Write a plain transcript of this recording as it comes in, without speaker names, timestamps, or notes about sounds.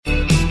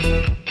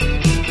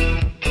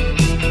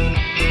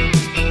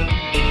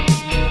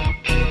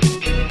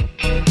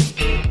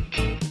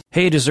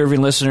Hey,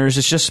 deserving listeners,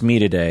 it's just me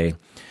today.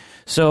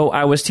 So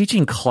I was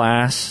teaching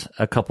class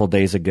a couple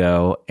days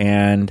ago,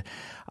 and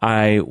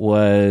I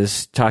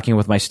was talking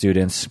with my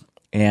students,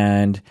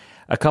 and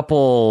a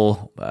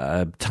couple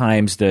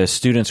times the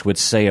students would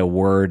say a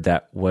word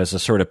that was a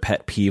sort of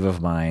pet peeve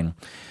of mine.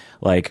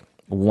 Like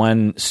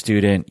one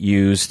student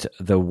used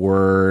the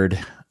word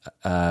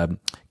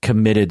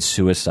committed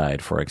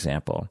suicide, for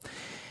example.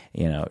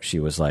 You know,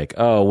 she was like,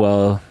 oh,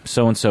 well,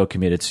 so-and-so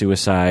committed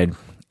suicide.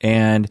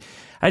 And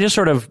I just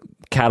sort of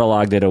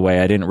cataloged it away.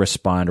 I didn't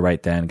respond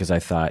right then because I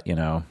thought,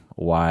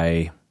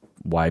 why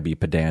be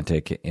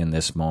pedantic in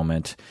this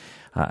moment?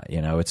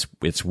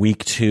 It's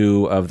week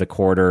 2 of the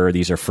quarter.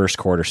 These are first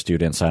quarter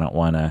students. I don't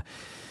want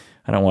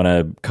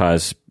to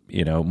cause,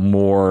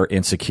 more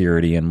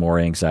insecurity and more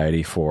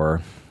anxiety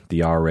for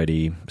the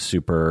already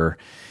super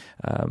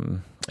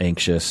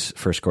anxious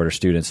first quarter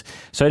students.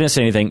 So I didn't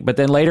say anything. But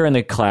then later in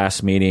the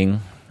class meeting,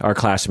 our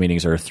class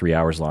meetings are 3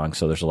 hours long,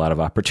 so there's a lot of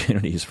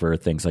opportunities for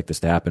things like this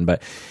to happen.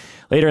 But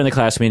later in the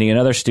class meeting,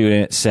 another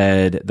student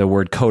said the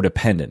word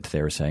codependent.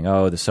 They were saying,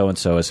 oh, the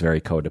so-and-so is very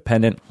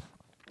codependent.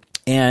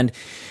 And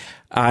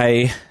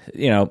I,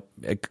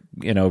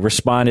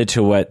 responded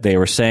to what they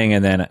were saying.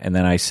 And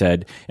then I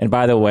said, and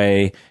by the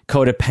way,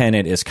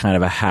 codependent is kind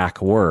of a hack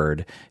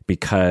word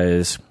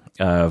because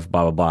of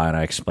blah, blah, blah. And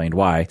I explained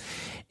why.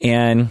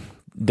 And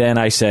then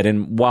I said,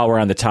 and while we're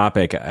on the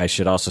topic, I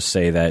should also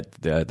say that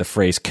the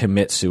phrase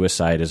commit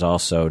suicide is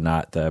also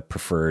not the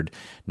preferred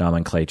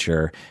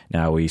nomenclature.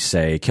 Now we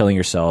say killing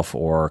yourself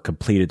or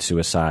completed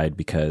suicide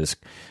because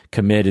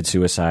committed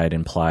suicide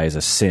implies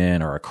a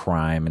sin or a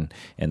crime,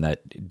 and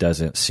that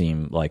doesn't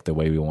seem like the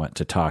way we want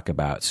to talk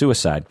about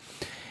suicide.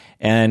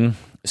 And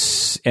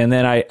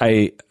then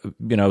I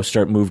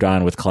moved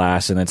on with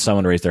class, and then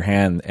someone raised their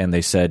hand and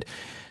they said,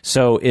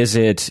 so is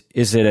it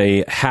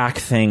a hack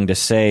thing to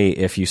say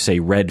if you say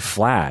red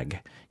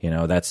flag?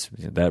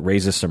 That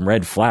raises some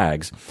red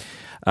flags.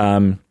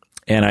 And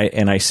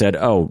I said,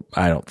 oh,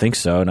 I don't think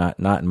so, not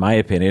in my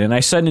opinion. And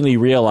I suddenly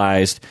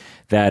realized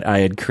that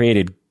I had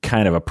created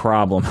kind of a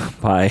problem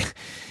by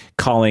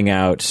calling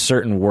out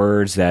certain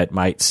words that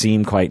might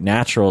seem quite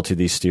natural to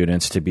these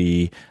students to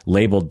be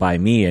labeled by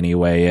me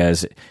anyway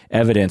as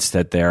evidence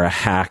that they're a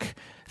hack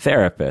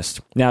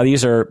therapist. Now,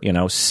 these are,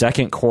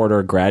 second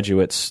quarter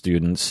graduate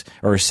students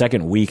or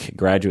second week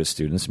graduate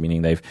students,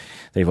 meaning they've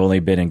only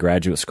been in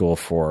graduate school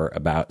for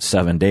about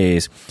 7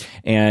 days.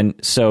 And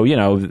so,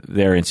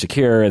 they're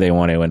insecure, they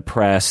want to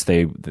impress,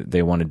 they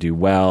want to do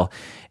well,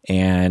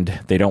 and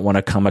they don't want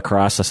to come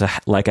across as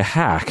like a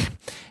hack.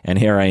 And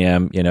here I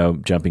am,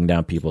 jumping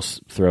down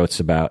people's throats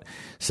about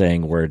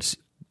saying words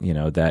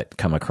that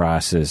come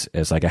across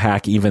as like a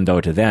hack, even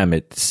though to them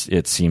it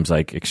seems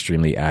like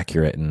extremely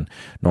accurate and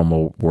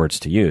normal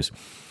words to use.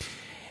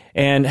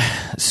 And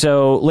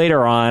so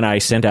later on, I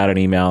sent out an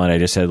email and I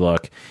just said,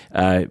 look,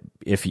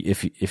 if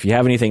you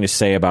have anything to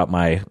say about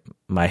my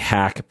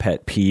hack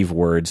pet peeve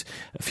words,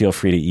 feel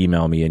free to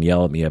email me and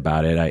yell at me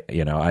about it.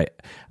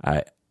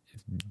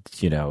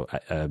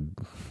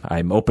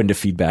 I'm open to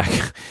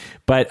feedback.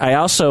 But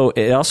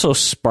it also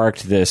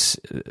sparked this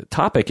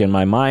topic in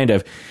my mind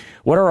of,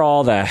 what are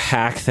all the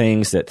hack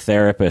things that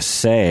therapists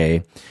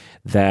say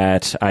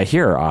that I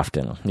hear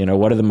often?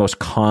 What are the most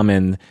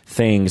common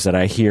things that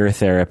I hear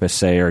therapists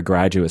say, or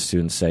graduate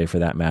students say for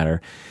that matter,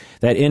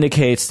 that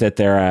indicates that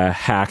they're a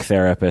hack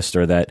therapist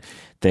or that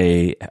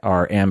they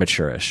are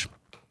amateurish?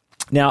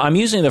 Now, I'm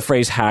using the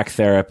phrase hack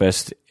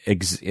therapist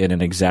in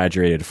an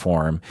exaggerated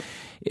form.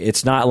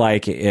 It's not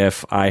like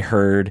if I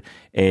heard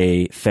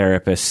a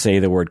therapist say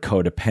the word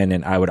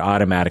codependent, I would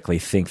automatically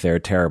think they're a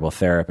terrible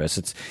therapist.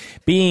 It's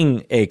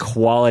being a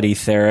quality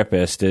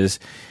therapist is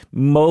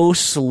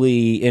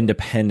mostly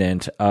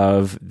independent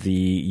of the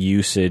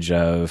usage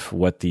of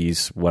what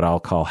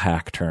I'll call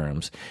hack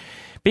terms.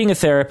 Being a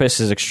therapist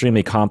is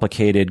extremely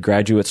complicated.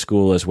 Graduate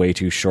school is way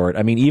too short.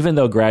 I mean, even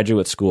though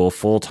graduate school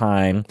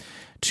full-time,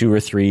 2 or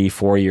 3,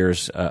 4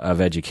 years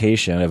of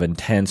education, of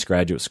intense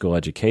graduate school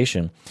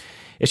education,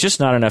 it's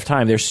just not enough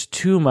time. There's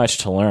too much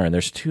to learn.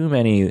 There's too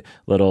many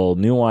little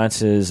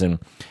nuances. And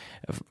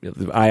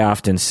I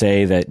often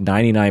say that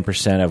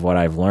 99% of what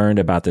I've learned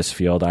about this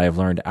field, I have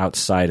learned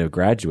outside of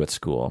graduate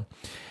school.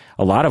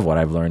 A lot of what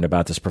I've learned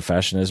about this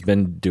profession has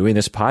been doing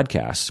this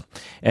podcast.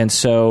 And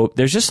so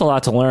there's just a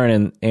lot to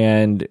learn.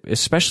 And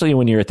especially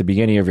when you're at the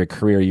beginning of your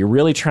career, you're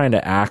really trying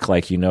to act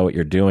like you know what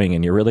you're doing,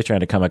 and you're really trying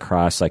to come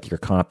across like you're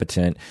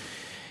competent.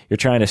 You're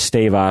trying to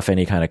stave off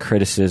any kind of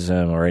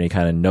criticism or any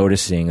kind of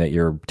noticing that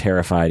you're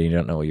terrified and you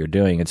don't know what you're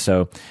doing. And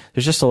so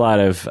there's just a lot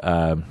of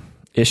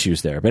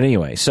issues there. But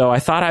anyway, so I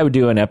thought I would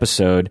do an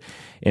episode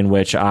in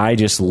which I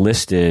just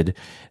listed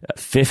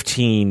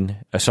 15.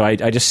 So I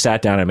just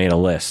sat down and made a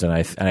list, and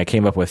I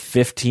came up with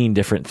 15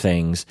 different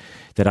things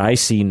that I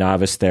see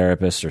novice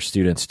therapists or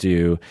students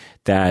do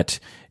that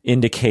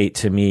indicate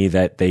to me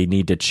that they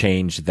need to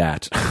change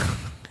that.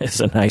 is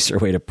a nicer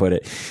way to put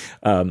it.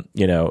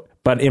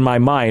 But in my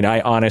mind,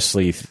 I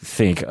honestly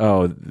think,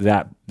 oh,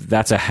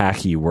 that's a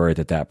hacky word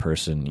that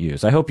person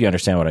used. I hope you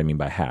understand what I mean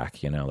by hack.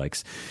 Like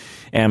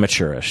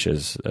amateurish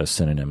is a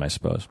synonym, I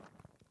suppose.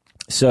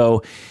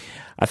 So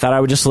I thought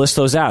I would just list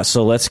those out.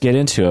 So let's get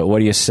into it. What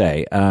do you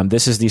say?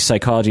 This is the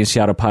Psychology in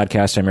Seattle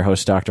podcast. I'm your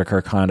host, Dr.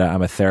 Kirk Honda.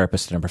 I'm a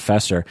therapist and a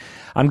professor.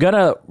 I'm going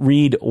to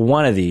read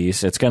one of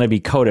these. It's going to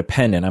be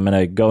codependent. I'm going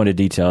to go into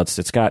detail.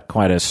 It's got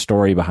quite a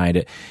story behind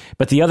it.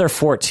 But the other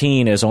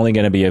 14 is only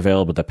going to be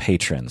available to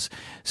patrons.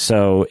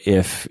 So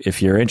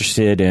if you're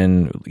interested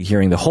in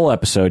hearing the whole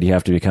episode, you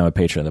have to become a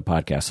patron of the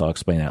podcast. I'll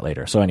explain that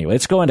later. So anyway,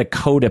 let's go into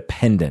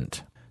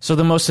codependent. So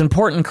the most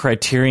important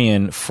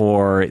criterion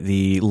for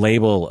the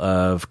label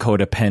of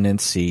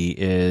codependency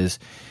is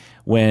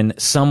when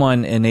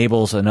someone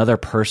enables another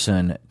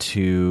person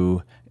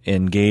to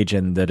engage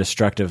in the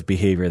destructive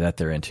behavior that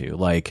they're into,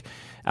 like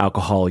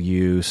alcohol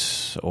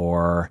use,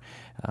 or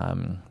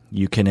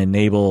you can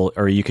enable,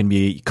 or you can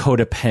be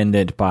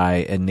codependent by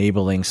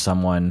enabling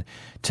someone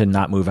to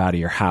not move out of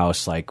your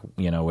house, like,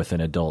 with an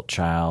adult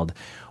child,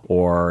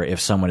 or if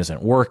someone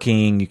isn't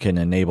working, you can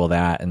enable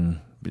that, and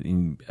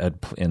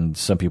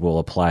some people will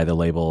apply the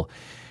label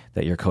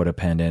that you're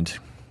codependent.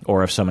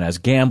 Or if someone has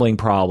gambling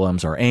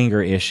problems or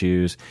anger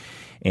issues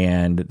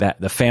and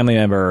that the family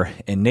member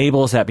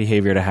enables that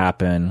behavior to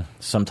happen,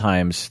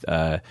 sometimes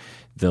the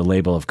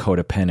label of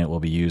codependent will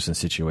be used in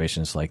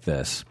situations like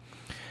this.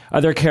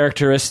 Other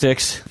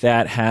characteristics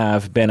that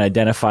have been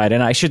identified,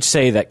 and I should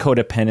say that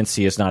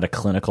codependency is not a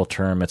clinical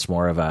term. It's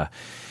more of a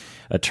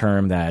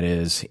term that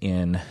is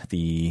in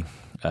the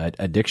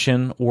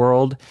addiction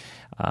world.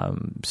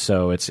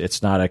 So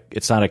it's not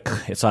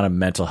a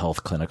mental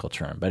health clinical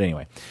term. But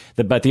anyway,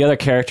 but the other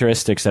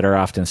characteristics that are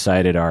often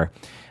cited are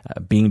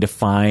being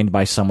defined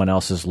by someone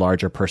else's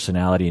larger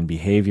personality and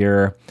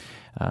behavior.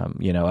 A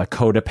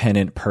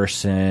codependent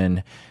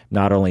person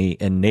not only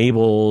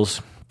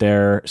enables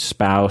their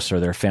spouse or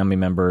their family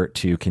member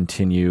to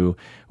continue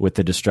with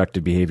the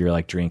destructive behavior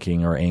like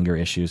drinking or anger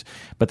issues,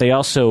 but they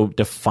also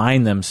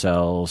define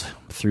themselves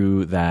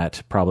through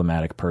that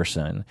problematic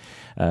person,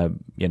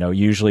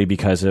 usually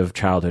because of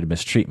childhood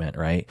mistreatment,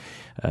 right?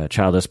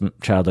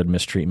 Childhood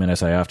mistreatment,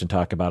 as I often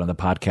talk about on the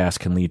podcast,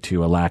 can lead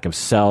to a lack of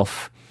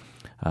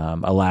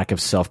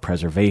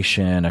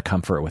self-preservation, a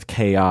comfort with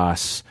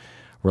chaos,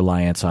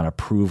 reliance on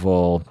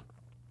approval,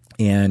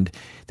 and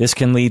this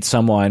can lead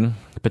someone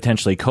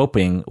potentially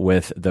coping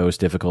with those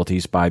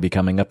difficulties by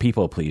becoming a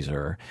people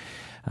pleaser,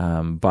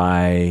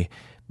 by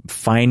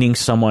finding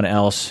someone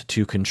else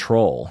to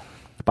control,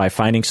 by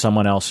finding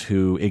someone else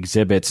who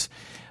exhibits,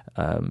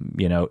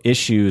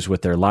 issues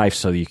with their life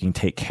so that you can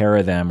take care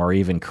of them or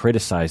even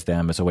criticize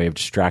them as a way of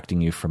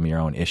distracting you from your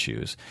own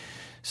issues.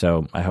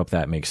 So I hope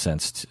that makes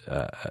sense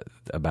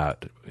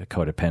about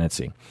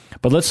codependency.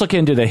 But let's look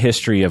into the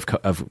history of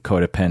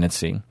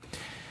codependency.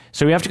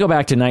 So we have to go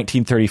back to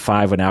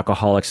 1935 when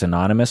Alcoholics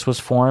Anonymous was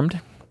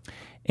formed.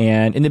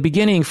 And in the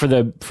beginning, for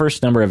the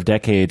first number of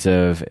decades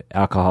of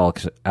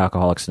Alcoholics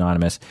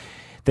Anonymous,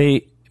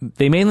 they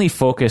mainly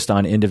focused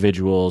on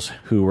individuals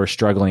who were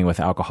struggling with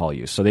alcohol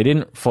use. So they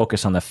didn't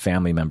focus on the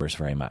family members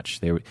very much.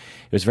 It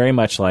was very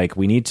much like,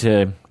 we need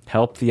to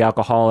help the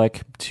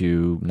alcoholic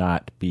to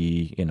not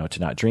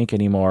drink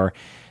anymore,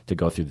 to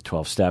go through the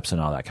 12 steps and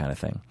all that kind of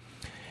thing.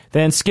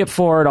 Then skip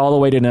forward all the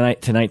way to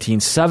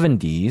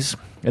 1970s,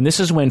 and this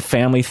is when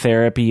family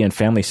therapy and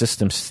family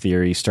systems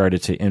theory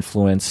started to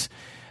influence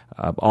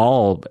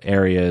all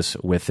areas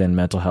within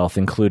mental health,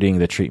 including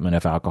the treatment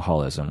of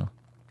alcoholism.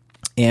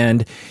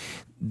 And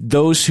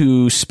those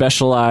who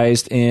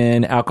specialized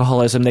in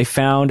alcoholism, they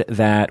found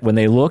that when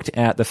they looked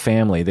at the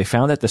family, they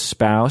found that the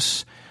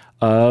spouse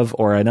of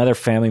or another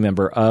family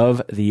member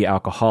of the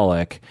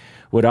alcoholic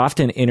would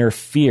often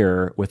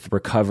interfere with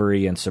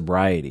recovery and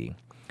sobriety.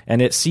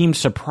 And it seemed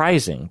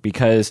surprising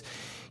because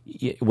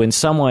when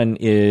someone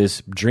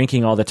is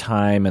drinking all the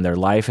time and their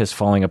life is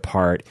falling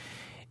apart,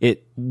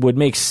 it would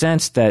make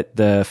sense that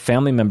the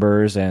family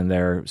members and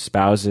their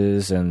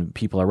spouses and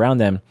people around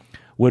them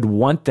would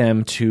want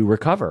them to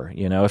recover.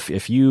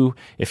 If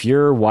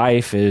your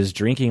wife is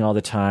drinking all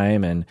the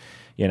time and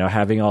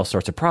having all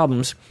sorts of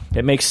problems,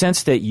 it makes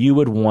sense that you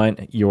would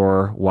want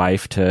your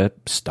wife to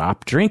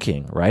stop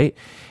drinking, right?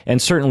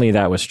 And certainly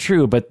that was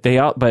true, but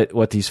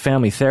what these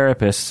family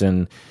therapists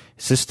and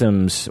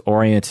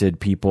systems-oriented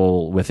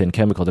people within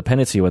chemical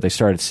dependency, what they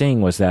started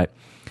seeing was that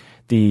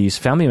these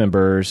family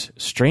members,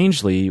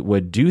 strangely,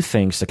 would do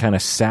things to kind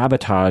of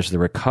sabotage the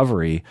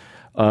recovery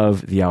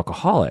of the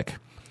alcoholic.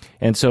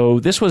 And so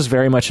this was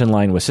very much in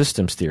line with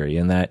systems theory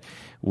in that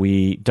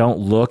we don't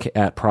look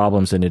at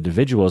problems in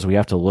individuals, we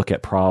have to look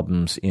at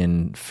problems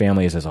in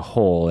families as a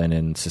whole and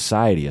in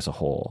society as a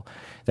whole.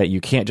 That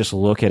you can't just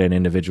look at an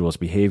individual's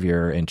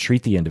behavior and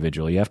treat the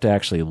individual, you have to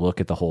actually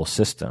look at the whole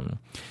system.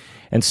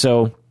 And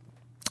so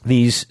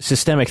these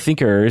systemic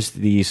thinkers,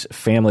 these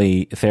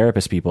family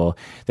therapist people,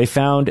 they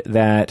found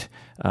that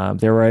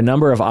there were a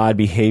number of odd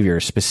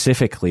behaviors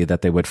specifically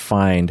that they would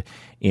find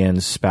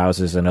in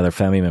spouses and other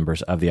family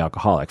members of the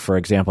alcoholic. For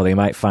example, they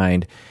might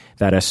find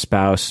that a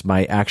spouse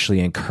might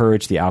actually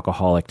encourage the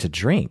alcoholic to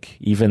drink,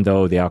 even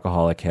though the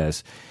alcoholic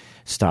has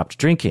stopped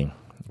drinking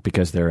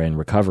because they're in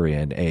recovery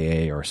in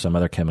AA or some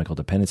other chemical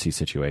dependency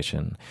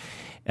situation.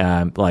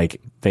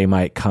 Like they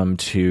might come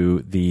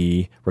to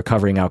the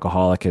recovering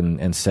alcoholic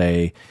and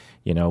say,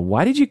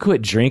 why did you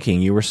quit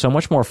drinking? You were so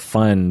much more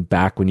fun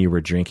back when you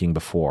were drinking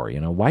before.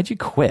 Why'd you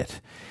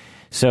quit?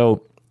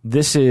 So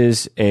this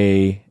is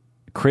a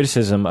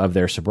criticism of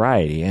their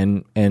sobriety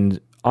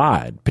and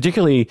odd,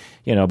 particularly,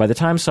 by the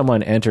time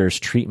someone enters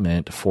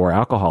treatment for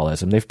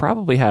alcoholism, they've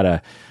probably had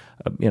a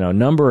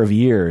number of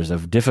years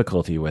of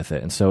difficulty with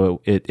it. And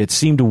so it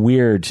seemed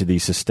weird to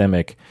these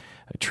systemic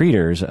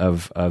treaters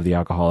of the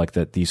alcoholic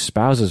that these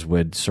spouses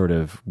would sort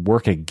of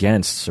work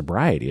against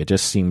sobriety. It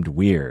just seemed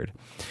weird.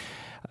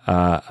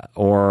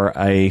 Or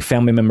a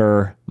family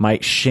member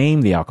might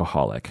shame the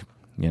alcoholic,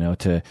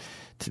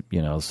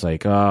 it's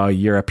like, oh,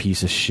 you're a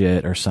piece of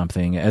shit or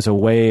something, as a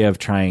way of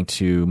trying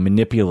to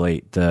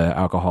manipulate the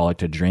alcoholic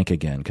to drink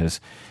again, because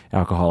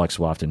alcoholics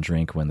will often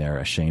drink when they're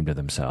ashamed of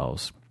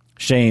themselves.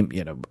 Shame,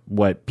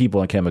 what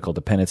people in chemical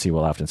dependency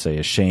will often say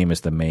is shame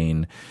is the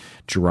main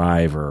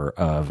driver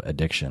of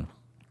addiction.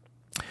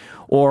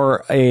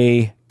 Or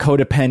a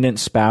codependent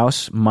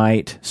spouse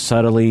might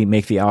subtly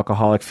make the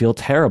alcoholic feel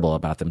terrible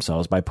about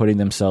themselves by putting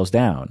themselves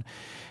down,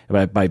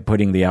 by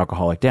putting the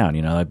alcoholic down.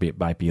 It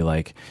might be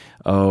like,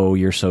 oh,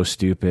 you're so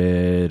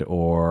stupid,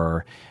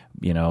 or,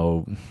 I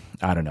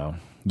don't know,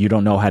 you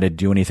don't know how to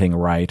do anything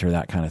right, or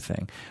that kind of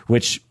thing,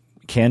 which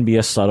can be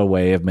a subtle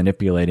way of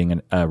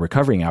manipulating a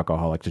recovering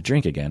alcoholic to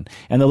drink again.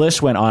 And the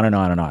list went on and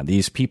on and on.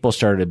 These people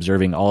started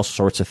observing all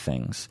sorts of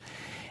things.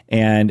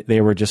 And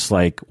they were just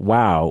like,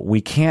 wow, we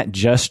can't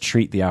just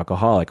treat the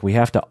alcoholic. We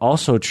have to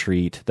also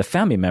treat the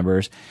family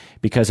members,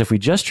 because if we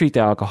just treat the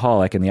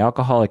alcoholic and the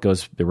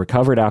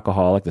recovered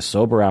alcoholic, the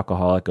sober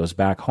alcoholic goes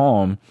back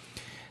home,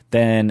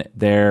 then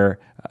they're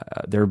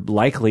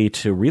likely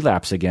to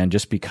relapse again,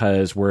 just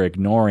because we're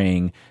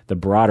ignoring the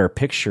broader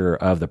picture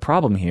of the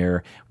problem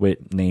here, with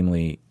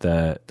namely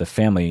the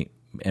family,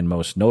 and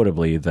most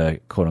notably the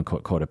quote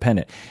unquote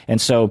codependent. And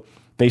so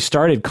they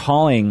started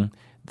calling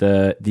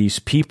these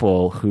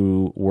people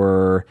who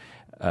were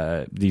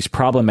these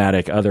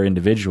problematic other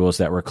individuals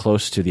that were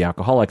close to the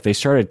alcoholic, they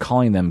started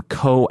calling them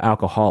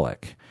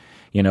co-alcoholic,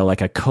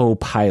 like a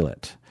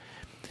co-pilot.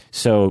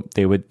 So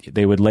they would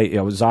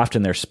it was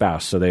often their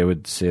spouse. So they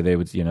would say,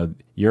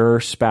 your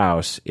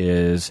spouse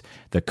is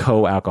the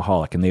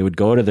co-alcoholic, and they would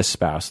go to the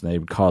spouse and they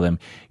would call them,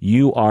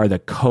 you are the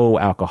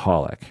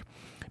co-alcoholic,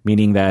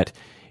 meaning that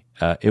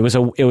it was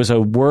a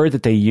word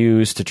that they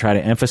used to try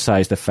to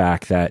emphasize the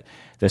fact that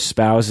the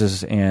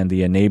spouses and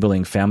the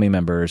enabling family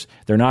members,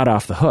 they're not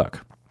off the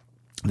hook.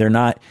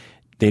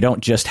 They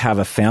don't just have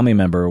a family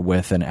member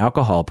with an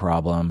alcohol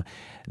problem.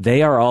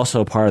 They are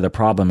also part of the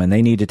problem, and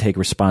they need to take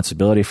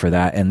responsibility for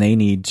that, and they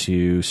need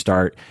to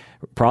start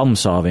problem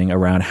solving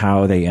around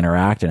how they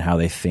interact and how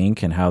they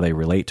think and how they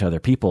relate to other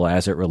people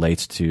as it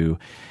relates to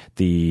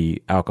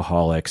the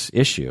alcoholic's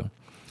issue.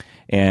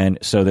 And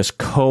so this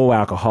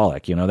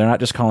co-alcoholic, they're not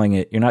just calling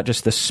it, you're not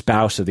just the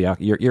spouse of the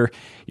alcoholic,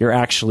 you're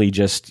actually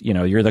just,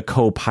 you're the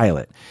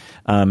co-pilot.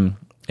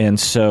 And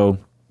so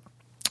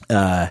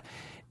that's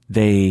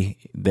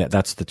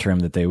the term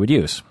that they would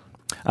use.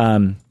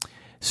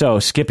 So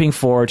skipping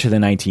forward to the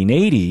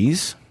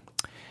 1980s,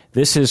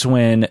 this is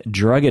when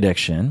drug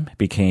addiction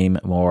became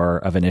more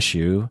of an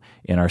issue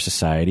in our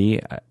society.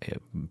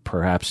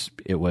 Perhaps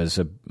it was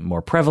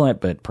more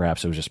prevalent, but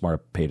perhaps it was just more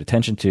paid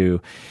attention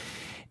to.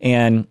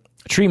 And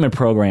treatment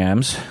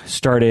programs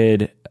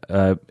started,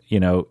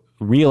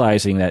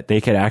 realizing that they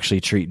could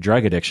actually treat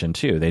drug addiction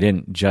too. They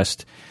didn't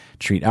just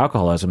treat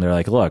alcoholism. They're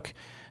like, look,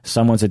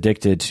 someone's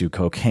addicted to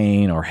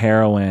cocaine or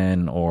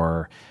heroin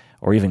or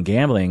even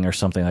gambling or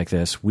something like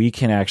this. We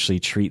can actually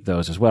treat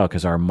those as well,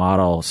 because our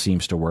model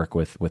seems to work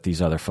with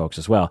these other folks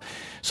as well.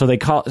 So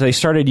they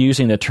started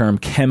using the term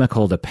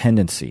chemical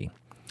dependency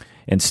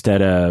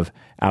instead of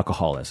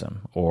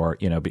alcoholism or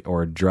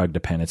drug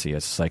dependency.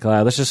 It's like,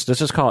 let's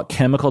just call it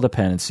chemical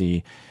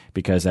dependency,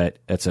 because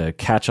that's a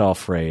catch-all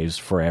phrase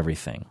for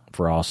everything,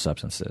 for all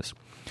substances.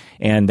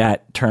 And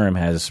that term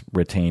has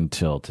retained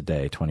till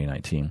today,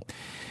 2019.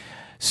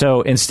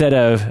 So instead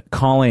of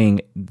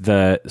calling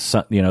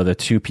the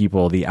two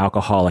people, the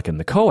alcoholic and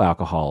the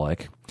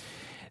co-alcoholic,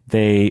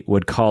 they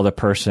would call the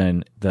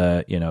person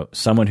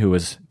someone who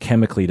was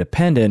chemically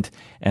dependent,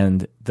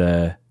 and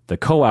the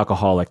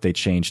co-alcoholic they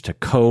changed to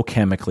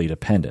co-chemically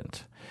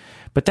dependent.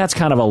 But that's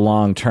kind of a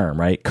long term,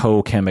 right?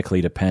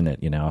 Co-chemically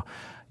dependent,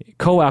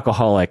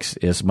 Co-alcoholics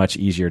is much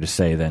easier to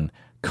say than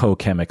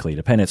co-chemically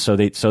dependent. So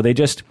they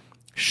just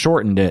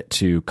shortened it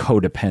to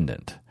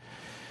codependent.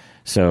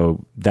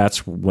 So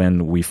that's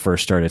when we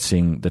first started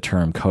seeing the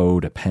term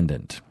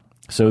codependent.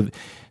 So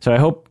I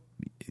hope,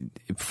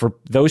 for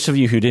those of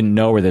you who didn't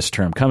know where this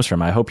term comes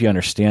from, I hope you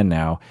understand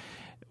now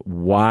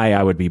why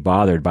I would be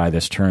bothered by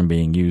this term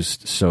being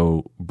used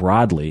so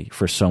broadly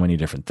for so many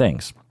different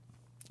things.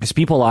 Because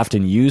people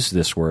often use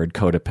this word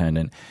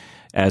codependent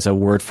as a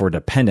word for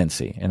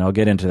dependency, and I'll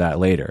get into that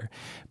later.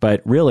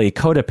 But really,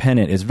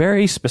 codependent is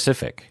very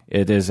specific.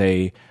 It is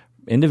a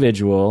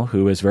individual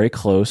who is very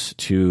close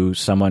to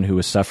someone who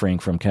is suffering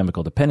from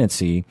chemical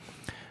dependency,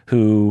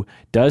 who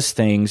does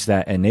things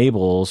that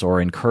enables or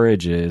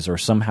encourages or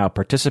somehow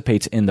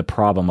participates in the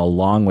problem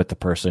along with the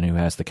person who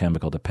has the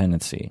chemical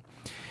dependency.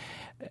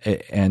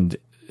 And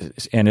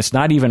it's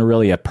not even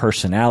really a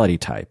personality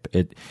type.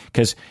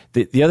 Because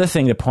the other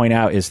thing to point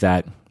out is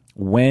that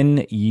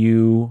when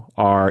you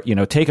are,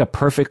 take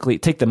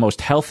the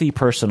most healthy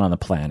person on the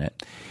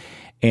planet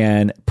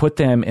and put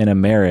them in a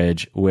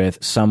marriage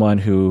with someone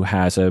who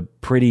has a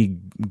pretty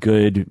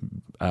good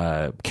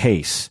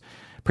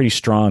pretty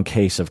strong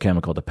case of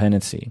chemical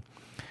dependency.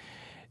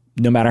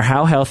 No matter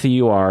how healthy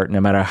you are,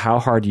 no matter how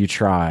hard you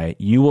try,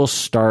 you will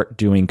start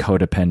doing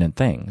codependent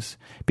things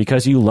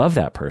because you love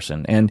that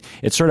person. And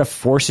it sort of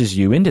forces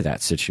you into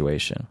that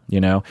situation,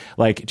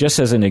 Like, just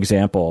as an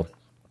example,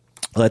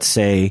 let's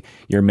say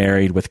you're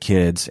married with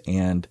kids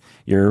and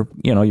you're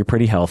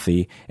pretty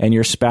healthy and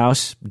your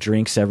spouse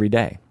drinks every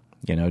day,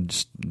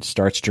 just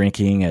starts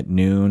drinking at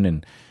noon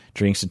and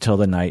drinks until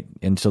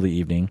the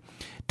evening.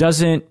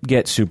 Doesn't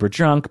get super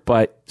drunk,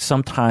 but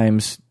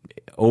sometimes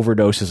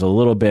overdoses a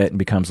little bit and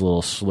becomes a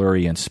little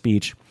slurry in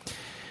speech.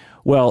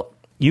 Well,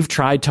 you've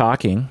tried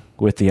talking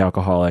with the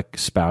alcoholic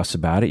spouse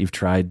about it. You've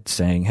tried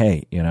saying,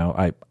 "Hey,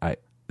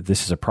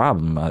 this is a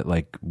problem.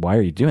 Why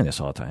are you doing this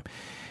all the time?"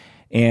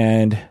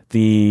 And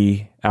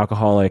the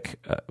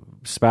alcoholic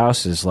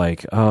spouse is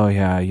like, "Oh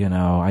yeah,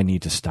 I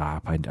need to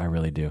stop. I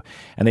really do."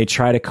 And they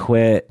try to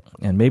quit,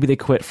 and maybe they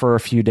quit for a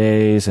few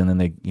days, and then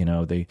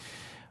they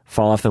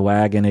fall off the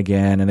wagon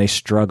again, and they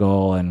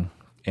struggle, and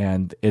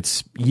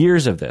it's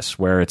years of this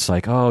where it's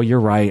like, "Oh, you're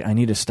right, I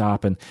need to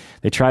stop," and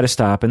they try to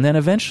stop, and then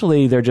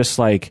eventually they're just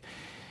like,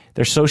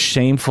 they're so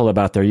shameful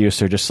about their use,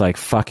 they're just like,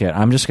 "Fuck it,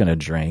 I'm just going to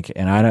drink,"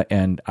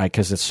 and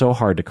because it's so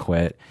hard to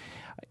quit.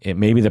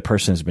 Maybe the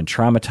person has been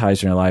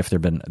traumatized in their life,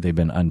 they've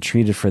been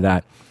untreated for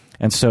that,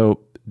 and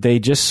so they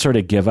just sort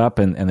of give up,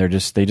 and they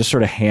just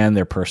sort of hand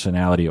their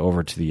personality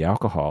over to the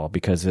alcohol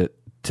because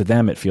to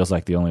them it feels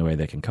like the only way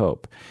they can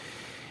cope.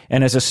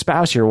 And as a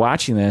spouse, you're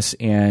watching this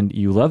and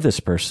you love this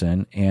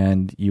person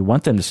and you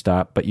want them to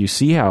stop, but you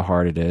see how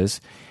hard it is.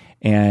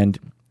 And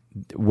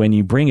when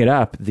you bring it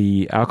up,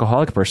 the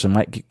alcoholic person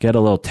might get a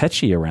little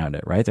tetchy around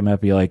it, right? They might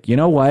be like, "You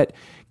know what?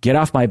 Get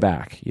off my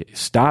back.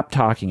 Stop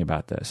talking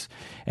about this."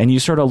 And you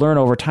sort of learn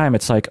over time,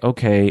 it's like,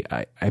 okay,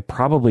 I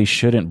probably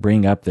shouldn't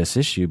bring up this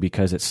issue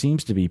because it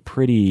seems to be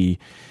pretty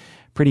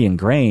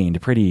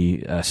ingrained,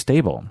 pretty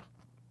stable.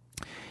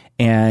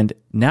 And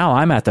now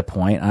I'm at the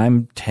point,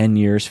 I'm 10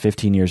 years,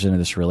 15 years into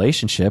this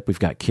relationship. We've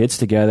got kids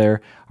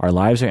together. Our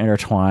lives are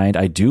intertwined.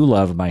 I do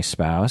love my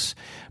spouse.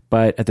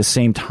 But at the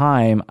same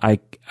time, I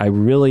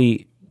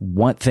really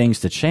want things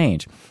to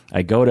change.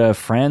 I go to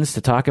friends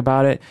to talk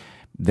about it.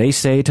 They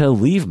say to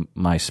leave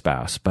my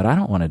spouse, but I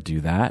don't want to do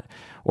that.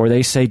 Or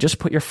they say, just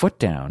put your foot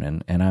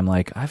down. And I'm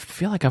like, I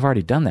feel like I've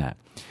already done that.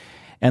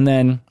 And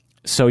then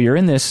so you're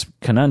in this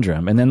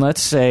conundrum, and then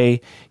let's say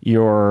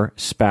your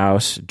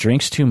spouse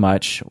drinks too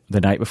much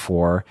the night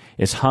before,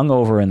 is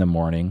hungover in the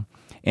morning,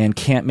 and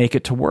can't make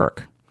it to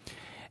work,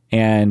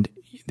 and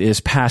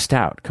is passed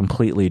out,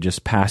 completely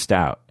just passed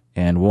out,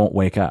 and won't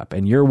wake up.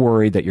 And you're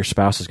worried that your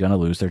spouse is going to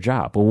lose their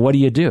job. Well, what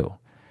do?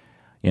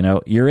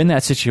 You're in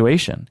that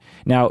situation.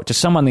 Now, to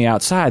someone on the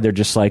outside, they're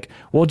just like,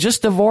 well,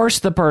 just divorce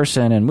the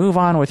person and move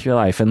on with your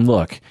life. And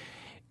look,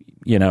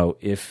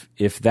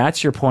 if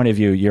that's your point of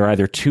view, you're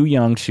either too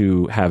young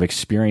to have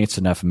experienced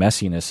enough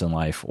messiness in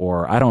life,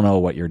 or I don't know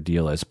what your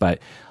deal is, but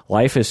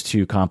life is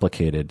too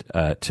complicated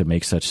to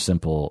make such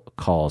simple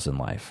calls in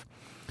life.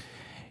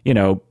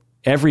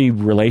 Every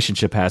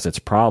relationship has its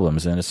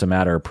problems, and it's a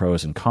matter of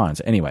pros and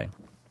cons. Anyway,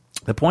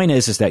 the point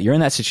is that you're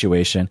in that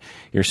situation.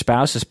 Your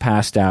spouse is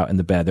passed out in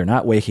the bed. They're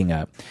not waking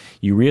up.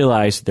 You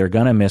realize they're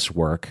going to miss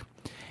work.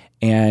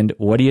 And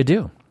what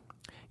do?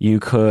 You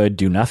could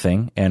do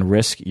nothing and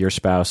risk your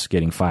spouse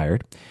getting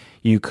fired.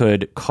 You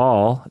could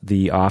call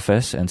the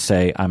office and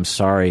say, "I'm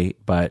sorry,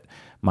 but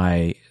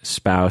my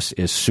spouse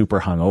is super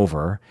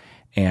hungover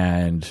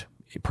and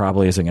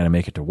probably isn't going to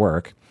make it to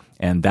work."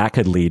 And that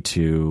could lead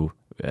to,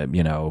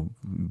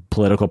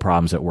 political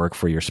problems at work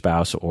for your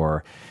spouse,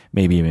 or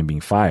maybe even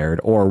being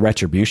fired, or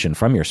retribution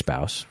from your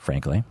spouse,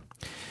 frankly,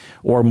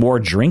 or more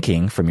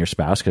drinking from your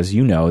spouse, because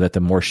that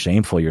the more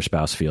shameful your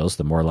spouse feels,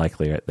 the more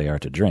likely they are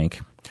to drink.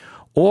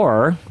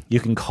 Or you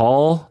can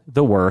call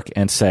the work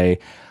and say,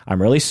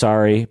 "I'm really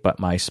sorry, but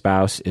my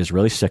spouse is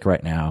really sick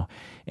right now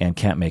and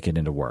can't make it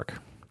into work."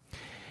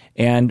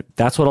 And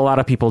that's what a lot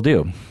of people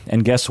do.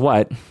 And guess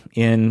what?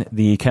 In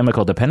the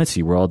chemical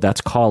dependency world,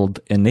 that's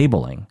called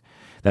enabling.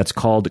 That's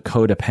called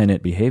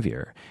codependent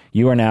behavior.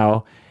 You are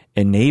now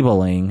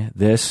enabling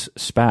this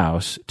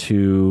spouse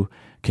to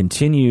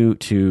continue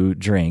to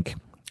drink,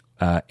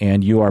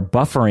 and you are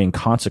buffering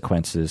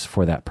consequences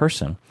for that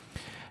person,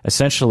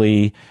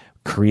 essentially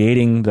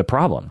creating the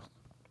problem.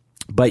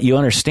 But you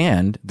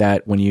understand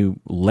that when you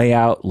lay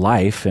out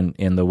life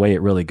in the way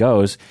it really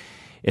goes,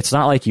 it's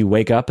not like you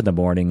wake up in the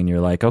morning and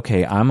you're like,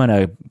 okay, I'm going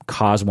to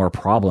cause more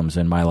problems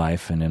in my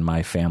life and in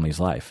my family's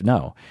life.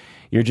 No,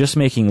 you're just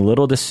making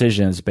little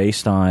decisions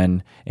based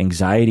on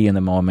anxiety in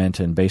the moment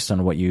and based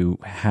on what you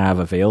have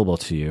available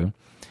to you.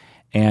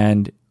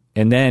 And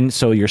then,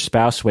 so your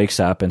spouse wakes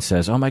up and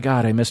says, oh my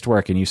God, I missed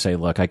work. And you say,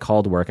 look, I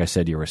called work. I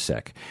said you were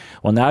sick.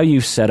 Well, now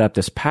you've set up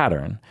this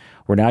pattern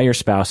where now your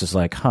spouse is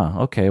like,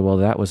 okay,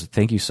 well,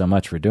 thank you so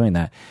much for doing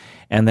that.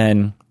 And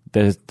then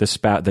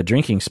the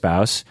drinking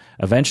spouse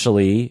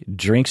eventually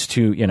drinks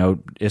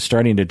is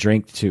starting to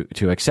drink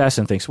to excess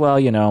and thinks,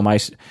 well,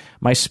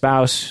 my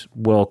spouse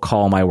will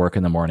call my work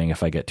in the morning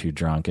if I get too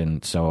drunk.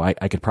 And so I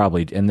could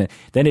probably, and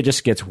then it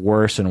just gets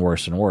worse and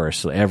worse and worse.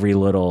 So every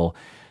little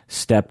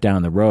step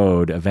down the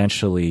road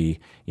eventually,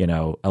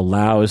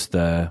 allows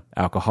the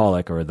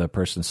alcoholic or the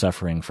person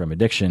suffering from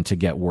addiction to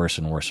get worse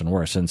and worse and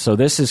worse. And so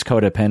this is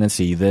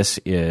codependency. This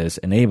is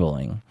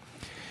enabling.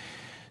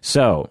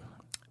 So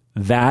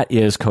that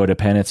is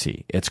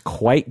codependency. It's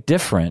quite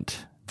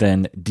different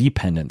than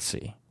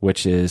dependency,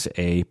 which is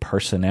a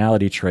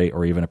personality trait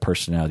or even a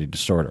personality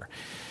disorder.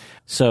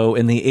 So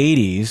in the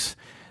 80s,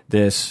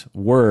 this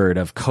word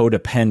of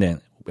codependent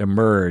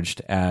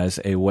emerged as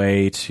a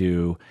way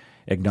to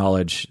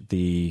acknowledge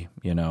the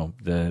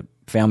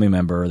family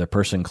member or the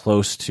person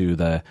close to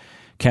the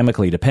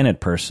chemically dependent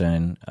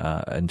person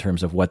in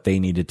terms of what they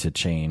needed to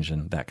change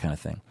and that kind of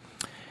thing.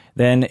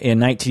 Then in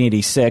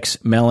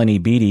 1986, Melanie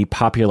Beattie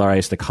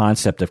popularized the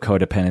concept of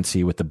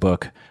codependency with the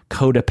book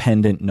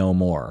Codependent No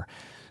More.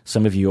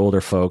 Some of you older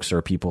folks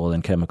or people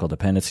in chemical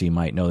dependency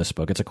might know this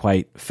book. It's a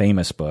quite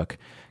famous book,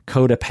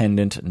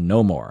 Codependent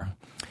No More.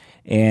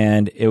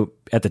 And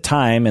at the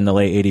time, in the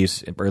late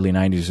 80s, early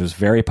 90s, it was a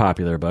very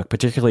popular book,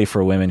 particularly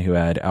for women who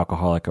had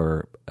alcoholic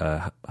or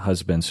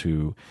husbands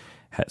who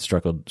had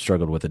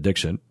struggled with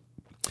addiction.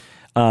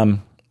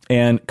 And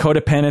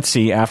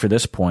codependency, after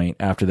this point,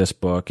 after this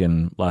book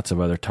and lots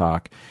of other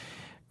talk,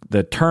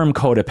 the term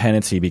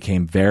codependency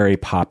became very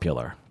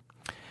popular.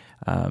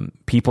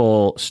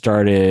 People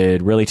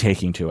started really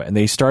taking to it, and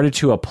they started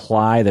to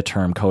apply the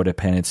term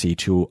codependency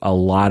to a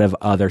lot of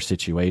other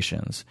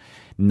situations,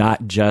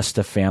 not just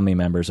to family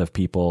members of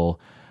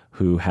people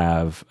who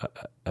have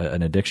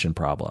an addiction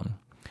problem.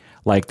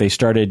 Like they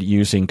started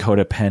using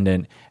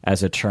codependent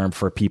as a term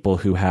for people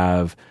who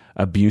have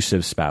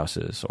abusive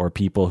spouses or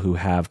people who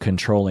have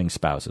controlling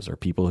spouses or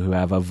people who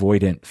have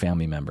avoidant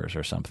family members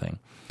or something.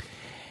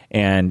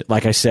 And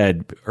like I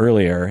said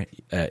earlier,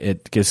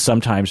 it is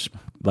sometimes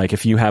like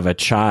if you have a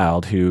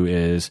child who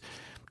is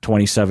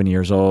 27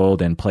 years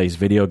old and plays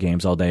video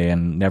games all day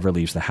and never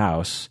leaves the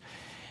house,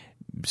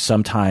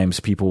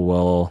 sometimes people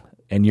will,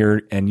 and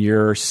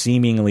you're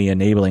seemingly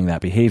enabling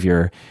that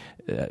behavior,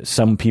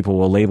 some people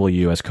will label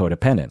you as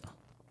codependent.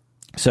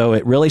 So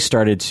it really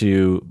started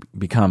to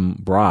become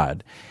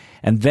broad.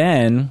 And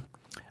then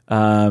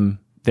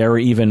there were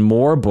even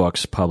more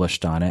books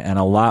published on it, and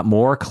a lot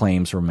more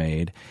claims were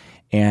made.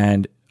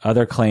 And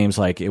other claims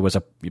like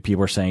people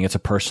were saying it's a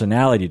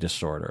personality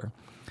disorder.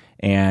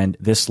 And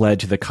this led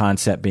to the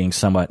concept being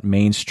somewhat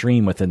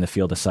mainstream within the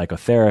field of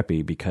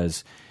psychotherapy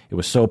because it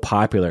was so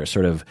popular, it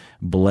sort of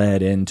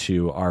bled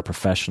into our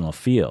professional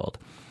field.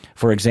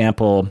 For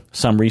example,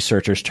 some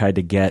researchers tried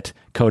to get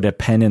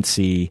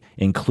codependency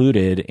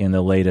included in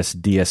the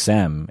latest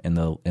DSM in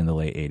the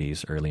late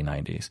 80s, early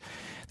 90s.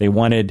 They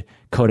wanted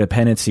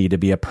codependency to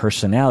be a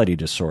personality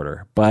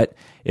disorder, but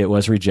it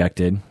was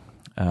rejected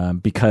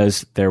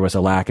because there was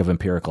a lack of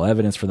empirical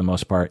evidence for the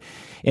most part.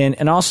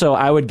 And also,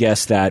 I would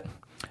guess that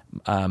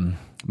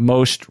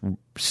most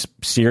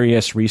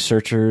serious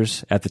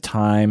researchers at the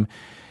time,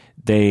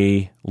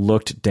 they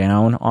looked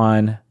down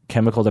on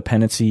chemical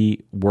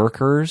dependency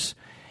workers.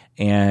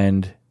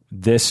 And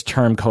this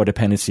term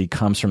codependency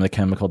comes from the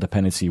chemical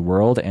dependency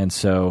world. And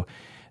so,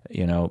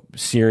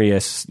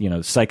 serious,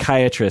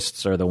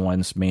 psychiatrists are the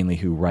ones mainly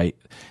who write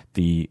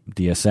the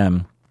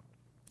DSM.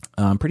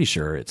 I'm pretty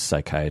sure it's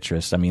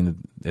psychiatrists. I mean,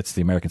 it's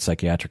the American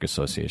Psychiatric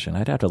Association.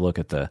 I'd have to look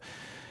at the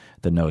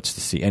notes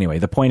to see. Anyway,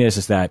 the point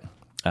is that,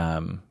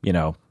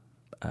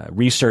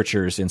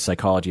 researchers in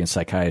psychology and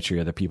psychiatry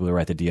are the people who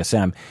write the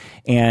DSM.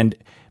 And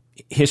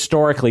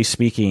historically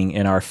speaking,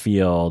 in our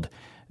field,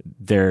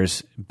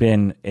 there's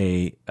been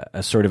a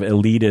sort of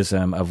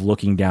elitism of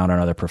looking down on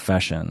other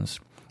professions.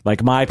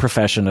 Like my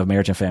profession of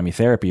marriage and family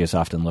therapy is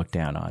often looked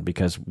down on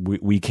because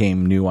we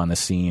came new on the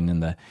scene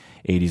in the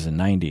 80s and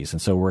 90s.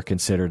 And so we're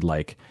considered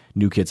like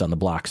new kids on the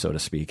block, so to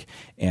speak,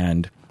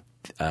 and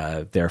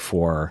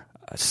therefore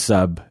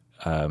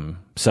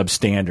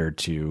substandard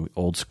to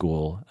old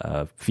school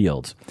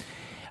fields.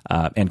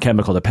 And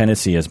chemical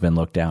dependency has been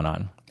looked down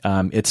on.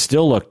 It's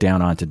still looked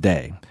down on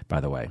today, by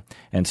the way.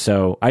 And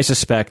so I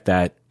suspect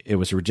that it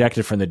was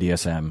rejected from the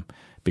DSM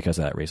because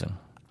of that reason.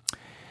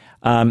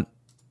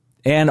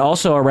 And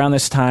also around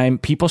this time,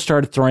 people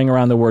started throwing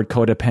around the word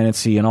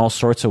codependency in all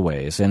sorts of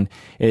ways. And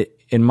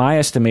in my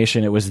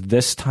estimation, it was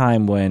this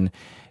time when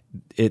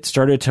it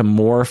started to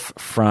morph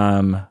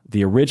from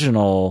the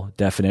original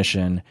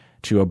definition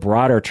to a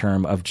broader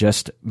term of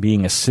just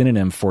being a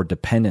synonym for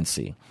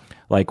dependency.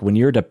 Like when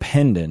you're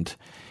dependent,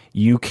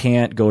 you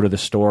can't go to the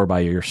store by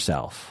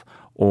yourself,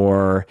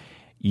 or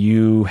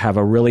you have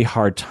a really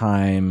hard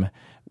time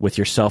with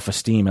your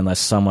self-esteem unless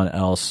someone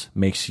else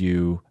makes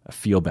you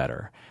feel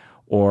better,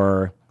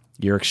 or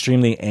you're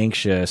extremely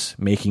anxious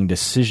making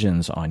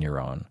decisions on your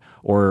own,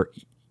 or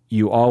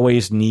you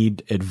always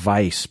need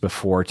advice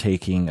before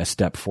taking a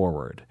step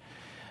forward.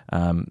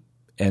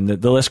 And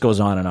the list goes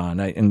on and on.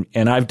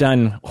 And I've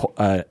done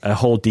a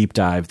whole deep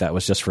dive that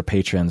was just for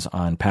patrons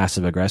on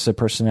passive aggressive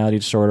personality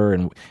disorder,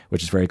 and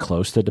which is very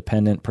close to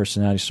dependent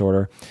personality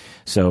disorder.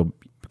 So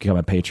become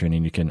a patron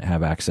and you can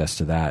have access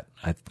to that.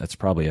 That's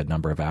probably a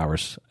number of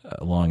hours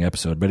long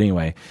episode. But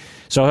anyway,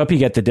 so I hope you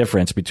get the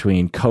difference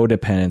between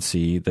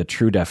codependency, the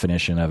true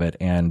definition of it,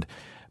 and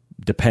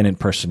dependent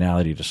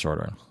personality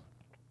disorder.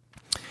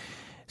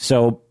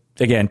 So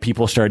again,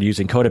 people started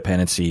using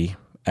codependency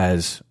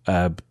as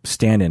a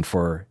stand-in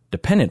for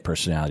dependent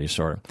personality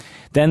disorder.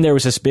 Then there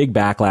was this big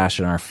backlash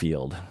in our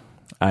field.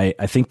 I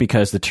think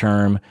because the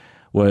term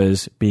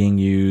was being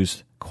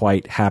used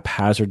quite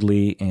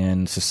haphazardly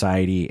in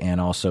society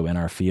and also in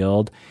our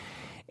field.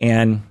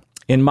 And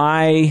in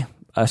my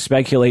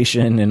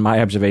speculation, in my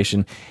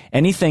observation,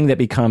 anything that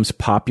becomes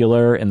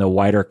popular in the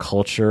wider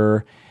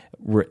culture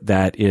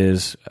that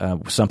is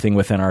something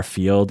within our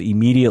field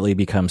immediately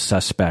becomes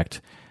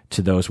suspect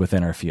to those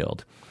within our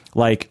field.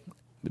 Like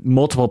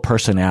multiple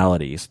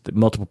personalities,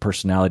 multiple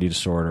personality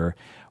disorder,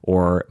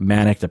 or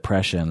manic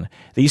depression.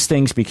 These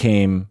things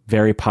became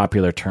very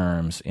popular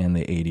terms in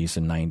the 80s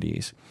and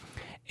 90s.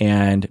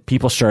 And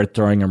people started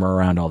throwing them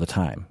around all the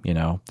time. You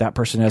know, that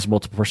person has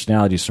multiple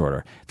personality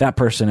disorder. That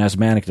person has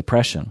manic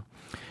depression.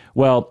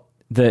 Well,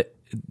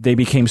 they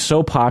became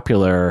so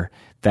popular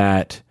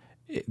that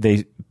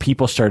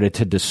people started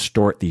to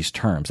distort these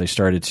terms. They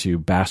started to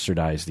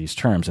bastardize these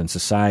terms in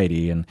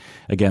society. And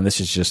again, this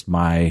is just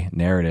my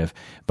narrative.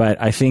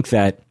 But I think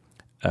that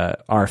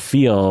our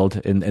field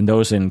and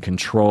those in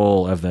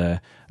control of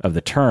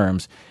the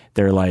terms,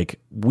 they're like,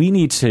 we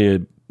need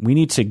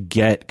to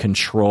get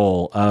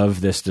control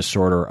of this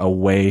disorder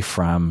away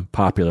from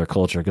popular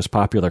culture, because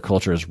popular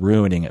culture is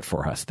ruining it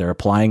for us. They're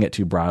applying it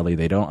too broadly.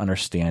 They don't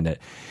understand it.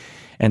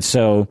 And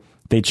so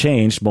they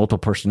changed multiple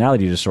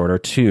personality disorder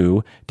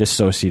to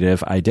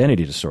dissociative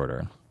identity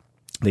disorder.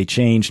 They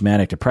changed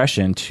manic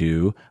depression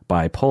to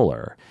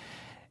bipolar.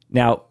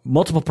 Now,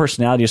 multiple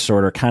personality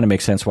disorder kind of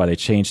makes sense why they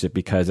changed it,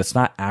 because it's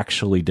not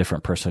actually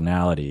different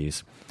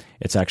personalities.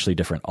 It's actually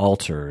different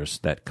alters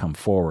that come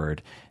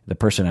forward. The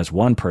person has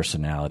one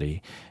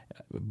personality,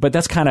 but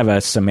that's kind of a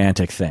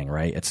semantic thing,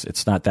 right?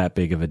 It's not that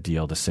big of a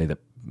deal to say that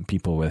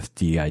people with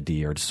DID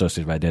or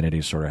dissociative identity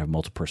disorder have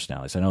multiple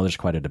personalities. I know there's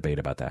quite a debate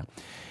about that.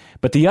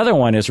 But the other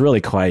one is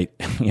really quite,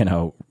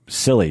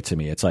 silly to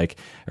me. It's like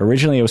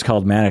originally it was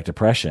called manic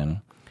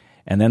depression,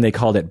 and then they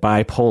called it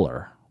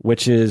bipolar,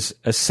 which is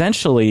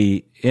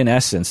essentially, in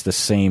essence, the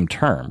same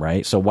term,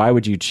 right? So why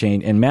would you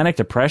change? In manic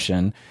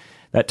depression,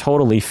 that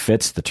totally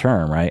fits the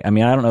term, right? I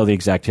mean, I don't know the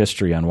exact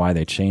history on why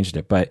they changed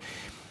it, but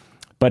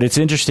it's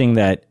interesting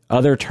that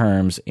other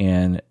terms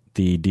in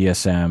the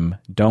DSM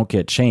don't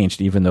get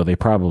changed, even though they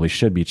probably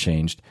should be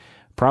changed,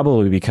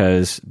 probably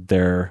because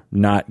they're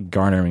not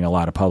garnering a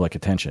lot of public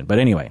attention. But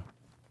anyway,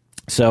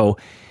 so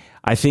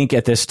I think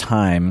at this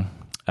time,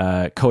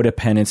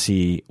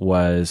 codependency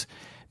was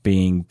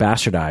being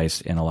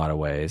bastardized in a lot of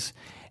ways,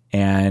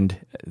 and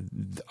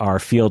our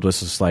field was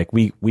just like,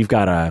 we've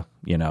got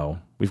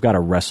to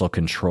wrestle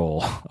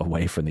control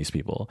away from these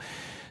people.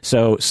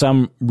 So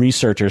some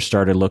researchers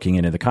started looking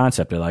into the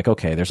concept. They're like,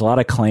 okay, there's a lot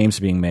of claims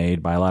being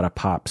made by a lot of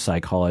pop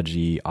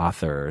psychology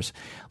authors.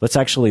 Let's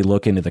actually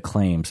look into the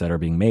claims that are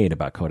being made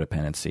about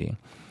codependency.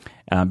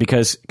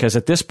 Because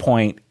at this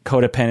point,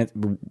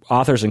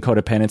 authors in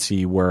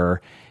codependency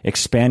were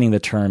expanding the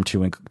term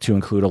to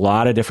include a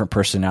lot of different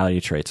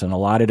personality traits, and a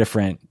lot of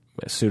different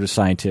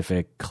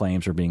pseudoscientific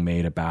claims were being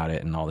made about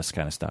it and all this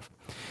kind of stuff.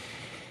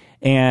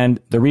 And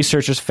the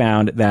researchers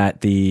found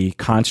that the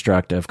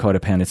construct of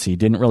codependency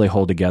didn't really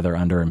hold together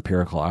under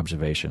empirical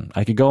observation.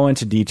 I could go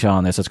into detail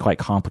on this. It's quite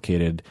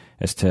complicated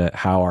as to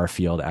how our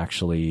field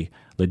actually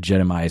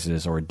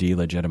legitimizes or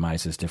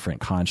delegitimizes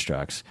different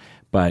constructs.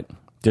 But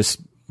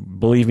just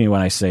believe me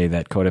when I say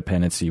that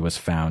codependency was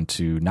found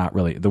to not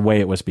really, the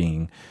way it was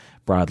being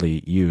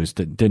broadly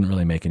used, it didn't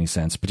really make any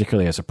sense,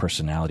 particularly as a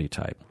personality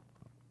type.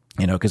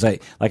 Because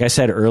like I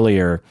said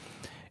earlier,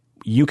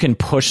 you can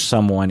push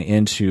someone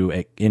into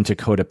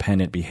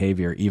codependent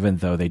behavior even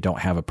though they don't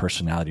have a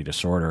personality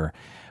disorder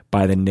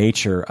by the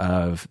nature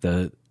of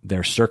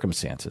their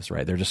circumstances,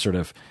 right? They're just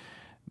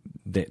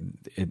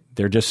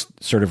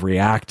sort of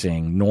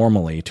reacting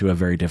normally to a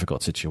very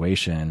difficult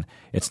situation.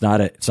 It's not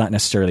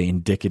necessarily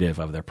indicative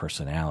of their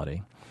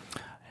personality.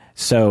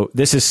 So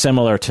this is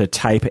similar to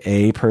type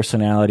A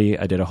personality.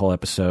 I did a whole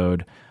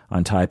episode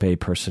on type A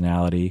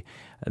personality.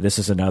 This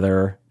is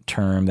another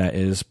term that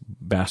is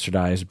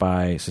bastardized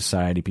by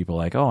society. People are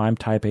like, oh, I'm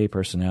type A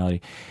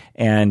personality.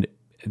 And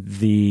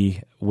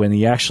when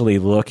you actually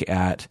look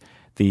at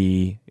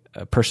the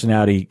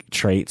personality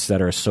traits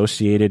that are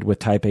associated with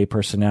type A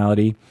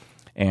personality,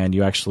 and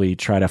you actually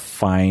try to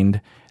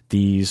find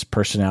these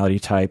personality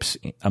types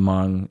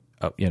among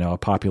a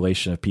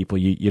population of people,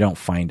 you don't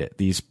find it.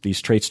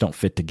 These traits don't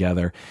fit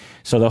together.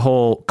 So the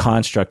whole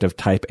construct of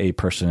type A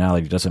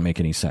personality doesn't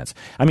make any sense.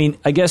 I mean,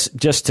 I guess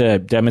just to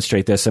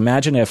demonstrate this,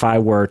 imagine if I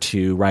were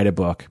to write a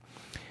book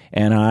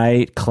and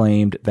I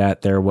claimed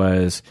that there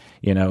was,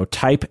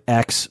 type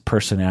X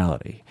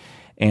personality,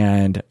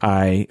 and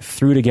I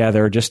threw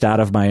together, just out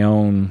of my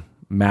own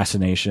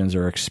machinations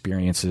or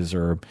experiences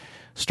or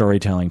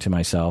storytelling to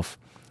myself,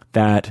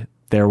 that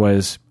there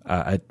was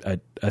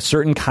a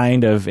certain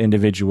kind of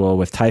individual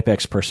with type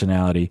X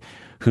personality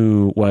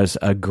who was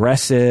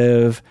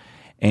aggressive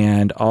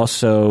and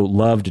also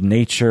loved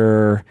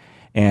nature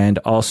and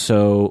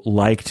also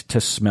liked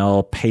to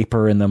smell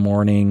paper in the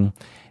morning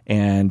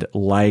and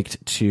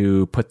liked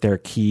to put their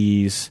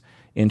keys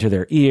into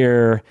their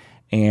ear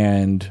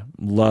and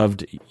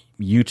loved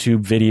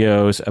YouTube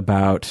videos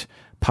about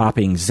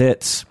popping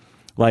zits.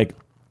 Like,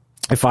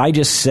 if I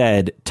just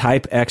said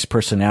type X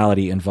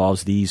personality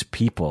involves these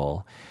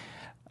people,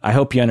 I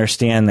hope you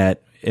understand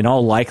that in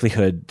all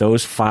likelihood,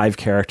 those 5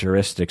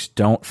 characteristics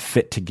don't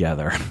fit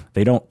together.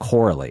 They don't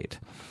correlate.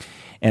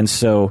 And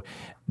so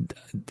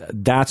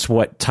that's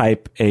what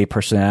type A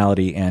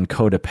personality and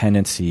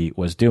codependency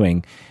was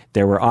doing.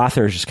 There were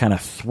authors just kind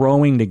of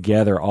throwing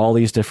together all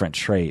these different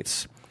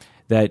traits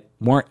that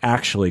weren't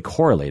actually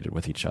correlated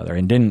with each other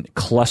and didn't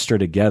cluster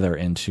together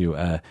into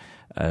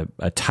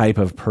a type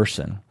of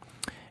person.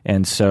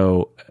 And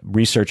so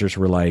researchers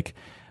were like,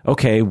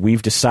 okay,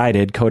 we've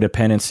decided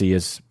codependency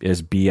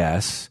is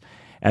BS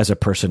as a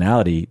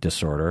personality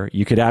disorder.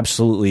 You could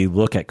absolutely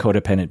look at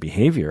codependent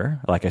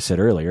behavior. Like I said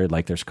earlier,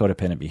 like there's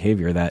codependent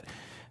behavior that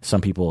some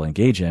people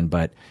engage in,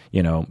 but,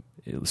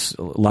 a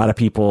lot of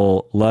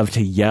people love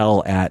to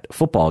yell at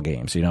football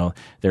games.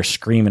 They're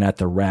screaming at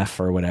the ref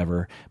or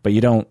whatever, but you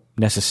don't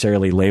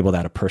necessarily label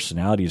that a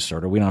personality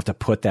disorder. We don't have to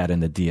put that in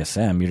the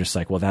DSM. You're just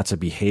like, well, that's a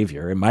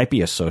behavior. It might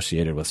be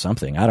associated with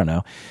something. I don't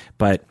know.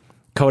 But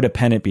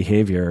codependent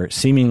behavior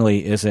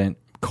seemingly isn't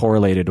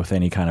correlated with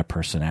any kind of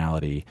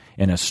personality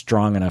in a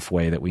strong enough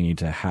way that we need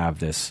to have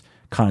this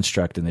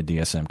construct in the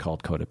DSM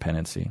called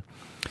codependency.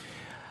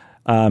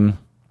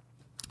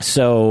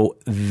 So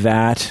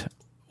that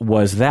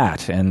was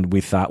that. And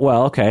we thought,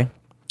 well, okay,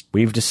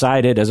 we've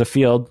decided as a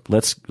field,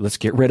 let's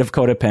get rid of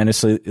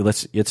codependency.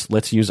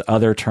 Let's use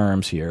other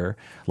terms here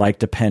like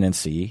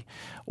dependency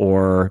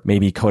or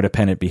maybe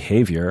codependent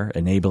behavior,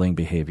 enabling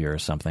behavior or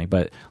something.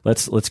 But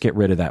let's get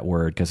rid of that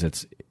word because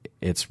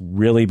it's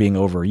really being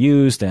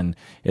overused and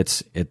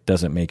it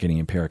doesn't make any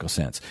empirical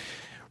sense.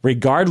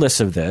 Regardless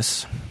of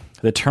this,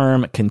 the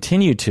term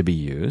continued to be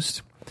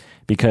used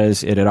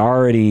because it had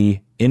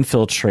already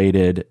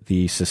infiltrated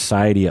the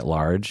society at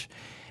large,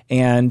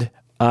 and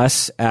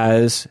us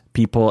as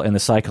people in the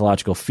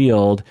psychological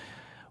field,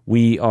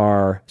 we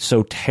are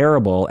so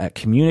terrible at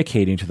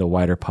communicating to the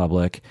wider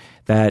public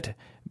that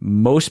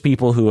most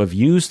people who have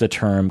used the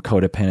term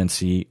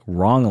codependency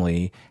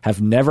wrongly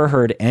have never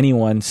heard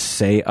anyone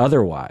say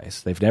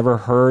otherwise. They've never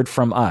heard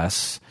from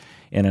us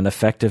in an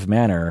effective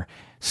manner,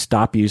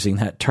 stop using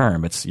that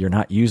term. You're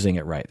not using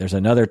it right. There's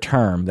another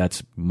term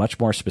that's much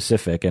more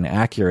specific and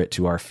accurate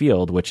to our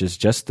field, which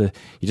is you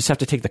just have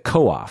to take the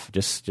co off.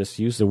 Just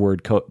use the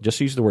word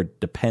use the word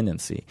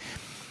dependency.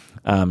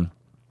 And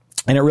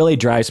it really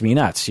drives me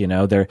nuts.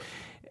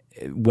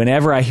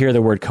 Whenever I hear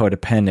the word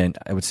codependent,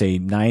 I would say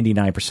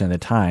 99% of the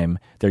time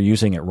they're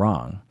using it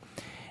wrong.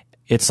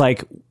 It's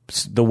like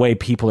the way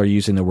people are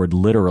using the word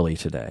literally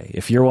today.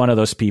 If you're one of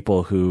those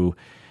people who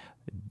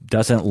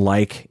doesn't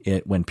like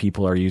it when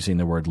people are using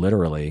the word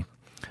literally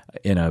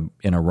in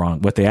a wrong,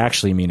 what they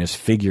actually mean is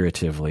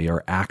figuratively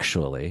or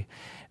actually,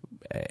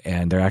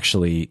 and they're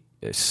actually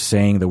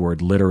saying the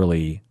word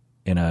literally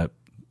in a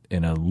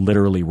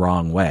literally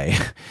wrong way.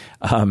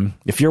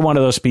 If you're one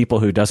of those people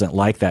who doesn't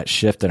like that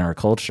shift in our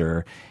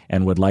culture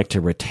and would like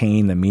to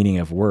retain the meaning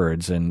of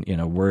words and,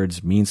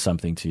 words mean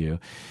something to you,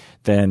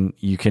 then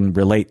you can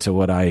relate to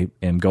what I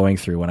am going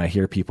through when I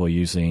hear people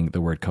using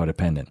the word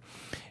codependent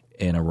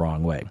in a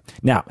wrong way.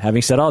 Now,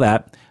 having said all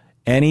that,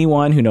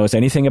 anyone who knows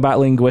anything about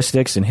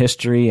linguistics and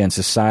history and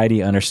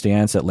society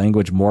understands that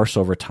language morphs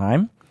over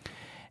time.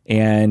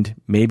 And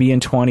maybe in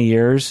 20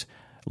 years,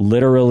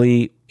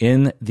 literally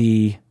in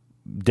the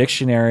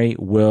dictionary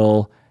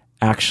will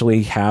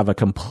actually have a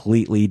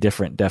completely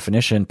different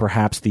definition,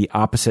 perhaps the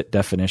opposite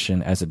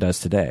definition as it does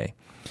today.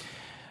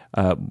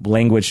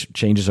 Language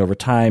changes over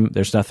time.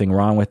 There's nothing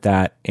wrong with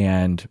that.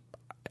 And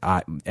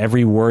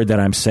every word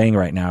that I'm saying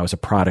right now is a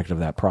product of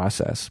that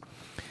process.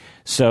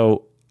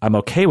 So I'm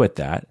okay with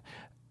that.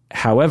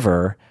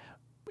 However,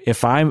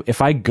 if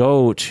I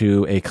go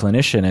to a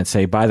clinician and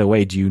say, by the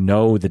way, do you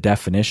know the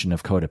definition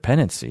of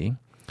codependency?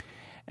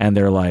 And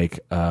they're like,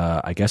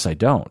 I guess I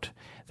don't.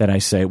 Then I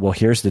say, well,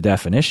 here's the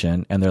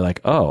definition. And they're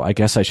like, oh, I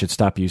guess I should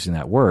stop using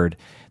that word.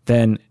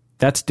 Then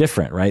that's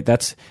different, right?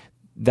 That's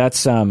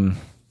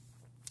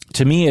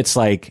to me, it's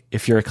like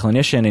if you're a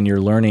clinician and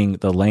you're learning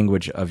the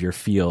language of your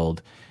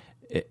field,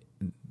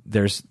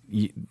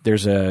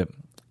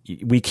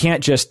 we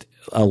can't just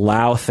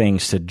allow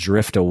things to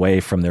drift away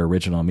from their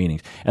original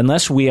meanings.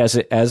 Unless we as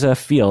a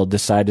field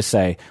decide to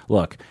say,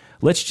 look,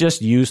 let's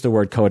just use the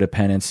word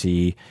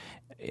codependency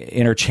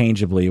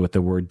interchangeably with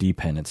the word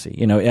dependency.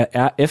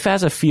 If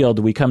as a field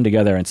we come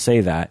together and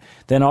say that,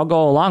 then I'll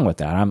go along with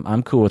that.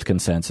 I'm cool with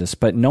consensus,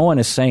 but no one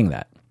is saying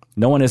that.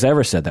 No one has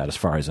ever said that as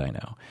far as I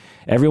know.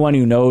 Everyone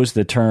who knows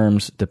the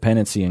terms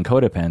dependency and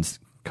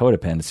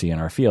codependency in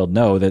our field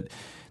know that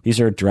these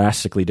are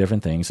drastically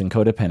different things, and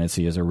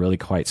codependency is a really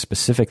quite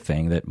specific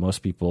thing that most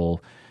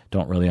people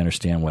don't really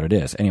understand what it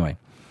is. Anyway,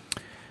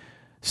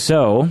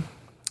 so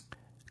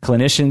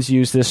clinicians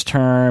use this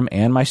term,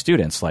 and my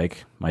students,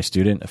 like my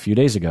student a few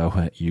days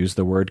ago, used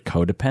the word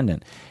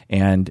codependent,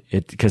 and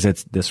because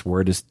this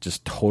word has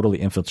just totally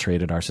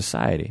infiltrated our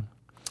society.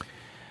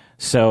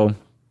 So,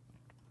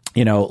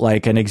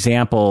 like an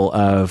example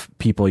of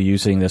people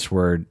using this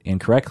word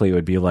incorrectly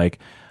would be like,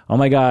 oh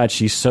my God,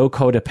 she's so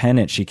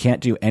codependent, she can't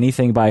do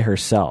anything by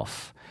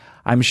herself.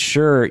 I'm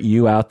sure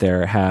you out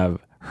there have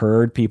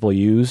heard people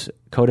use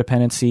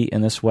codependency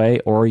in this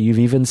way, or you've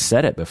even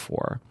said it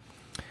before.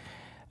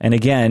 And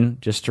again,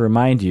 just to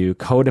remind you,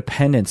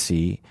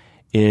 codependency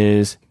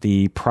is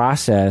the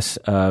process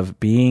of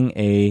being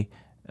a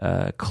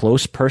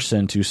close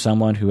person to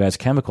someone who has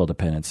chemical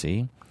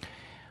dependency,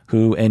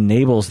 who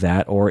enables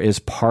that or is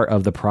part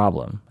of the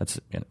problem.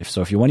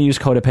 So if you want to use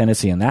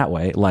codependency in that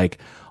way, like,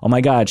 oh my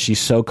God, she's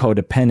so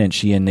codependent,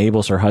 she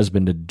enables her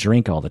husband to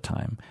drink all the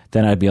time,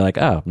 then I'd be like,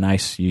 oh,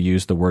 nice, you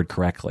used the word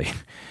correctly.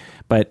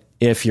 But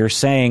if you're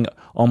saying,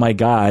 oh my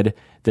God,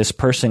 this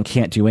person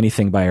can't do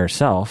anything by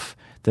herself,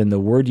 then the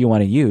word you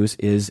want to use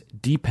is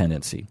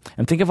dependency.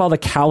 And think of all the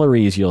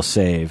calories you'll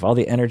save, all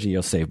the energy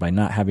you'll save by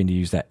not having to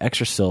use that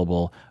extra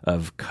syllable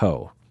of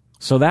co.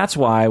 So that's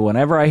why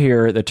whenever I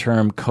hear the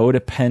term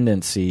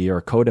codependency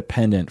or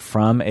codependent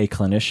from a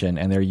clinician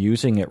and they're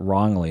using it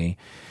wrongly,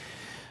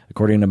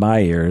 according to my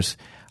ears,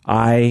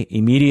 I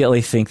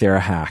immediately think they're a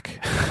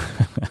hack.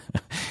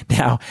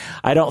 Now,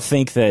 I don't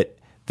think that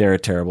they're a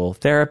terrible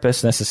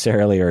therapist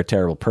necessarily or a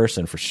terrible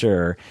person for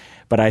sure,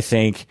 but I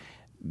think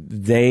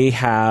they've,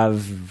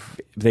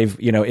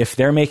 if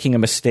they're making a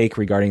mistake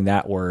regarding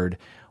that word,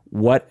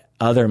 what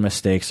other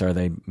mistakes are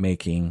they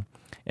making?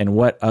 And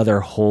what other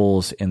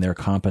holes in their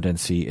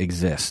competency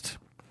exist?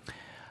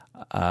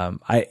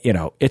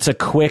 It's a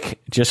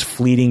quick, just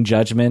fleeting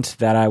judgment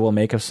that I will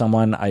make of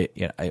someone. I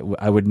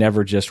would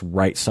never just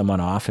write someone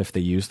off if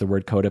they use the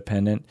word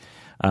codependent.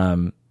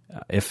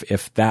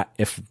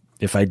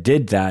 If I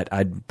did that,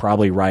 I'd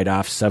probably write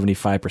off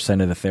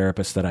 75% of the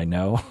therapists that I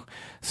know.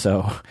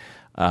 So,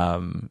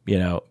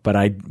 but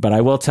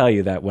I will tell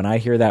you that when I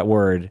hear that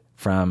word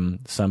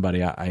from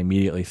somebody, I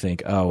immediately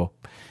think, oh.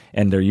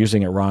 And they're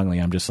using it wrongly,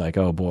 I'm just like,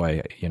 oh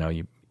boy,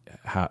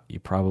 you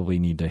probably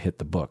need to hit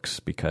the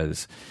books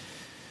because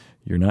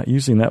you're not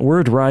using that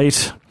word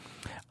right.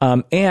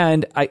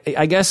 And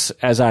I guess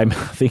as I'm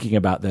thinking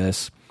about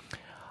this,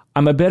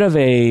 I'm a bit of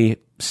a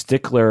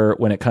stickler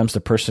when it comes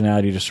to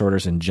personality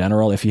disorders in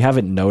general. If you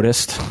haven't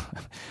noticed,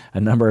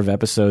 a number of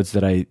episodes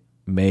that I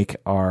make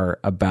are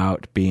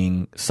about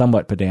being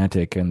somewhat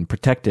pedantic and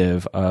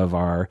protective of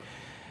our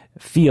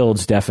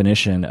field's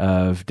definition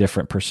of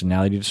different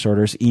personality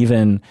disorders,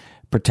 even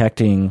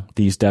protecting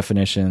these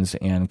definitions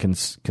and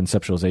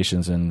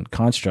conceptualizations and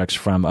constructs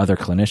from other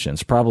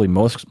clinicians, probably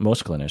most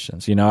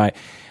clinicians.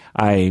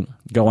 I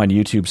go on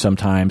YouTube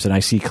sometimes and I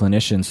see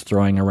clinicians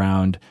throwing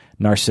around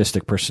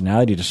narcissistic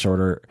personality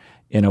disorder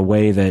in a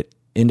way that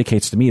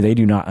indicates to me they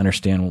do not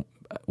understand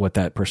what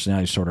that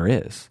personality disorder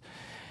is.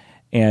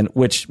 And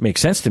which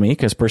makes sense to me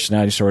because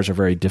personality disorders are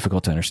very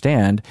difficult to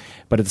understand.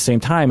 But at the same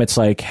time, it's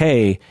like,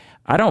 hey,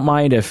 I don't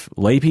mind if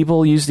lay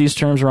people use these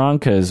terms wrong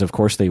because, of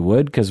course, they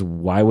would. Because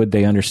why would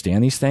they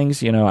understand these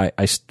things?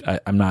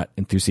 I'm not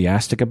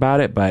enthusiastic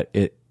about it, but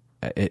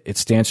it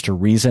stands to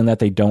reason that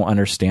they don't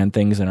understand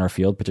things in our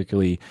field,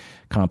 particularly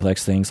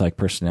complex things like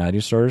personality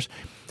disorders.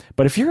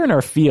 But if you're in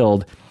our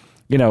field,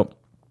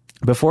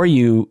 before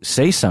you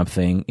say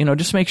something,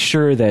 just make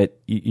sure that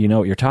you know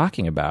what you're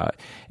talking about.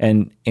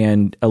 And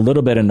a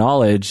little bit of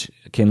knowledge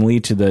can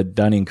lead to the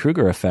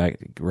Dunning-Kruger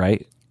effect,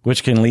 right?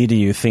 Which can lead to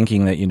you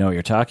thinking that you know what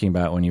you're talking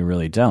about when you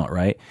really don't,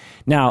 right?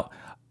 Now,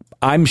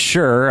 I'm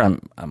sure,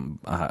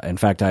 in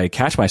fact, I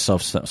catch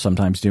myself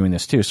sometimes doing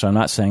this too, so I'm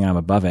not saying I'm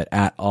above it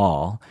at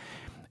all,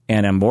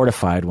 and I'm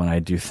mortified when I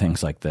do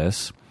things like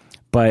this.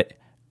 But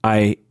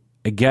I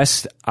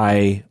guess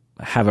I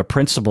have a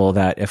principle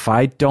that if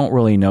I don't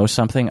really know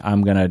something,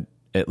 I'm going to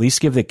at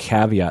least give the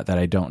caveat that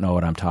I don't know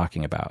what I'm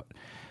talking about,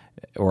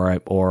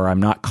 or I'm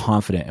not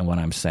confident in what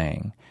I'm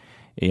saying.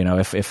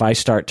 If I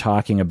start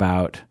talking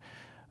about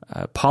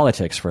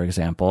politics, for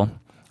example,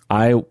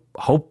 I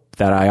hope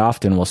that I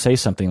often will say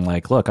something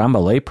like, look, I'm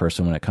a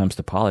layperson when it comes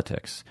to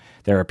politics.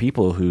 There are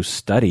people who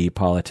study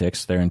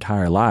politics their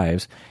entire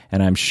lives,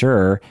 and I'm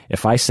sure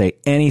if I say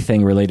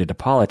anything related to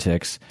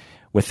politics,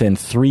 within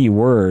 3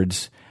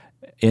 words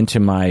into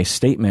my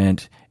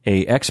statement,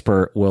 a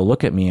expert will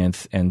look at me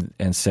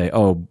and say,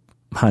 oh,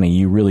 honey,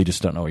 you really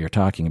just don't know what you're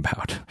talking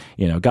about.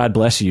 God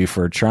bless you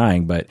for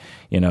trying, but,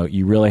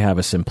 you really have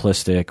a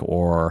simplistic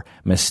or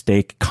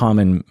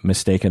common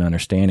mistaken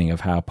understanding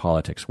of how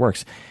politics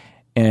works.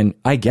 And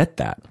I get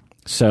that.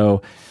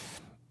 So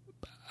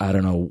I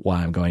don't know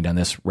why I'm going down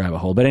this rabbit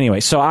hole, but anyway,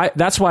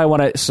 that's why I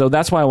want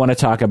to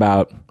talk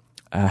about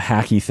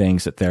hacky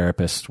things that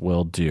therapists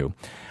will do.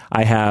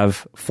 I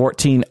have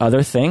 14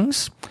 other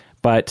things,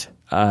 but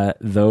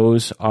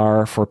those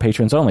are for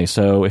patrons only.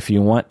 So if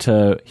you want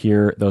to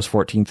hear those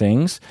 14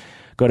 things,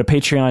 go to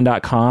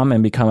patreon.com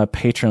and become a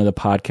patron of the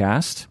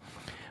podcast.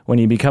 When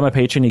you become a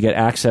patron, you get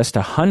access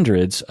to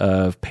hundreds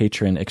of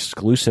patron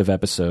exclusive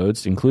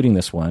episodes, including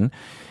this one,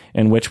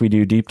 in which we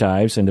do deep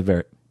dives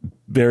into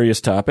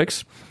various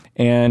topics.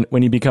 And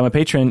when you become a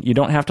patron, you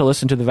don't have to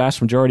listen to the vast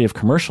majority of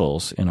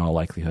commercials in all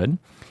likelihood.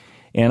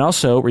 And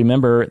also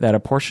remember that a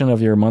portion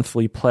of your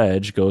monthly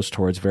pledge goes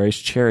towards various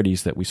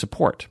charities that we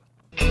support.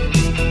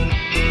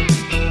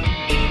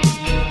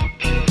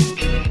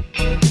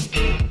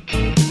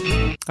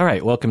 All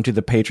right, welcome to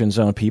the Patron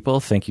Zone, people.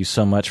 Thank you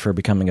so much for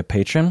becoming a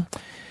patron.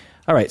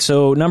 All right,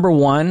 so number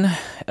one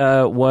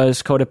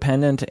was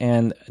codependent,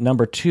 and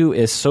number two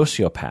is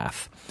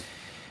sociopath.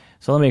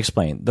 So let me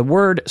explain. The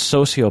word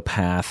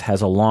sociopath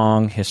has a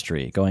long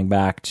history, going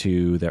back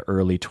to the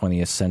early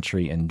 20th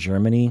century in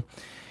Germany.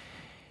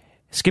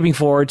 Skipping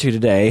forward to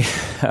today,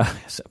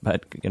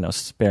 but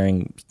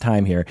sparing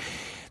time here,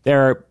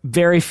 there are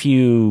very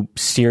few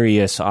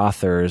serious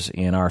authors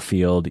in our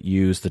field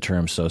use the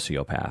term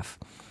sociopath.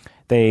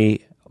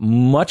 They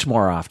much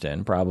more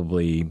often,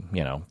 probably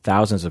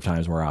thousands of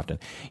times more often,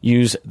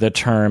 use the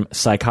term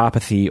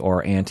psychopathy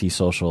or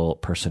antisocial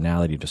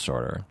personality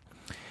disorder.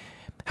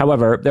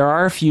 However, there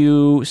are a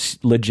few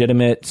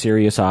legitimate,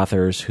 serious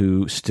authors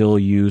who still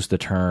use the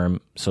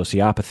term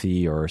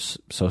sociopathy or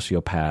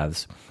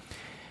sociopaths.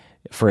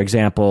 For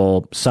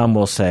example, some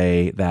will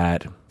say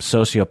that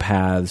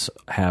sociopaths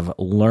have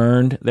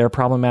learned their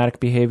problematic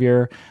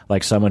behavior,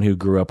 like someone who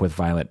grew up with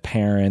violent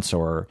parents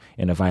or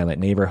in a violent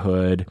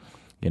neighborhood.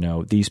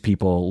 These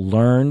people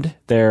learned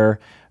their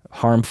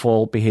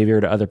harmful behavior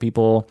to other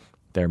people,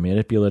 their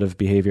manipulative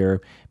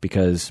behavior,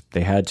 because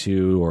they had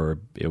to, or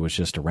it was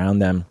just around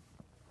them.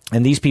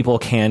 And these people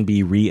can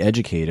be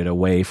re-educated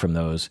away from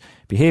those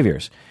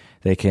behaviors.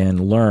 They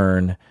can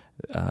learn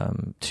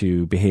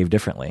to behave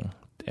differently.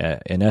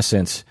 In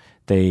essence,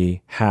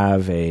 they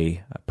have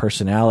a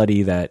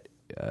personality that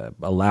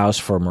allows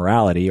for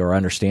morality or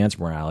understands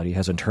morality,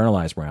 has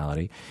internalized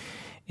morality,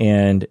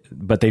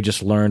 but they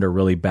just learned a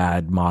really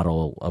bad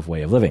model of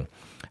way of living.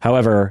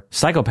 However,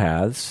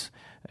 psychopaths,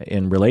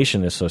 in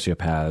relation to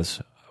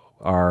sociopaths,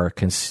 are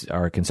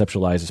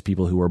conceptualized as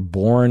people who were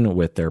born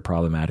with their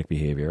problematic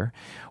behavior,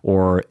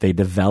 or they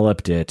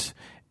developed it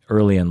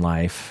early in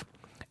life,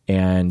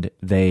 and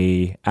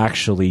they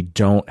actually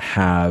don't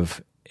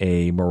have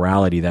a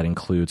morality that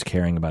includes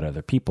caring about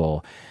other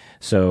people,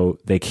 so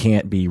they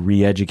can't be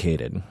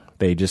re-educated.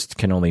 They just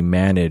can only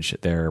manage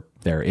their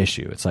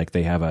issue. It's like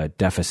they have a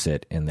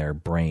deficit in their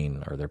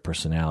brain or their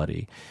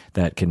personality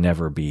that can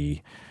never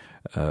be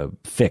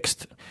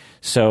fixed.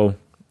 So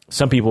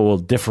some people will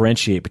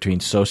differentiate between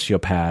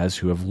sociopaths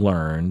who have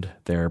learned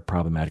their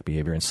problematic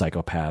behavior and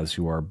psychopaths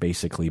who are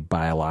basically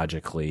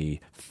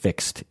biologically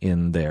fixed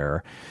in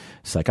their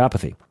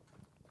psychopathy.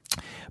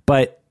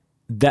 But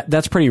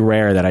that's pretty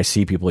rare that I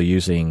see people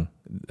using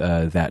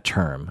that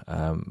term.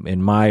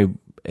 In my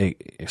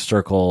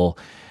circle,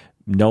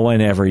 no one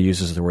ever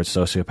uses the word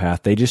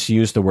sociopath. They just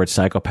use the word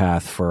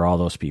psychopath for all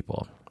those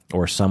people,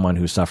 or someone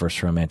who suffers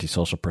from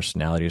antisocial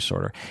personality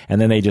disorder.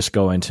 And then they just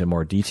go into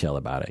more detail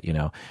about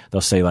it.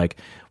 They'll say like,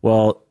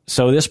 well,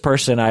 so this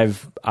person,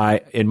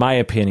 in my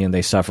opinion,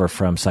 they suffer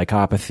from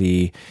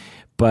psychopathy,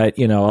 but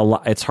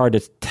it's hard to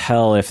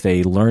tell if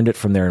they learned it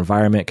from their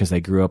environment because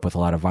they grew up with a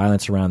lot of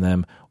violence around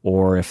them,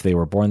 or if they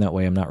were born that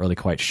way. I'm not really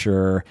quite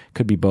sure.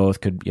 Could be both.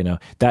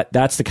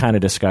 That's the kind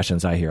of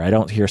discussions I hear. I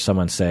don't hear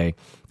someone say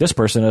this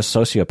person is a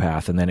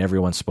sociopath, and then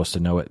everyone's supposed to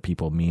know what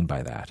people mean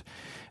by that.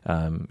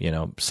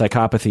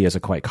 Psychopathy is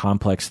a quite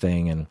complex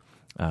thing,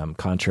 and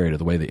contrary to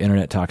the way the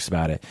internet talks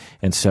about it.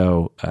 And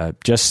so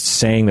just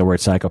saying the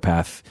word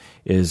psychopath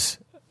is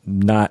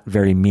not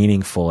very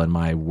meaningful in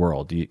my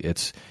world.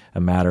 It's a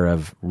matter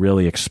of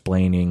really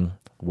explaining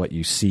what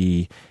you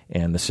see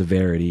and the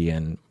severity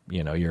and,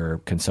 your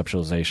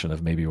conceptualization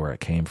of maybe where it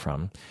came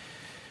from.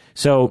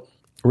 So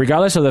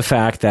regardless of the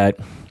fact that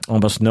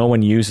almost no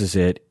one uses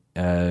the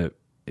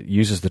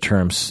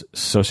term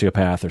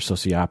sociopath or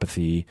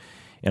sociopathy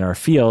in our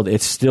field,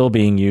 it's still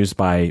being used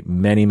by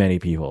many, many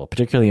people,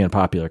 particularly in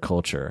popular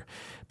culture,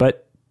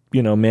 but,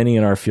 many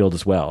in our field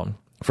as well.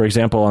 For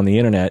example, on the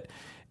internet,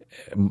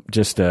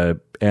 just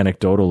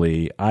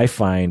anecdotally, I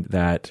find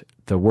that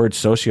the word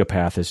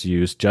sociopath is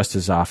used just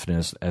as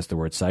often as the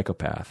word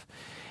psychopath.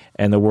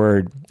 And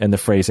the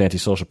phrase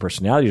antisocial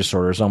personality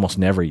disorder is almost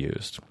never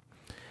used.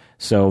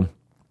 So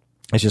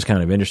it's just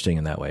kind of interesting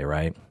in that way,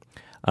 right?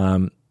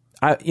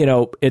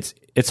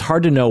 it's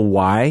hard to know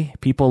why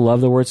people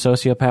love the word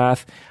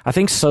sociopath. I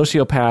think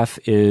sociopath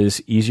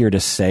is easier to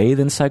say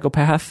than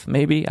psychopath,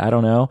 maybe. I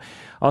don't know.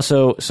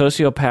 Also,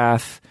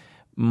 sociopath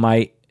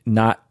might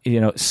not,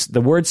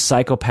 the word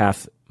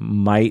psychopath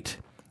might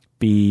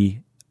be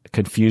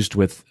confused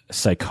with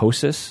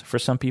psychosis for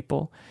some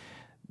people.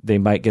 They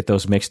might get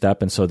those mixed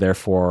up, and so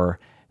therefore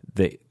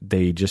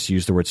they just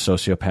use the word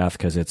sociopath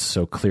because it's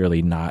so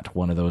clearly not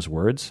one of those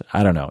words.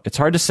 I don't know. It's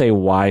hard to say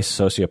why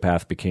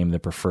sociopath became the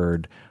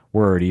preferred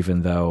word,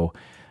 even though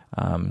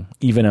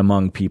even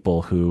among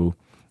people who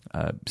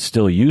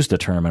still use the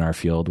term in our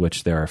field,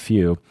 which there are a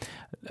few,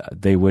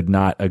 they would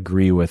not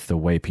agree with the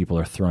way people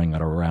are throwing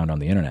it around on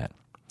the internet.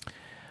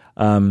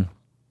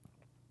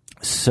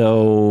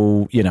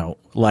 So,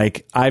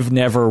 I've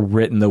never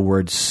written the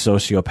word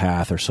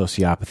sociopath or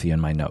sociopathy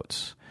in my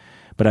notes,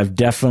 but I've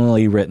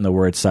definitely written the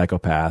word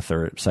psychopath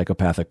or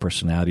psychopathic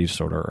personality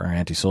disorder or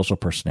antisocial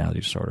personality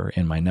disorder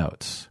in my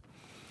notes.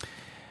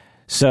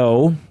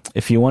 So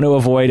if you want to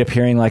avoid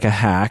appearing like a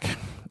hack,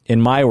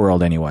 in my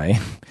world anyway,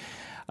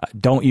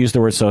 don't use the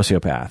word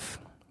sociopath.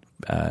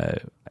 I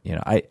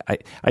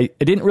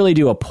didn't really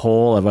do a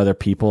poll of other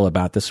people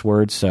about this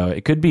word, so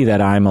it could be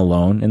that I'm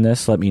alone in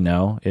this. Let me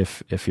know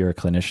if you're a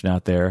clinician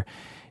out there,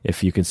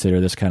 if you consider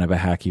this kind of a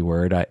hacky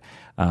word.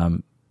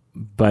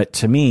 But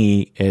to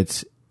me, I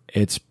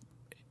almost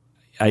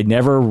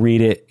never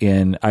read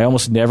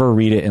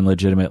it in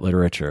legitimate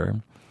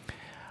literature.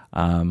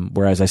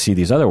 Whereas I see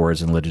these other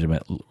words in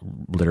legitimate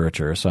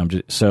literature.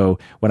 So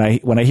when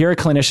I hear a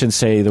clinician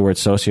say the word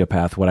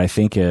sociopath, what I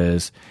think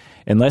is,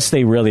 unless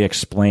they really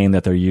explain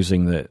that they're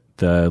using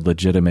the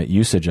legitimate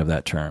usage of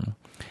that term,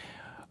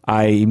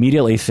 I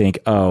immediately think,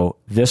 oh,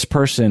 this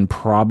person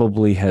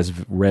probably has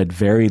read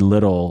very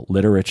little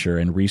literature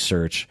and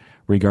research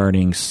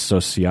regarding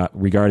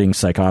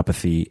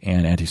psychopathy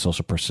and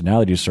antisocial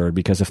personality disorder,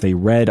 because if they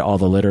read all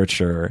the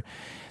literature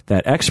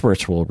that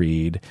experts will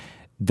read,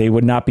 they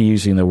would not be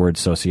using the word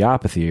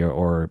sociopathy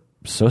or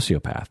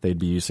sociopath. They'd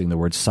be using the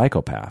word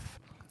psychopath.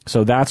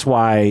 So that's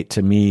why,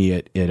 to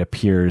me, it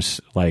appears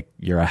like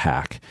you're a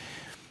hack.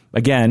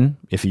 Again,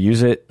 if you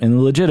use it in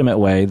a legitimate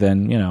way,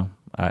 then,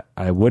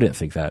 I wouldn't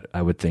think that.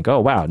 I would think, oh,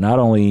 wow, not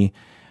only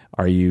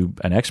are you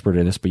an expert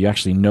in this, but you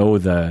actually know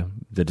the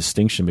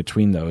distinction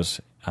between those,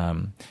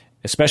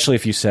 especially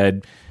if you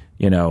said,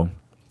 I know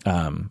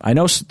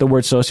the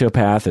word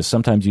sociopath is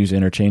sometimes used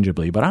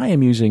interchangeably, but I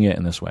am using it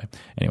in this way.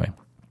 Anyway.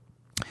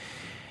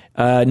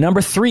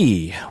 Number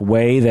 3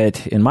 way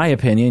that, in my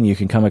opinion, you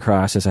can come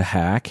across as a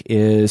hack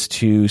is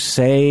to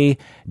say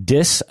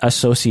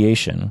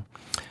disassociation.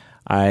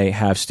 I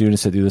have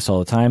students that do this all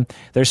the time.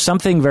 There's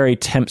something very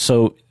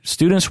so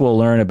students will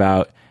learn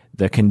about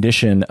the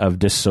condition of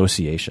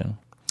dissociation.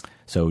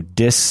 So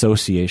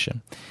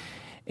dissociation.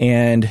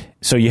 And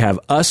so you have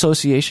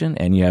association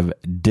and you have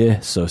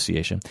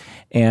dissociation.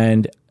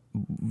 And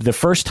the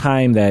first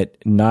time that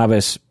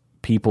novice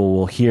people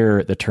will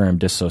hear the term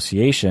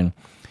dissociation,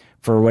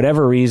 for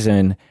whatever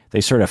reason,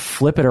 they sort of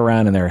flip it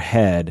around in their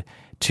head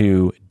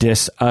to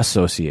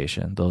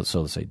disassociation. So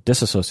they'll say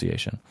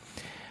disassociation.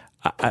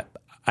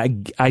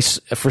 I,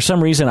 for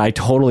some reason, I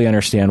totally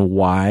understand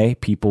why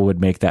people would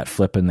make that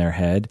flip in their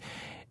head.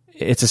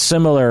 It's a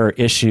similar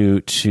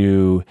issue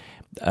to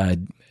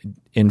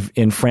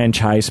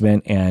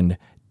enfranchisement and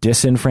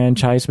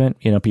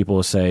disenfranchisement. People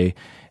will say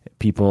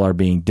people are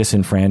being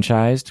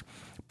disenfranchised,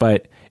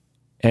 but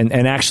and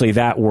actually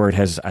that word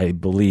has, I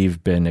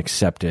believe, been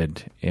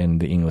accepted in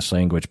the English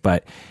language,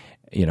 but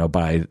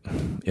by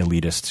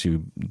elitists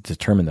who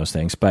determine those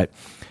things. But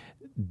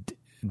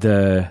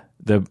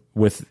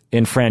with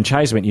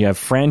enfranchisement, you have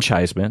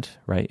franchisement,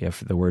 right? You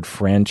have the word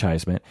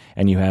franchisement,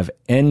 and you have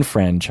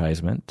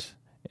enfranchisement,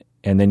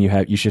 and then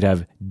you should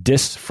have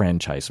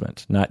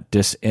disfranchisement, not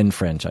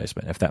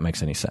disenfranchisement, if that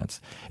makes any sense.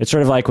 It's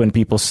sort of like when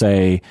people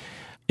say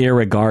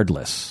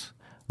irregardless,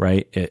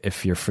 right?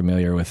 If you're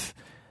familiar with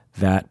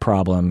that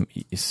problem.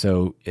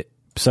 So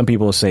some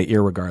people will say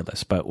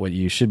irregardless, but what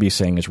you should be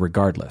saying is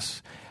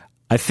regardless.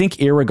 I think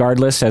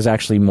irregardless has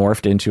actually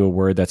morphed into a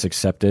word that's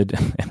accepted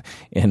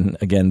in,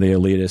 again, the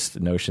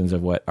elitist notions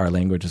of what our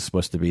language is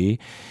supposed to be.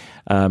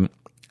 I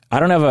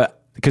don't have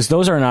because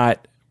those are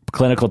not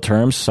clinical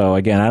terms. So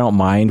again, I don't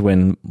mind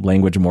when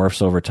language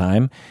morphs over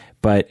time,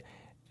 but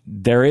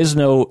there's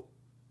no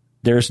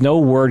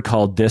word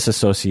called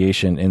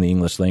disassociation in the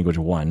English language.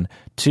 1,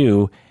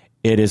 2,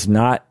 it is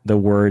not the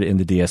word in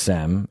the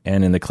DSM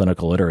and in the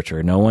clinical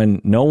literature. No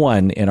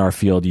one in our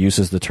field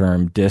uses the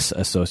term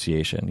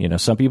disassociation.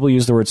 Some people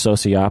use the word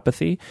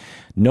sociopathy.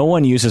 No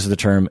one uses the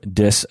term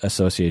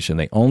disassociation.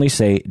 They only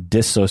say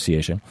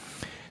dissociation.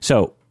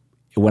 So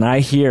when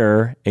I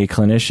hear a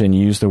clinician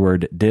use the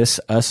word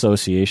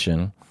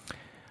disassociation,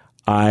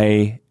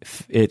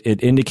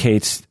 it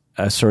indicates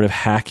a sort of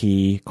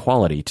hacky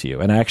quality to you.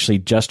 And I actually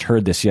just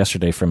heard this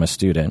yesterday from a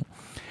student.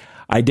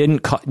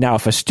 Now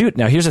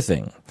here's the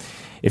thing.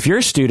 If you're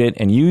a student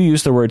and you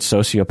use the word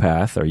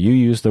sociopath or you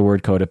use the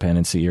word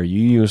codependency or you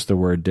use the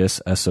word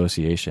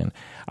disassociation,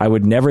 I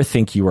would never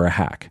think you were a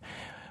hack.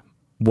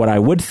 what I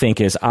would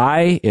think is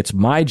it's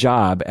my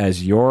job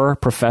as your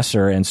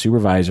professor and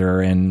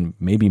supervisor and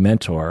maybe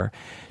mentor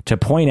to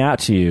point out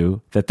to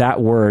you that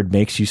that word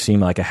makes you seem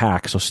like a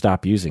hack, so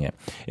stop using it.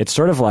 It's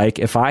sort of like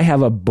if I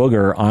have a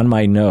booger on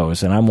my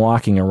nose and I'm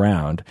walking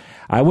around,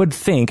 I would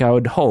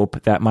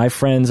hope that my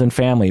friends and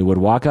family would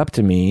walk up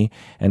to me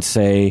and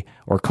say,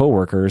 or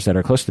coworkers that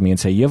are close to me and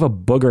say, you have a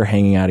booger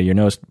hanging out of your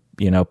nose,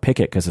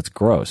 pick it because it's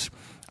gross.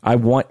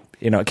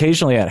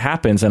 Occasionally that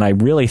happens, and I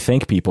really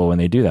thank people when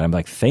they do that. I'm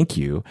like, thank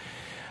you.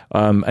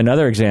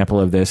 Another example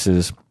of this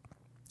is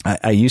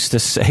I used to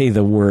say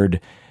the word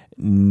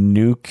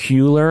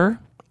nuclear.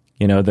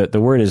 The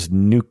word is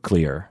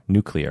nuclear,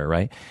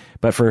 right?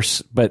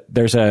 But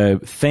there's a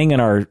thing in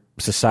our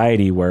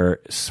society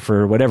where,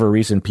 for whatever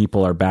reason,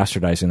 people are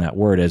bastardizing that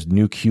word as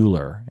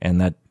nuclear,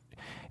 and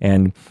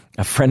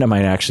a friend of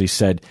mine actually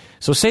said,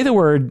 so say the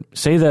word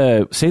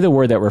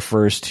that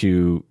refers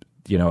to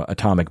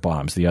atomic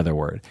bombs, the other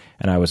word.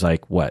 And I was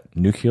like, what,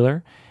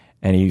 nuclear?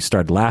 And he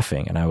started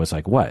laughing, and I was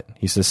like, what?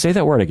 He says, say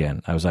that word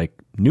again. I was like,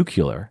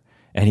 nuclear.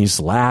 And he's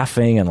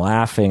laughing, and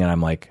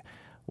I'm like,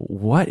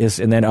 what is,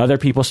 and then other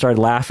people started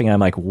laughing, and I'm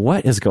like,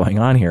 what is going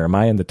on here? Am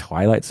I in the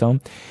Twilight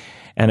Zone?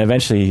 And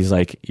eventually he's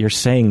like, you're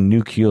saying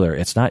nuclear.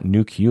 It's not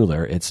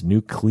nuclear, it's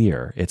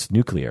nuclear. It's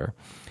nuclear.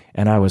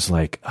 And I was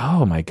like,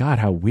 oh my God,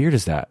 how weird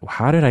is that?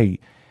 How did I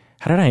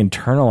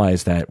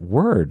internalize that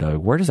word?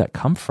 Where does that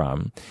come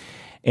from?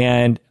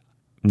 And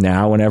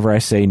now whenever I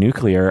say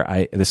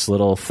nuclear, this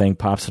little thing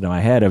pops into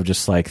my head of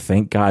just like,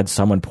 thank God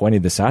someone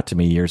pointed this out to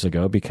me years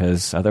ago,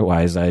 because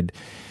otherwise I'd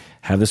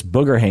have this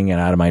booger hanging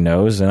out of my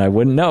nose and I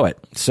wouldn't know it.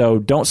 So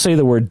don't say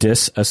the word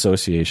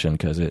disassociation,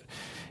 because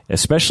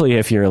especially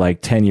if you're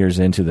like 10 years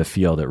into the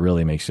field, it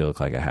really makes you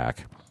look like a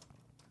hack.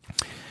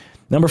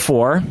 Number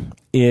 4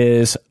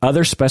 is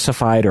other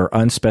specified or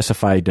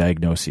unspecified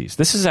diagnoses.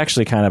 This is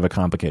actually kind of a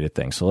complicated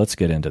thing, so let's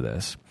get into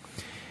this.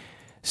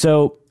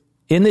 So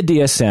in the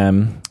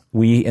DSM,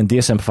 in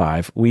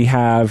DSM-5, we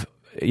have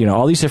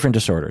all these different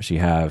disorders. You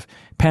have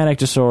panic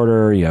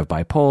disorder, you have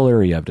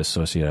bipolar, you have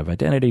dissociative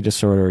identity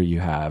disorder, you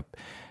have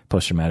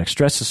post-traumatic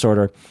stress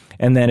disorder,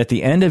 and then at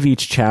the end of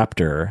each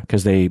chapter,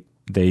 because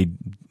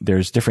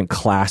there's different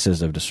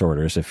classes of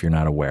disorders if you're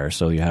not aware.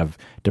 So you have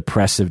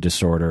depressive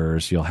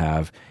disorders, you'll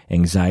have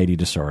anxiety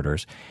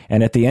disorders,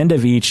 and at the end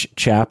of each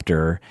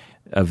chapter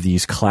of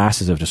these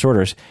classes of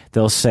disorders,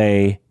 they'll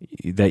say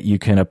that you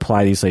can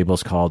apply these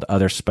labels called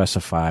other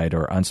specified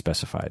or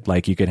unspecified.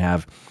 Like you can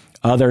have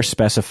other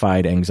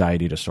specified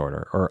anxiety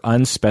disorder or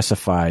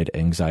unspecified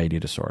anxiety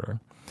disorder.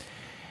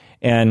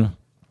 And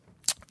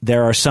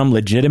there are some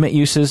legitimate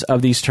uses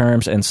of these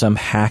terms and some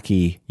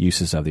hacky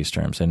uses of these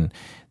terms. And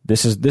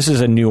this is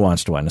a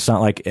nuanced one. It's not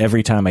like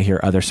every time I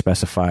hear other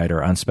specified or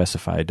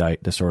unspecified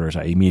disorders,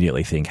 I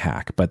immediately think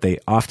hack, but they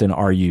often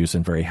are used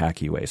in very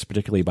hacky ways,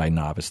 particularly by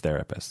novice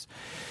therapists.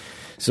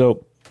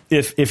 So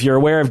if you're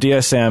aware of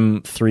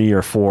DSM 3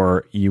 or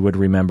 4, you would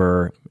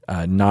remember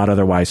not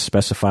otherwise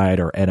specified,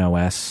 or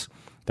NOS.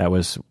 That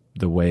was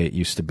the way it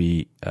used to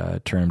be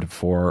termed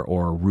before,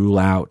 or rule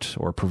out,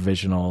 or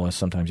provisional is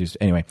sometimes used.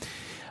 Anyway,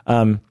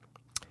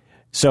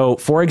 so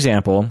for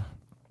example,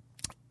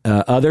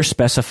 other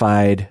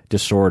specified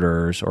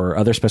disorders, or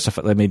other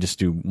specified, let me just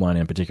do one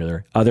in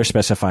particular, other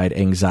specified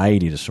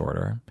anxiety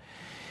disorder.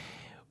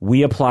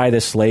 We apply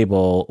this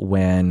label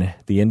when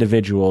the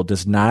individual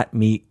does not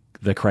meet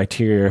the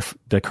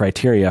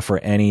criteria for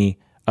any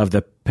of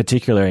the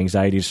particular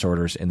anxiety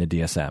disorders in the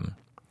DSM.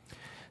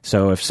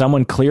 So if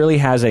someone clearly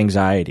has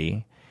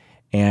anxiety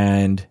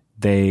and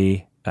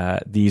these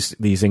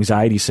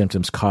anxiety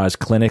symptoms cause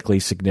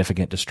clinically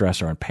significant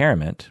distress or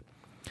impairment,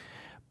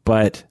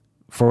 but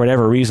for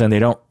whatever reason they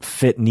don't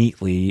fit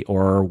neatly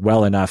or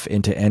well enough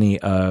into any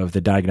of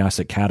the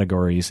diagnostic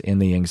categories in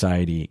the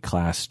anxiety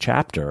class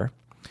chapter,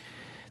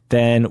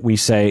 then we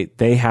say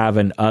they have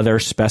an other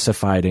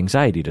specified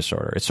anxiety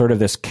disorder. It's sort of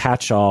this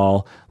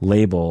catch-all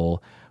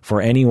label for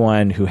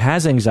anyone who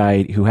has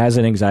anxiety, who has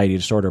an anxiety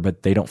disorder,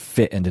 but they don't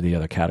fit into the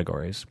other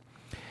categories.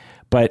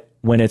 But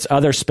when it's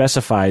other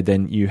specified,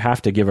 then you have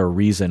to give a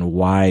reason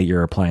why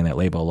you're applying that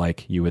label.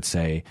 Like you would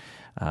say,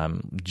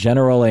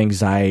 general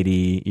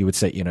anxiety, you would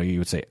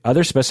say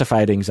other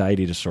specified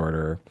anxiety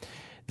disorder.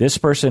 This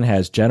person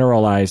has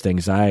generalized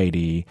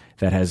anxiety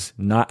that has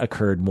not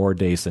occurred more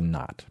days than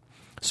not.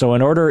 So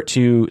in order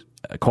to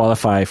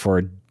qualify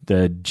for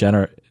the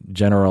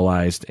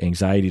generalized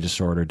anxiety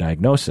disorder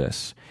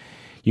diagnosis,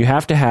 you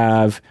have to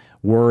have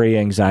worry,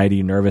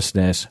 anxiety,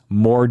 nervousness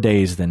more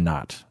days than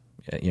not,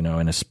 in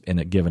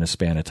a given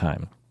span of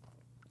time.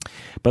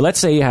 But let's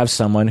say you have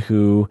someone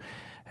who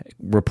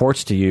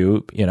reports to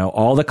you,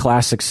 all the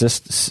classic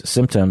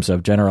symptoms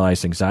of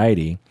generalized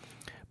anxiety,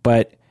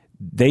 but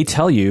they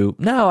tell you,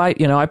 no,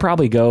 I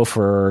probably go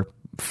for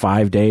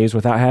 5 days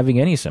without having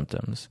any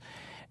symptoms.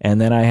 And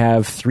then I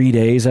have 3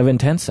 days of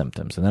intense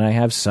symptoms. And then I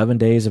have 7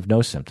 days of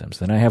no symptoms.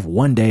 Then I have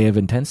 1 day of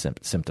intense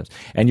symptoms.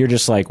 And you're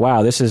just like,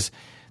 wow, this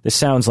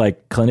sounds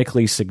like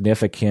clinically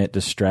significant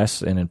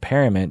distress and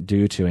impairment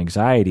due to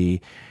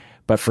anxiety.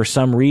 But for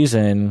some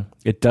reason,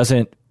 it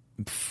doesn't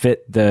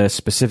fit the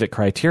specific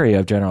criteria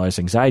of generalized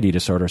anxiety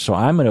disorder. So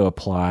I'm going to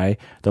apply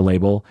the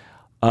label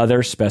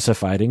other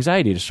specified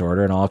anxiety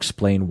disorder, and I'll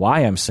explain why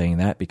I'm saying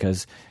that,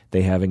 because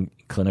they have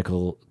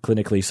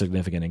clinically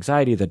significant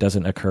anxiety that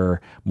doesn't occur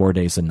more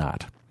days than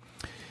not.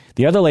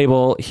 The other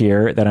label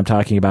here that I'm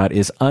talking about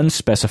is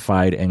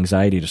unspecified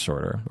anxiety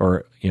disorder,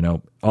 or,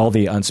 all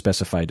the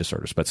unspecified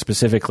disorders, but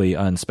specifically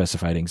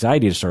unspecified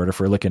anxiety disorder. If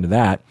we're looking at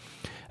that,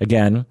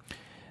 again,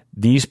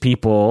 these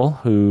people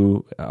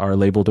who are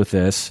labeled with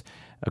this,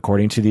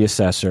 according to the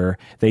assessor,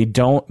 they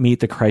don't meet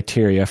the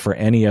criteria for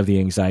any of the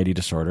anxiety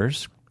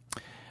disorders.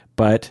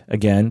 But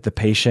again, the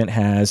patient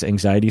has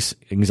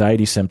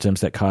anxiety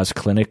symptoms that cause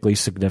clinically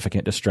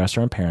significant distress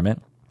or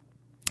impairment.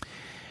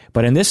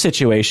 But in this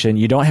situation,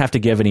 you don't have to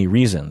give any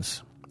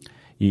reasons.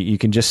 You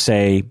can just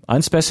say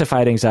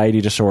unspecified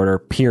anxiety disorder,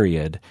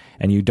 period,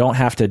 and you don't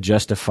have to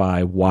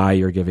justify why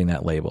you're giving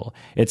that label.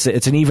 It's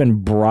an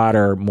even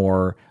broader,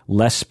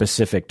 less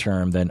specific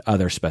term than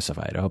other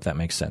specified. I hope that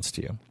makes sense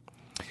to you.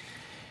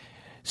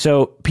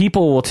 So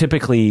people will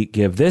typically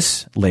give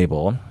this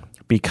label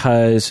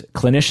because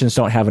clinicians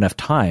don't have enough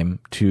time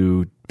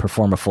to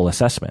perform a full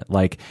assessment.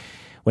 Like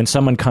when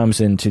someone comes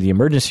into the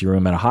emergency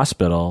room at a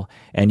hospital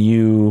and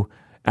you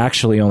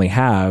actually only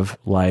have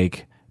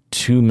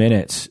 2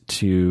 minutes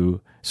to.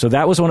 So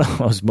that was one of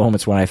those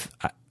moments when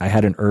I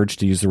had an urge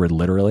to use the word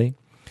literally,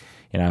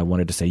 and I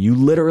wanted to say, you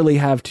literally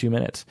have 2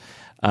 minutes.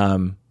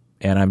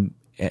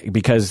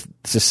 Because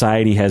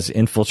society has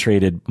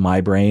infiltrated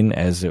my brain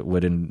as it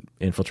would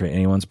infiltrate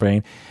anyone's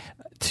brain,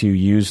 to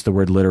use the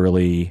word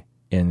literally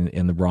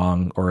in the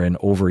wrong or in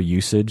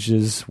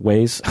overusage's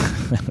ways.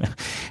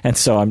 And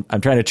so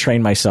I'm trying to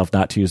train myself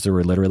not to use the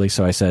word literally.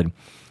 So I said,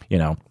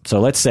 so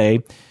let's say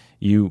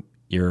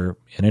you're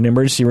in an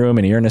emergency room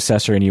and you're an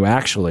assessor and you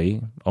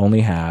actually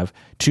only have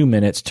 2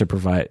 minutes to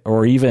provide,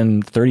 or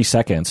even 30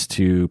 seconds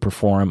to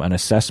perform an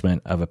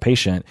assessment of a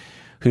patient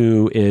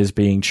who is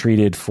being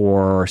treated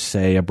for,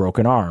 say, a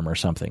broken arm or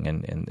something,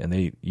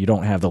 and you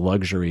don't have the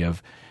luxury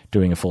of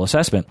doing a full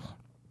assessment.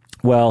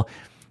 Well,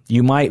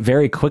 you might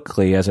very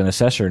quickly, as an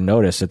assessor,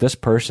 notice that this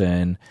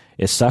person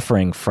is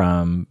suffering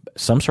from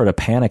some sort of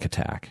panic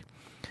attack,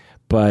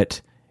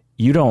 but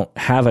you don't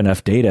have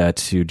enough data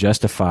to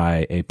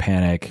justify a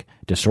panic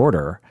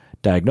disorder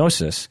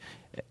diagnosis.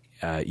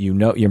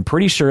 You're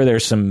pretty sure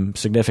there's some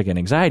significant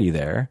anxiety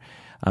there,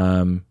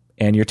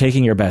 and you're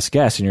taking your best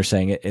guess, and you're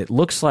saying it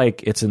looks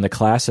like it's in the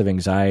class of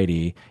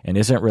anxiety and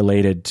isn't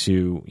related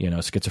to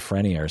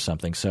schizophrenia or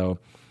something. So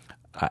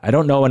I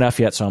don't know enough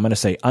yet, so I'm going to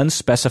say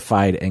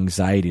unspecified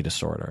anxiety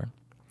disorder.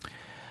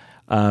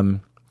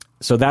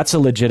 So that's a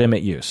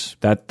legitimate use.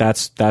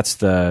 That's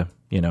the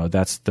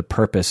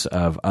purpose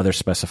of other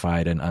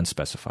specified and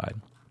unspecified.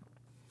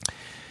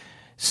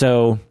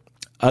 So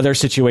other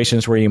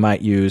situations where you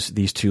might use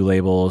these two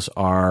labels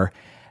are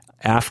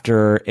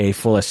after a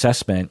full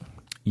assessment,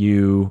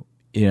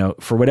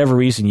 for whatever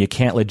reason, you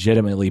can't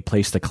legitimately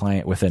place the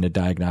client within a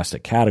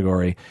diagnostic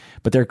category,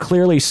 but they're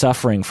clearly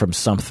suffering from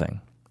something.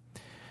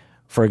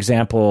 For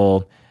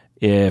example,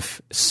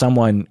 if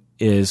someone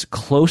is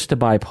close to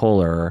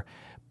bipolar,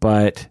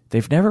 but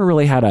they've never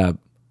really had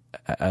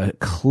a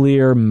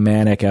clear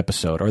manic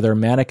episode, or their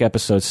manic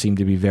episodes seem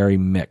to be very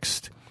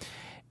mixed.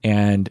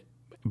 And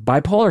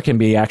bipolar can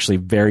be actually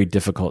very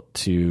difficult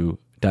to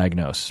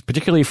diagnose,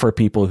 particularly for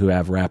people who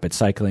have rapid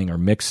cycling or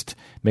mixed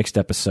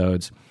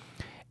episodes.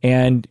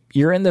 And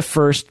you're in the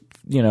first,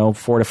 4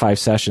 to 5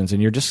 sessions,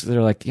 and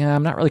they're like, yeah,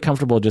 I'm not really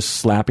comfortable just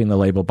slapping the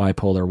label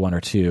bipolar 1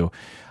 or 2.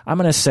 I'm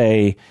going to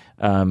say,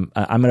 I'm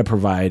going to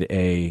provide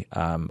a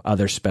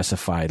other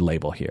specified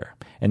label here.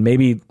 And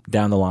maybe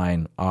down the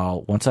line,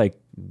 once I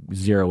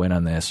zero in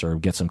on this or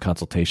get some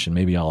consultation,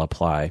 maybe I'll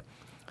apply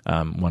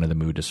one of the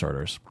mood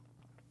disorders.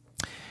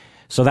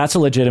 So that's a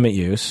legitimate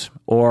use.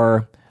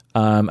 Or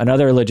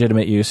another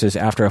legitimate use is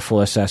after a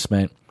full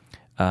assessment,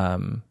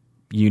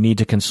 you need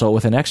to consult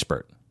with an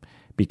expert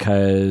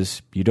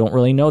because you don't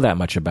really know that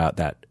much about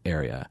that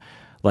area.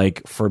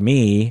 Like for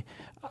me,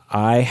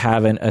 I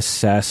haven't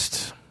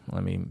assessed,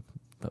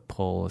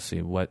 let's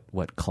see,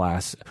 what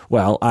class.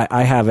 Well,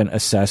 I haven't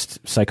assessed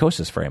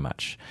psychosis very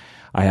much.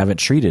 I haven't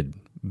treated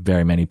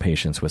very many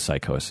patients with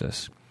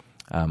psychosis.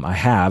 I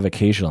have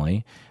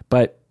occasionally,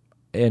 but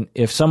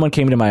if someone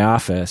came to my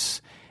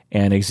office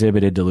and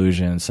exhibited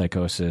delusions,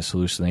 psychosis,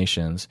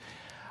 hallucinations,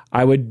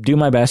 I would do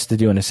my best to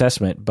do an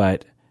assessment,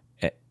 but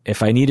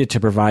if I needed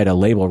to provide a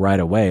label right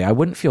away, I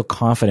wouldn't feel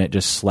confident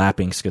just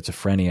slapping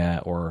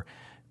schizophrenia or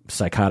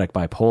psychotic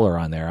bipolar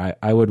on there.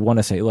 I would want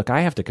to say, look,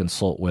 I have to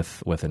consult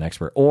with an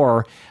expert.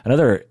 Or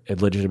another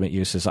legitimate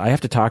use is I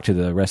have to talk to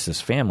the rest of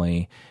this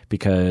family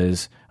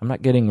because I'm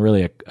not getting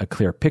really a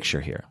clear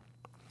picture here.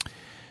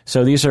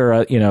 So these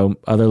are,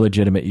 other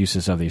legitimate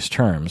uses of these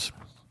terms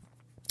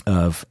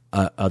of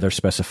other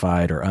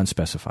specified or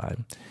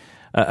unspecified.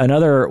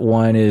 Another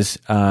one is,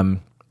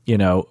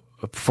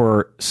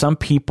 for some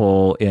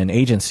people in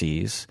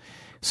agencies,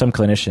 some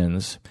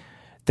clinicians,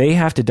 they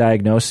have to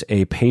diagnose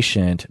a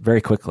patient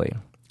very quickly.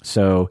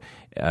 So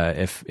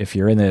If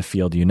you're in the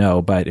field, you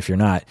know, but if you're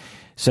not,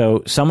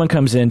 so someone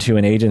comes into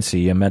an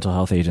agency, a mental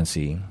health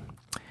agency,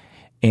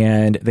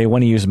 and they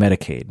want to use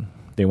Medicaid.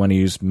 They want to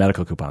use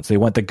medical coupons. They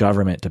want the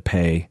government to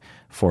pay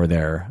for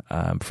their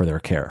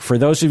care. For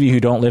those of you who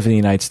don't live in the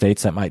United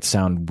States, that might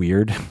sound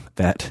weird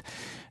that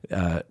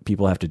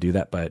people have to do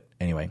that. But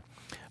anyway,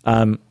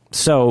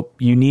 so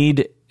you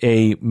need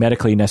a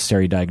medically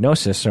necessary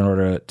diagnosis in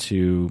order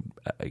to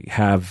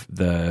have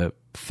the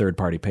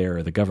third-party payer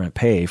or the government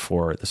pay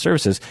for the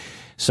services.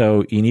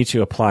 So you need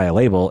to apply a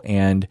label,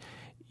 and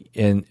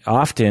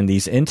often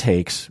these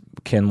intakes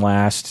can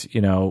last,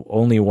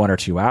 only 1 or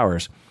 2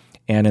 hours.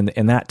 And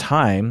in that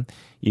time,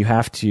 you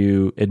have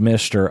to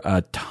administer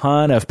a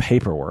ton of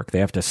paperwork. They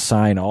have to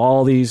sign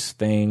all these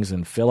things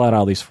and fill out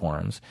all these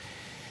forms.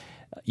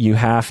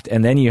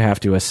 And then you have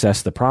to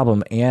assess the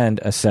problem and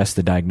assess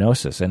the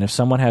diagnosis. And if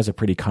someone has a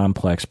pretty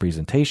complex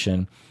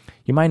presentation,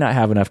 you might not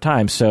have enough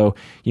time. So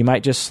you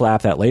might just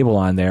slap that label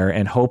on there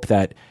and hope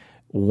that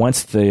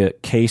once the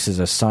case is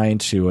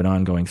assigned to an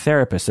ongoing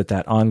therapist,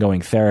 that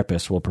ongoing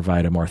therapist will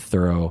provide a more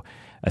thorough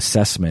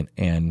assessment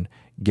and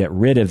get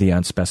rid of the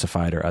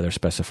unspecified or other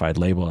specified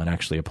label and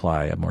actually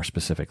apply a more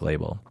specific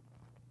label.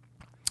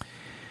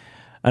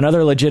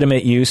 Another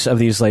legitimate use of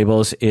these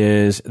labels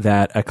is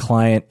that a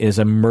client is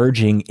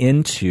emerging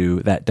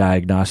into that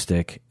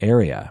diagnostic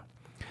area.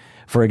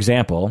 For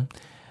example,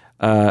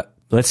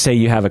 let's say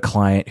you have a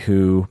client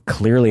who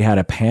clearly had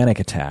a panic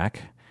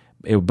attack,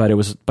 but it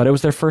was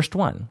their first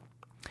one.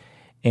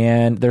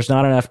 And there's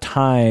not enough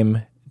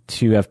time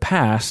to have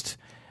passed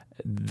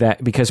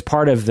that, because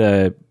part of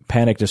the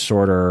panic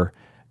disorder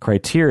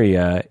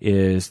criteria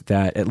is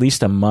that at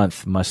least a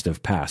month must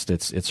have passed.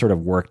 It's sort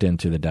of worked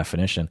into the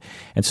definition.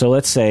 And so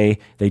let's say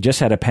they just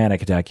had a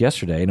panic attack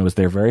yesterday and it was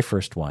their very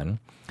first one,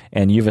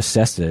 and you've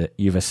assessed it,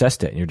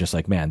 and you're just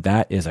like, man,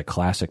 that is a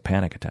classic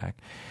panic attack.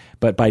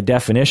 But by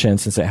definition,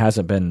 since it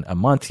hasn't been a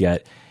month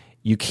yet,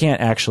 you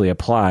can't actually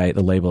apply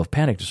the label of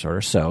panic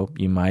disorder. So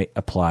you might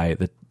apply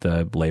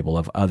the label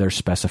of other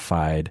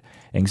specified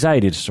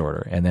anxiety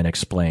disorder and then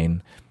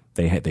explain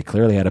they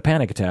clearly had a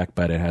panic attack,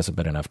 but it hasn't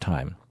been enough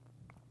time.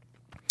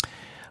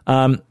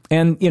 And,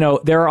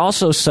 there are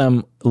also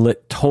some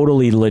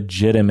totally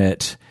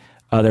legitimate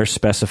other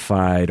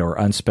specified or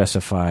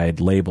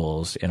unspecified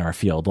labels in our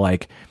field.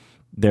 Like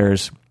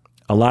there's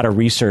a lot of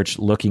research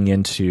looking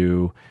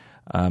into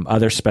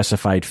other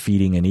specified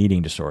feeding and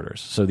eating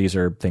disorders. So these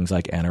are things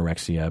like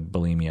anorexia,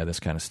 bulimia, this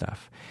kind of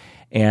stuff.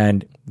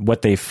 And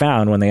what they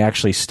found when they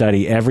actually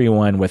study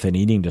everyone with an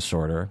eating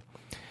disorder,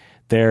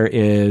 there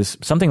is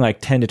something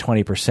like 10 to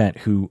 20%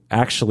 who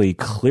actually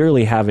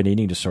clearly have an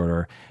eating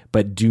disorder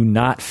but do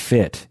not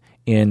fit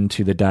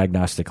into the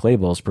diagnostic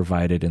labels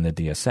provided in the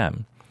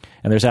DSM.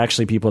 And there's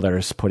actually people that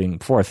are putting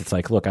forth, it's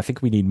like, look, I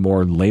think we need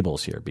more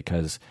labels here,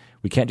 because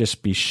we can't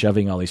just be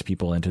shoving all these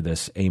people into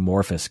this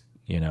amorphous,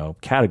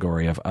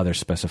 category of other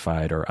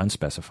specified or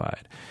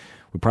unspecified.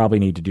 We probably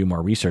need to do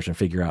more research and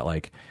figure out,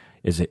 like,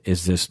 is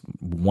this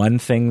one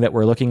thing that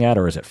we're looking at,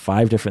 or is it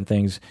 5 different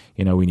things?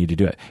 We need to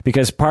do it.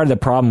 Because part of the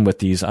problem with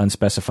these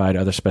unspecified,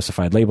 other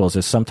specified labels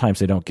is sometimes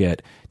they don't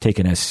get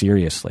taken as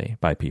seriously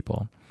by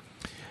people.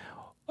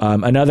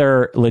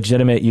 Another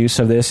legitimate use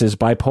of this is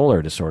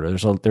bipolar disorder.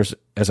 There's,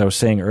 as I was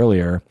saying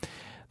earlier,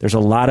 there's a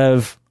lot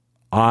of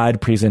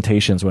odd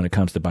presentations when it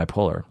comes to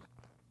bipolar,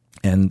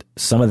 and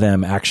some of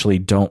them actually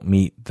don't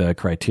meet the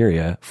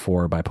criteria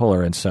for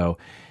bipolar. And so,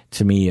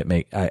 to me,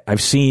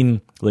 I've seen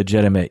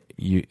legitimate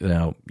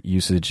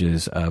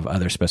usages of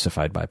other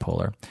specified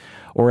bipolar,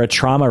 or a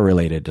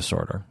trauma-related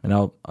disorder, and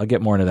I'll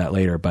get more into that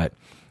later. But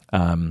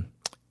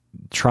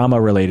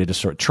trauma-related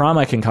disorder,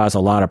 trauma can cause a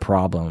lot of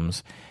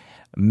problems,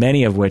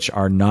 many of which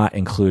are not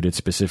included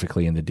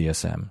specifically in the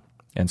DSM.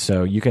 And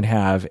so you can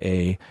have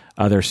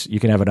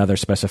another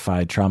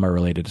specified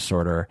trauma-related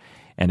disorder,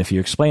 and if you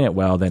explain it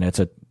well, then it's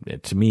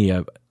to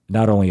me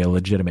not only a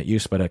legitimate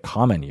use, but a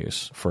common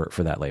use for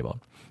that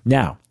label.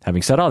 Now,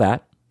 having said all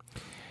that,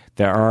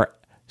 there are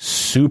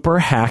super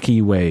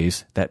hacky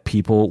ways that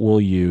people will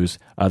use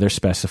other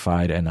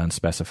specified and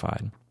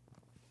unspecified.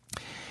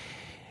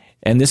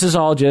 And this is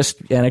all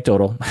just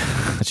anecdotal.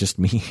 It's just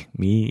me,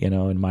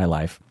 in my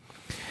life.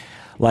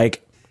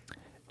 Like,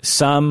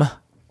 some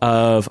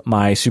of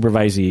my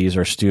supervisees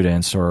or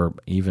students or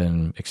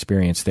even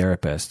experienced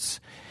therapists,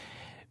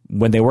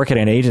 when they work at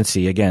an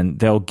agency, again,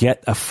 they'll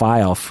get a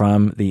file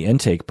from the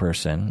intake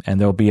person, and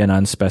there'll be an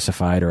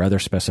unspecified or other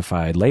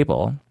specified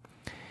label.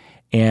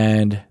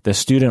 And the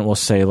student will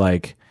say,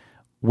 like,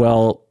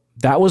 well,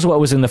 that was what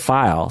was in the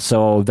file,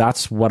 so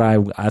that's what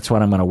I'm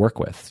going to work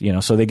with.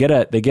 So they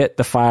get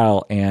the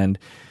file, and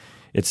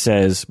it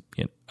says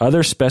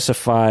other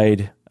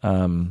specified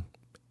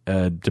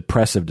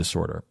depressive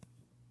disorder.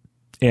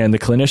 And the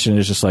clinician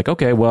is just like,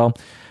 okay, well,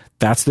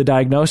 that's the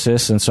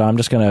diagnosis, and so I'm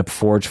just going to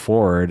forge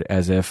forward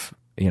as if,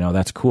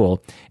 that's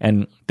cool.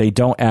 And they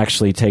don't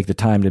actually take the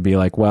time to be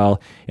like,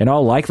 well, in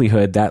all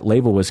likelihood, that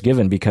label was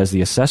given because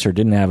the assessor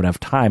didn't have enough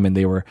time, and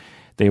they were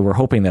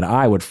hoping that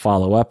I would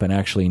follow up and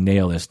actually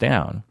nail this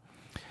down.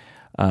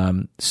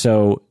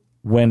 So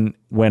when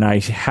I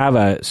have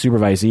a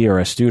supervisee or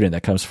a student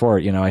that comes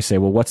forward, I say,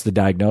 well, what's the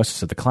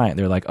diagnosis of the client?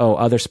 They're like, oh,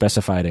 other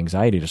specified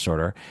anxiety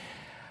disorder.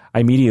 I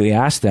immediately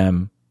ask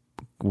them,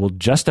 well,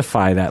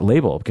 justify that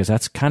label, because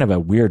that's kind of a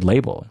weird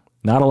label.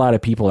 Not a lot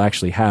of people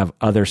actually have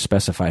other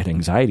specified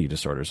anxiety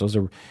disorders. Those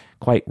are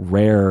quite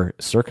rare.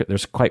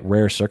 There's quite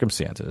rare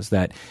circumstances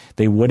that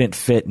they wouldn't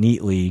fit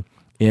neatly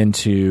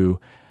into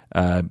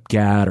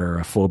GAD or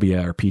a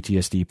phobia or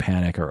PTSD,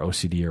 panic or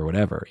OCD or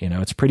whatever.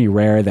 It's pretty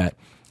rare that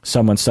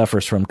someone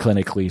suffers from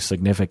clinically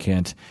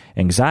significant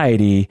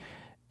anxiety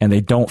and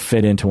they don't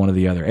fit into one of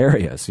the other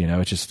areas.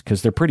 It's just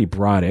because they're pretty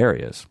broad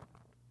areas.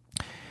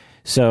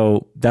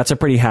 So that's a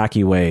pretty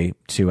hacky way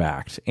to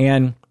act.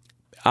 And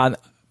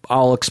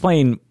I'll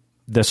explain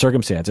the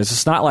circumstances.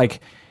 It's not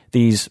like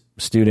these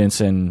students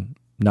and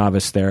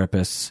novice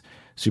therapists,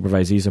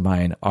 supervisees of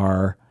mine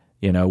are,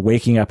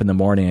 waking up in the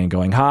morning and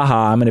going, ha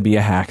ha, I'm going to be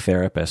a hack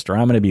therapist, or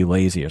I'm going to be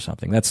lazy or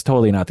something. That's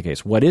totally not the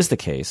case. What is the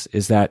case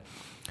is that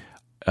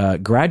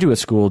graduate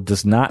school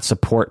does not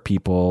support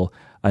people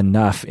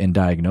enough in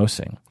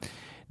diagnosing.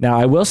 Now,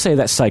 I will say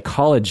that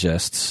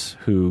psychologists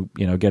who,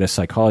 get a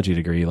psychology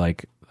degree,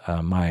 like I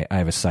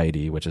have a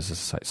PsyD, which is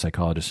a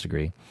psychologist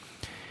degree,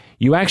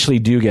 you actually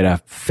do get a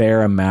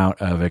fair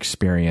amount of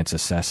experience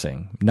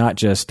assessing, not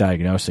just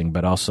diagnosing,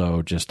 but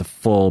also just the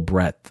full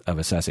breadth of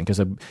assessing.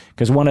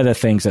 Because one of the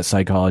things that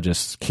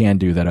psychologists can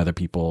do that other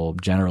people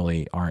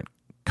generally aren't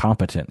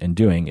competent in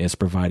doing is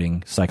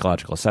providing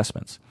psychological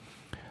assessments.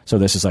 So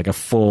this is like a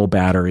full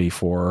battery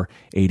for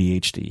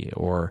ADHD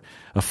or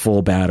a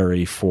full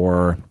battery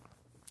for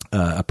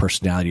a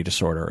personality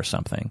disorder or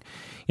something.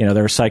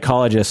 There are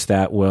psychologists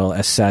that will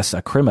assess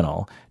a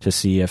criminal to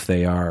see if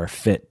they are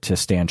fit to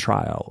stand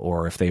trial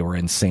or if they were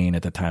insane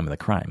at the time of the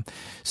crime.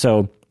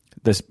 So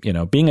this,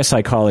 being a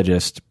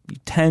psychologist, you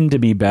tend to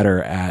be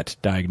better at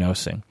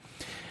diagnosing.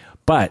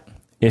 But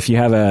if you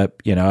have a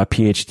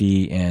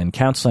PhD in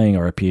counseling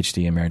or a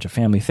PhD in marriage and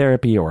family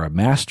therapy or a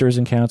master's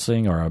in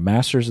counseling or a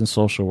master's in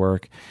social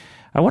work,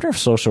 I wonder if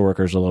social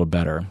workers are a little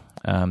better.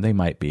 They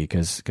might be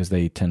because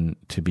they tend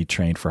to be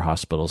trained for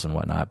hospitals and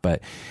whatnot.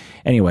 But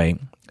anyway,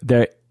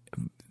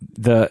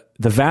 the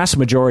vast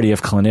majority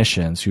of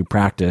clinicians who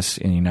practice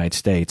in the United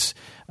States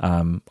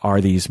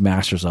are these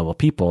master's level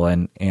people.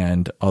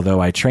 And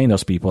although I train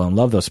those people and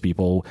love those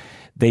people,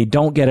 they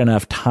don't get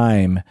enough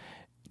time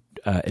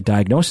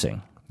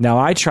diagnosing. Now,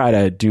 I try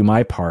to do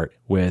my part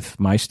with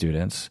my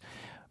students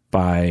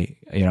by,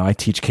 I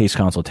teach case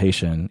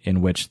consultation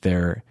in which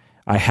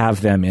I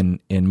have them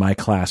in my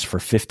class for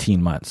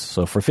 15 months.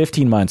 So for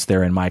 15 months,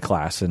 they're in my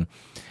class. And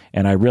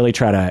I really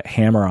try to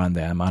hammer on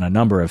them on a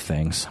number of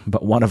things.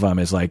 But one of them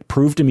is like,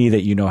 prove to me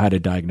that you know how to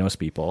diagnose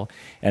people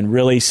and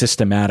really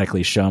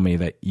systematically show me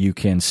that you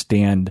can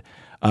stand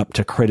up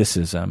to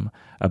criticism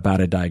about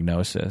a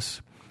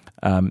diagnosis.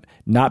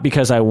 Not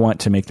because I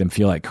want to make them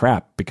feel like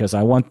crap, because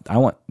I want,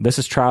 this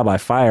is trial by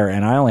fire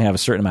and I only have a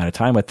certain amount of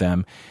time with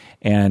them.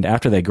 And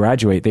after they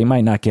graduate, they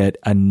might not get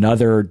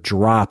another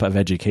drop of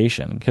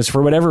education. Because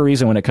for whatever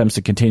reason, when it comes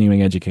to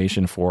continuing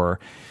education for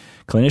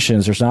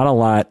clinicians, there's not a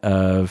lot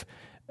of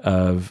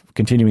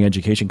continuing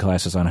education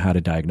classes on how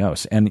to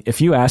diagnose. And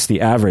if you ask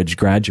the average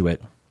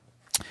graduate,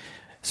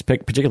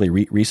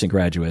 particularly recent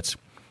graduates,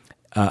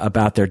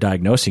 about their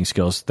diagnosing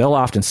skills, they'll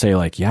often say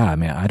like, yeah,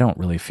 man, I don't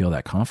really feel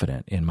that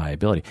confident in my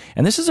ability.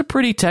 And this is a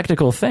pretty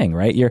technical thing,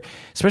 right?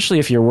 Especially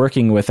if you're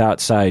working with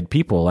outside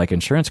people like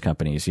insurance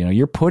companies,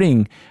 you're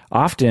putting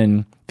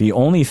often the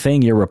only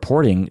thing you're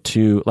reporting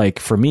to, like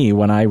for me,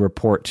 when I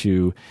report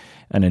to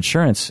an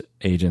insurance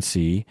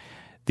agency,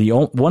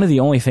 one of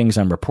the only things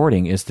I'm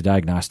reporting is the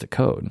diagnostic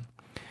code.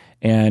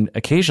 And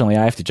occasionally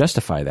I have to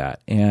justify that.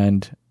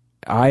 And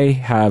I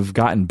have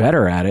gotten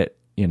better at it,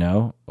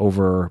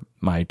 over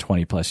my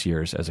 20 plus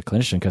years as a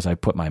clinician because I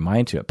put my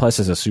mind to it.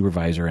 Plus, as a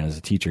supervisor and as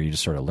a teacher, you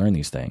just sort of learn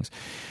these things.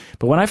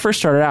 But when I first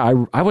started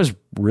out, I was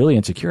really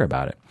insecure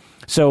about it.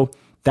 So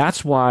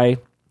that's why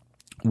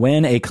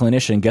when a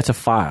clinician gets a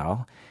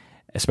file,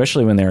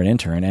 especially when they're an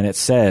intern, and it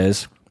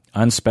says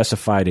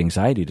unspecified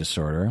anxiety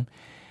disorder,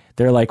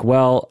 they're like,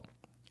 well,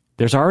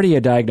 there's already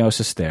a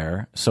diagnosis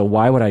there, so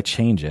why would I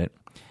change it?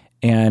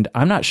 And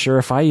I'm not sure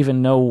if I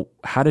even know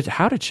how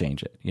to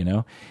change it,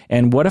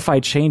 And what if I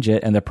change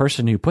it and the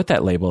person who put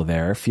that label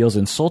there feels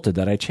insulted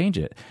that I change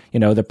it?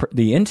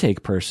 The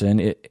intake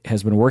person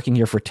has been working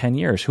here for 10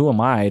 years. Who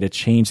am I to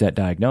change that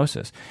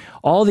diagnosis?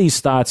 All these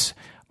thoughts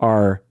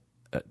are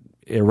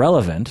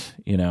irrelevant,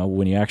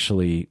 when you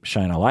actually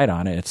shine a light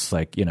on it. It's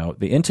like,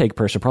 the intake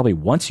person probably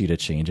wants you to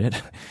change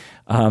it.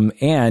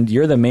 And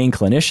you're the main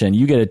clinician.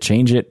 You get to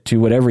change it to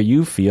whatever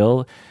you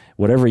feel,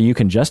 whatever you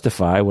can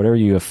justify, whatever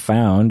you have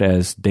found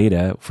as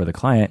data for the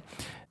client.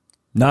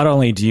 Not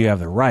only do you have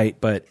the right,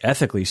 but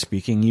ethically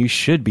speaking, you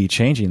should be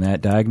changing that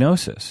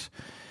diagnosis.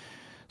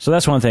 So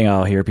that's one thing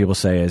I'll hear people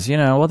say is,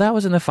 well, that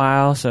was in the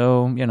file,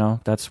 so,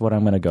 that's what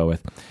I'm going to go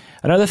with.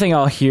 Another thing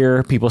I'll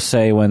hear people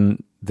say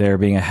when they're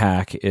being a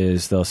hack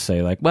is they'll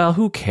say like, well,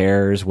 who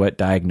cares what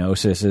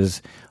diagnosis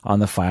is on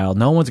the file?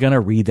 No one's going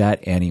to read that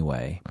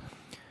anyway.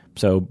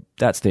 So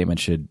that statement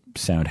should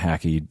sound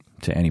hacky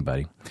to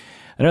anybody.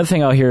 Another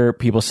thing I'll hear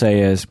people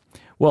say is,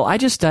 well, I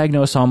just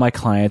diagnose all my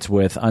clients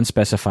with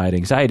unspecified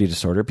anxiety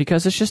disorder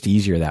because it's just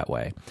easier that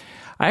way.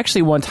 I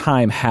actually one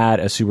time had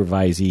a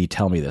supervisee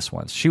tell me this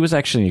once. She was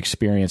actually an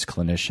experienced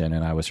clinician,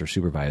 and I was her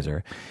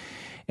supervisor.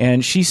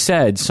 And she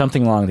said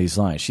something along these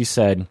lines. She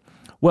said,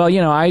 well,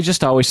 I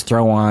just always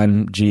throw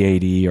on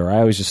GAD, or I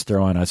always just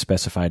throw on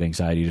unspecified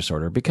anxiety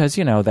disorder because,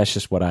 that's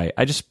just what I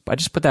just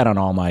put that on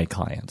all my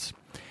clients.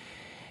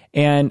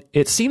 And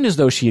it seemed as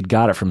though she had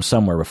got it from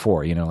somewhere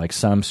before, like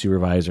some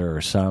supervisor or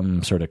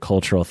some sort of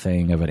cultural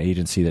thing of an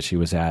agency that she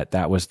was at.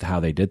 That was how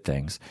they did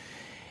things.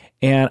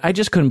 And I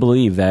just couldn't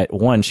believe that,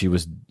 one, she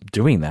was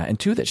doing that, and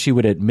two, that she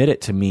would admit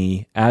it to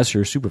me as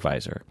her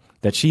supervisor,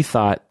 that she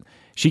thought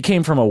she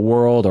came from a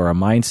world or a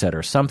mindset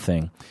or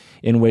something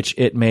in which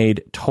it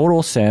made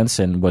total sense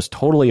and was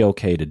totally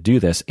okay to do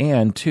this,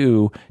 and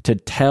two, to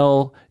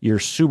tell your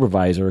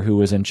supervisor who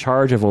was in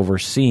charge of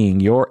overseeing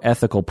your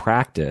ethical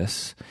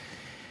practice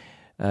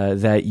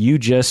that you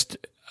just,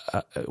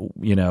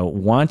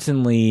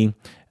 wantonly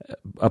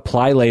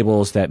apply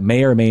labels that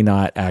may or may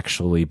not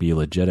actually be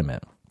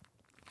legitimate.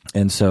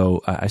 And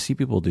so I see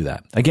people do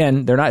that.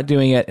 Again, they're not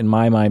doing it in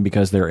my mind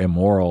because they're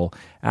immoral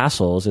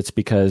assholes. It's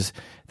because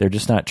they're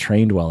just not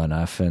trained well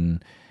enough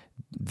and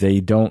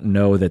they don't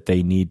know that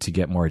they need to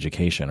get more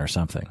education or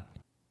something.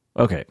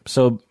 Okay,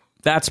 so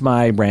that's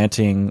my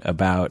ranting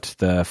about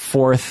the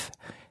fourth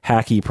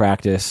hacky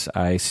practice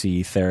I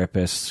see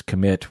therapists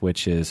commit,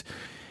 which is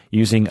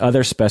using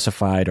other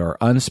specified or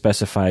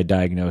unspecified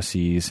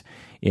diagnoses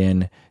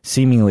in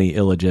seemingly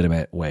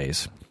illegitimate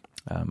ways.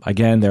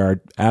 Again, there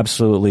are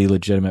absolutely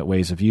legitimate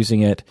ways of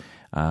using it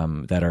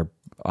that are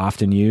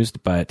often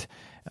used, but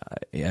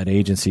at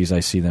agencies, I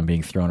see them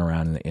being thrown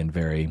around in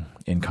very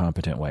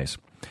incompetent ways.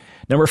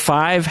 Number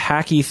 5,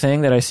 hacky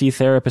thing that I see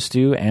therapists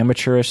do,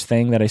 amateurish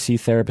thing that I see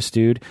therapists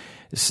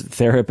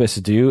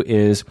do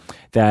is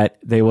that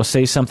they will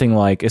say something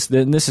like,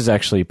 and this is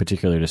actually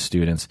particular to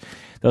students,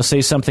 they'll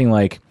say something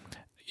like,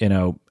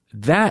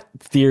 that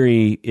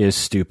theory is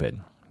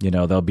stupid.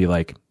 They'll be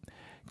like,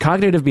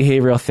 cognitive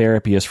behavioral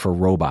therapy is for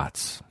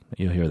robots.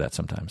 You'll hear that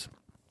sometimes.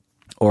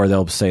 Or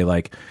they'll say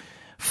like,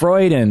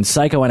 Freud and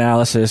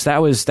psychoanalysis,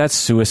 that's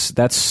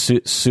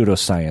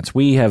pseudoscience.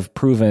 We have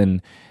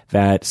proven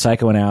that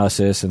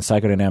psychoanalysis and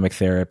psychodynamic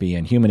therapy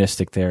and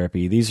humanistic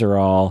therapy, these are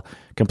all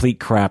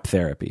complete crap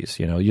therapies.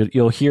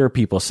 You'll hear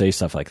people say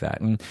stuff like that.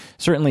 And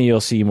certainly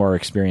you'll see more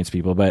experienced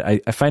people, but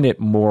I find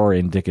it more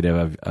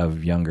indicative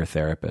of younger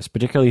therapists,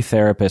 particularly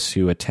therapists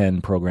who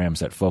attend programs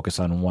that focus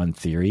on one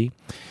theory.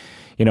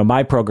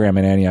 My program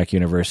at Antioch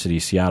University,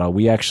 Seattle,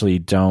 we actually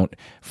don't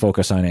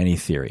focus on any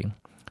theory.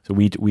 So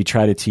we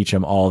try to teach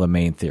them all the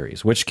main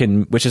theories, which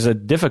is a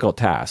difficult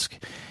task.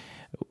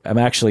 I'm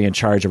actually in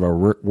charge of a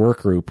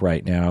work group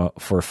right now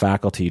for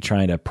faculty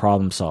trying to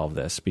problem solve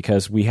this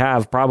because we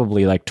have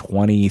probably like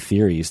 20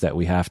 theories that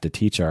we have to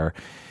teach our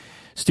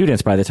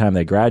students by the time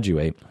they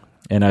graduate.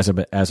 And as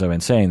I've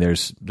been saying,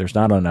 there's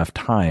not enough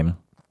time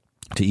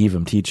to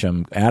even teach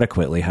them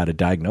adequately how to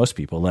diagnose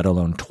people, let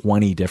alone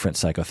 20 different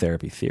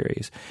psychotherapy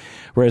theories.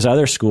 Whereas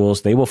other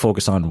schools, they will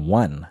focus on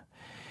one.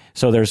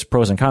 So there's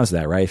pros and cons to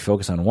that, right?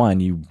 Focus on one,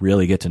 you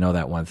really get to know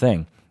that one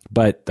thing.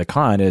 But the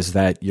con is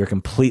that you're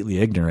completely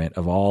ignorant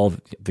of all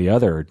the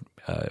other,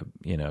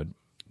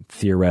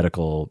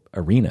 theoretical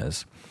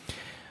arenas.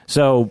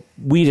 So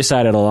we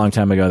decided a long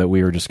time ago that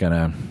we were just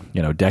going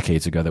to,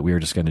 decades ago, that we were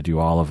just going to do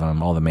all of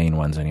them, all the main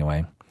ones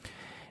anyway.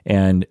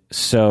 And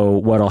so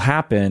what'll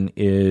happen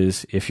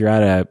is if you're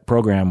at a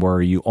program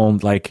where you own,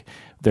 like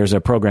there's a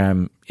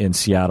program in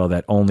Seattle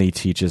that only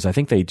teaches, I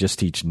think they just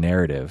teach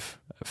narrative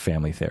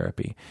family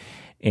therapy.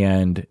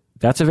 And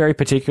that's a very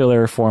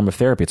particular form of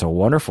therapy. It's a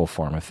wonderful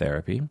form of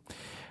therapy.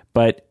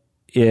 But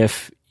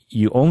if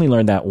you only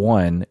learn that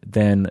one,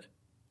 then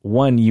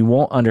one, you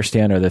won't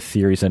understand the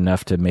theories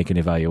enough to make an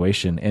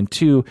evaluation. And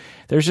two,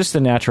 there's just a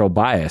natural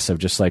bias of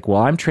just like,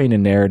 well, I'm trained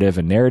in narrative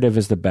and narrative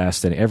is the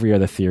best and every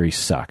other theory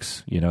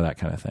sucks, that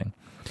kind of thing.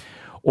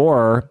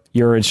 Or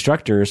your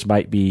instructors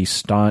might be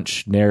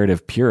staunch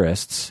narrative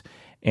purists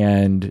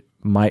and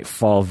might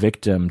fall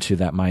victim to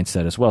that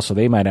mindset as well. So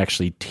they might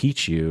actually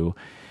teach you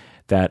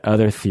that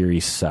other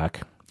theories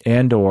suck,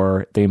 and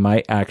or they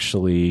might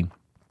actually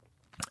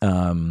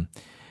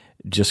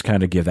just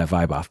kind of give that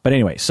vibe off. But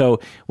anyway, so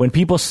when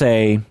people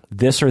say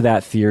this or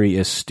that theory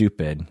is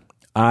stupid,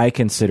 I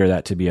consider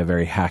that to be a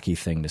very hacky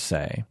thing to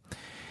say.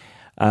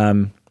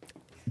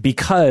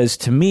 Because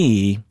to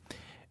me,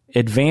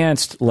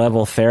 advanced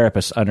level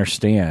therapists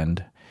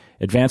understand,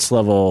 advanced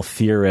level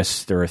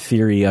theorists or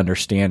theory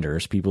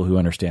understanders, people who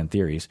understand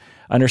theories,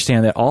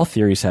 understand that all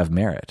theories have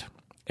merit.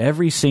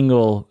 Every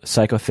single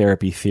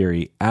psychotherapy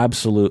theory,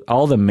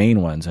 all the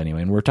main ones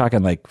anyway, and we're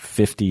talking like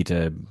 50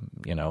 to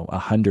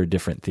 100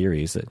 different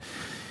theories that,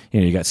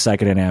 you got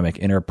psychodynamic,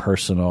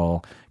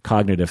 interpersonal,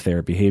 cognitive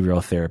therapy,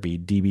 behavioral therapy,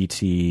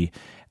 DBT,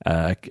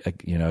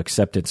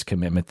 acceptance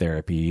commitment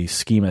therapy,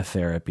 schema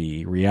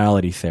therapy,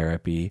 reality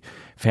therapy,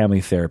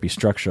 family therapy,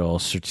 structural,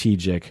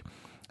 strategic,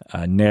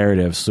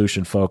 narrative,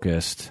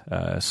 solution-focused,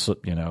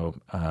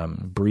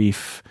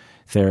 brief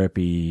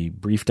therapy,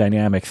 brief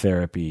dynamic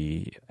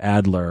therapy,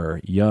 Adler,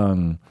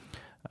 Jung,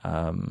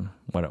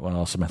 what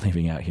else am I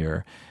leaving out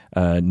here?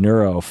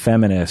 Neuro,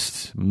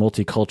 feminist,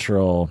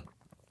 multicultural,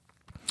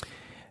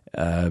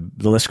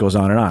 the list goes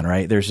on and on,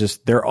 right?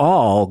 They're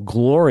all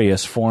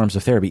glorious forms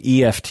of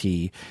therapy.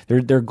 EFT,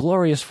 they're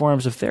glorious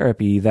forms of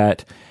therapy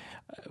that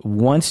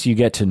once you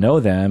get to know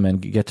them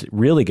and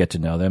really get to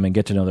know them and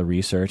get to know the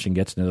research and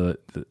get to know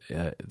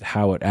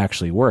how it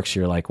actually works,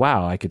 you're like,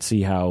 wow, I could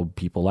see how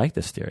people like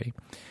this theory.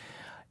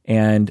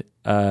 And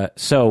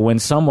so when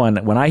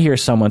I hear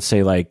someone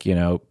say like,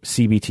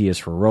 CBT is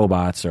for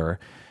robots or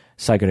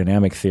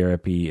psychodynamic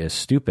therapy is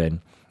stupid,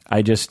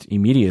 I just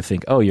immediately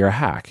think, oh, you're a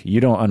hack.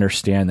 You don't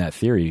understand that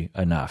theory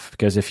enough.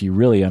 Because if you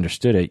really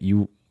understood it,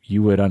 you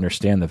would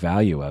understand the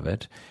value of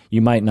it.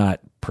 You might not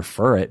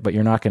prefer it, but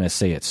you're not going to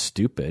say it's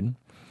stupid.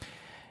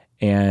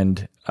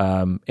 And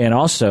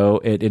also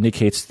it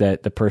indicates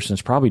that the person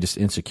is probably just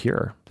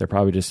insecure. They're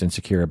probably just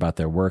insecure about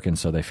their work, and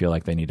so they feel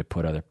like they need to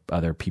put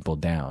other people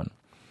down.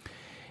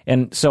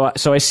 And so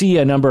I see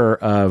a number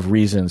of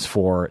reasons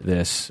for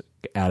this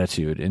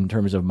attitude in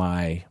terms of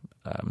my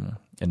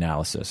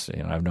analysis.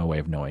 I have no way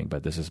of knowing,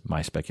 but this is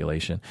my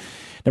speculation.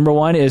 Number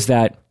one is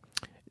that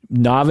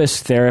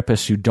novice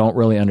therapists who don't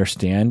really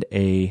understand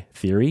a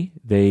theory,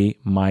 they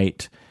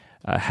might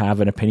have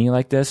an opinion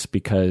like this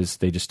because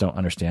they just don't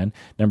understand.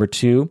 Number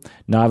two,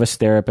 novice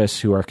therapists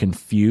who are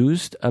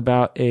confused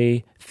about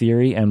a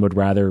theory and would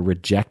rather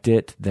reject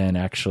it than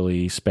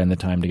actually spend the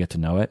time to get to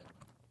know it.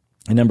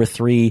 And number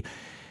three,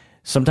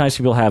 sometimes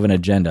people have an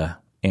agenda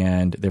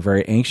and they're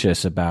very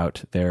anxious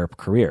about their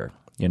career.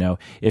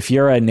 If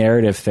you're a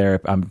narrative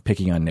therapist, I'm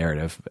picking on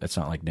narrative. It's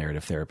not like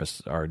narrative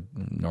therapists are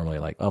normally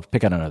like, I'll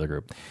pick on another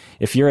group.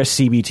 If you're a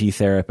CBT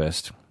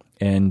therapist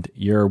and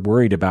you're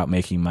worried about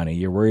making money,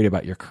 you're worried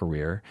about your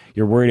career,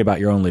 you're worried about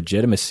your own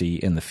legitimacy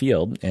in the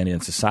field and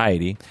in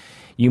society,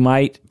 you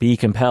might be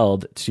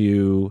compelled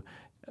to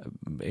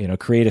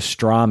create a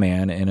straw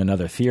man in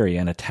another theory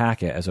and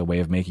attack it as a way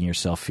of making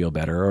yourself feel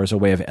better or as a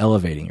way of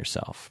elevating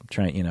yourself.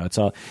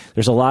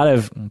 There's a lot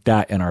of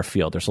that in our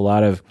field. There's a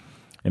lot of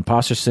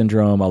imposter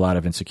syndrome, a lot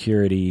of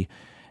insecurity,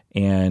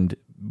 and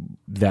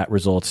that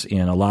results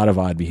in a lot of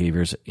odd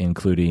behaviors,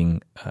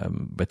 including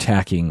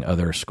attacking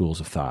other schools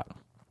of thought.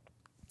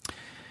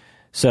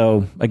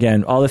 So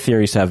again, all the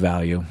theories have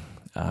value,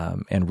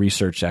 and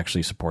research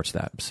actually supports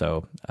that.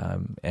 So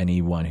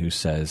anyone who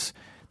says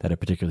that a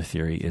particular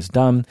theory is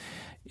dumb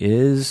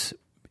is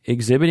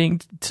exhibiting,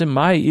 to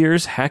my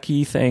ears,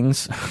 hacky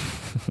things.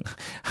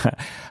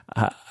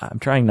 I'm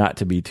trying not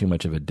to be too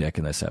much of a dick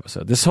in this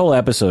episode. This whole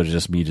episode is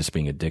just me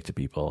being a dick to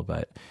people,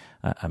 but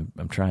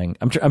I'm trying.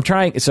 I'm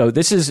trying. So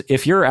this is,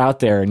 if you're out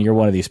there and you're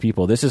one of these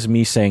people, this is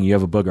me saying you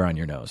have a booger on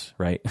your nose,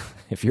 right?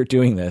 If you're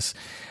doing this,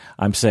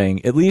 I'm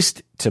saying, at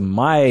least to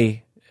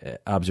my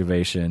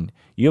observation,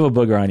 you have a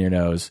booger on your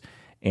nose,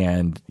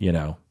 and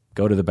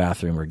go to the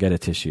bathroom or get a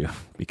tissue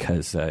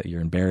because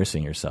you're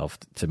embarrassing yourself,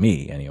 to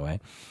me anyway.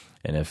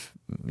 And if,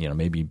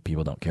 maybe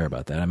people don't care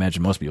about that. I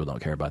imagine most people don't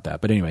care about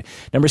that. But anyway,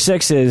 number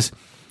 6 is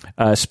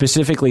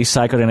specifically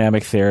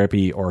psychodynamic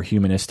therapy or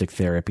humanistic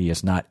therapy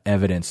is not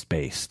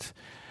evidence-based.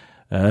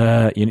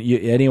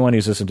 Anyone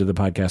who's listened to the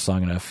podcast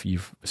long enough,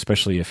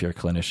 especially if you're a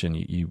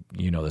clinician,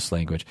 you know this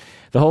language.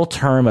 The whole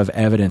term of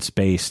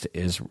evidence-based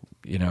is,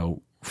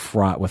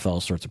 fraught with all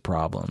sorts of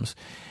problems.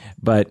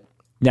 But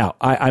now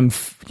I'm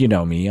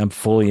me, I'm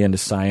fully into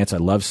science. I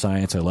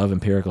love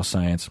empirical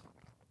science.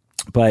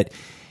 But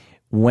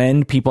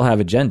when people have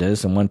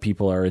agendas and when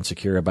people are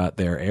insecure about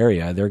their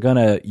area, they're going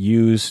to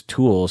use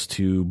tools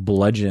to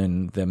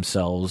bludgeon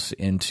themselves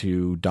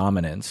into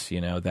dominance,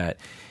 that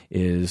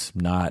is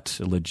not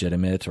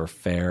legitimate or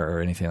fair or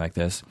anything like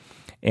this.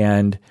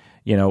 And,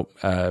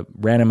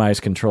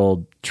 randomized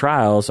controlled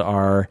trials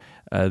are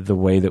the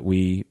way that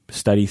we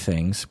study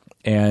things.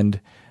 And,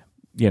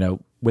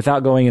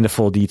 without going into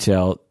full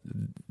detail,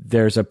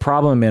 there's a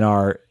problem in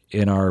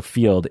our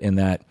field in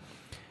that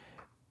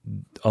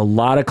a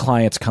lot of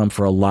clients come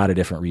for a lot of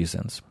different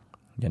reasons,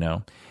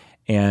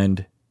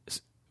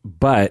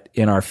 but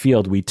in our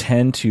field, we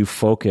tend to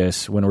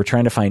focus, when we're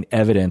trying to find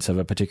evidence of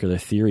a particular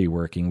theory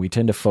working, we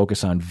tend to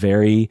focus on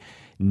very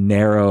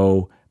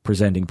narrow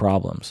presenting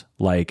problems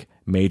like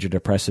major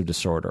depressive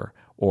disorder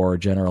or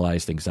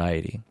generalized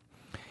anxiety.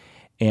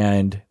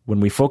 And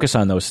when we focus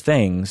on those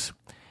things,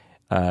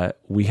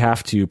 we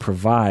have to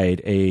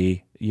provide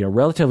a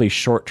relatively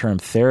short-term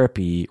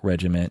therapy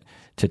regimen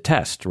to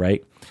test,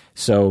 right?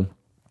 So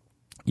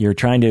you're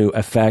trying to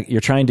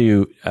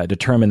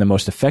determine the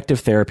most effective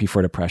therapy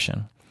for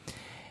depression,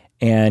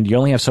 and you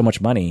only have so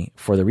much money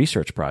for the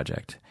research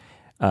project.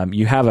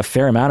 You have a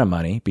fair amount of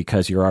money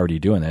because you're already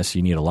doing this.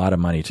 You need a lot of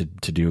money to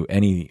do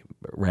any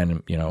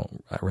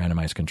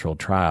randomized controlled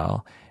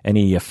trial,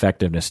 any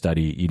effectiveness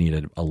study. You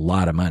need a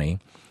lot of money,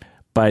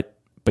 but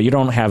you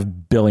don't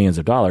have billions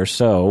of dollars.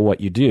 So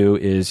what you do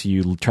is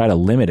you try to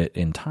limit it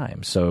in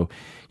time. So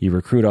you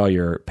recruit all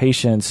your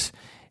patients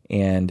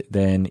and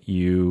then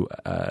you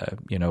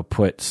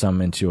put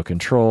some into a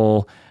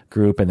control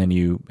group, and then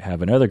you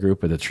have another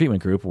group with a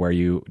treatment group where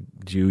you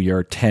do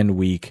your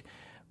 10-week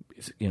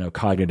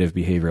cognitive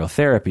behavioral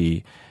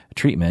therapy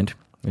treatment,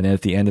 and then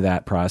at the end of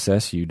that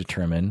process you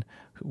determine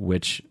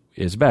which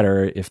is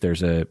better. If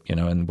there's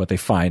and what they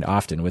find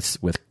often with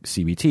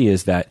CBT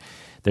is that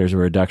there's a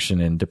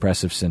reduction in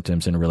depressive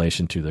symptoms in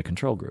relation to the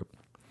control group.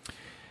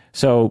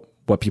 So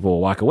what people will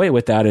walk away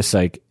with that is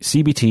like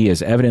CBT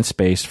is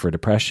evidence-based for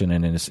depression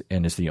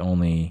and is the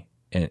only,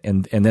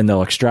 and then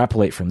they'll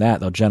extrapolate from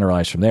that, they'll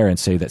generalize from there and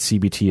say that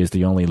CBT is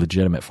the only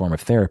legitimate form of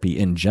therapy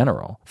in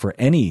general for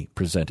any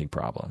presenting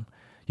problem.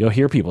 You'll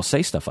hear people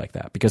say stuff like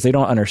that because they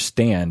don't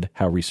understand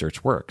how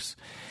research works.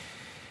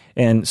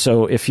 And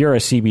so if you're a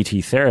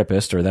CBT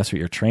therapist, or that's what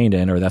you're trained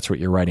in, or that's what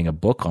you're writing a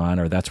book on,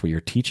 or that's what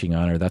you're teaching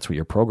on, or that's what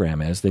your program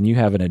is, then you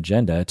have an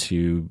agenda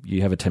you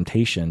have a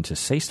temptation to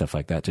say stuff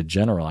like that, to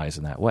generalize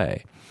in that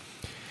way.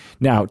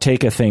 Now,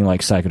 take a thing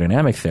like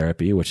psychodynamic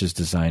therapy, which is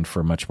designed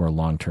for much more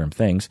long-term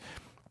things.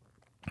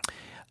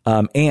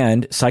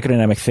 And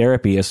psychodynamic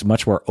therapy is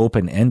much more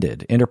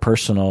open-ended.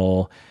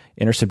 Intersubjective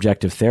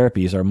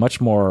therapies are much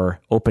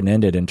more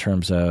open-ended in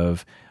terms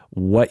of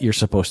what you're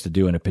supposed to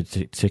do in a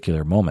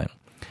particular moment.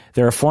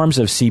 There are forms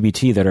of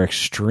CBT that are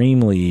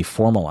extremely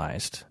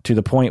formalized to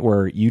the point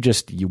where you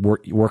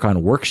work on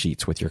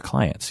worksheets with your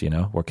clients.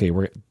 Okay,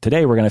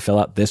 today we're going to fill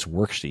out this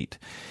worksheet,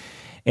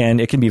 and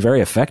it can be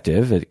very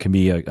effective. It can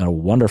be a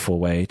wonderful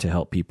way to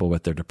help people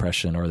with their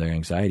depression or their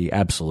anxiety.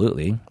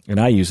 Absolutely, and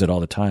I use it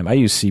all the time. I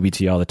use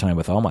CBT all the time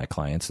with all my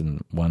clients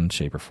in one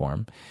shape or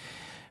form,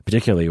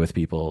 particularly with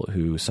people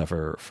who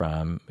suffer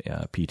from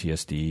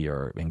PTSD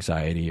or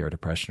anxiety or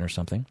depression or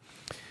something.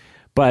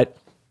 But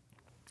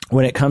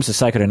when it comes to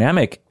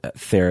psychodynamic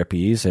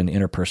therapies and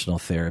interpersonal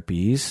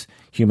therapies,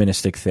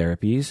 humanistic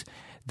therapies,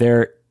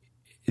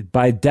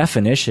 by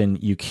definition,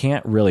 you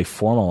can't really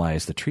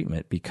formalize the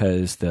treatment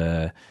because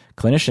the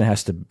clinician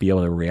has to be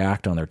able to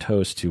react on their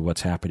toes to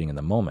what's happening in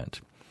the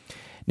moment.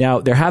 Now,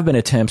 there have been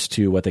attempts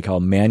to what they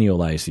call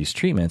manualize these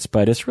treatments,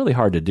 but it's really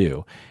hard to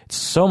do. It's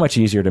so much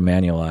easier to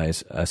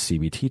manualize a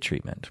CBT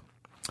treatment.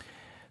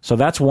 So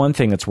that's one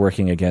thing that's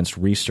working against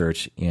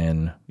research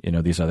in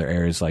these other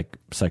areas like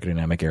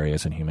psychodynamic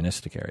areas and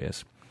humanistic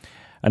areas.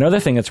 Another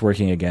thing that's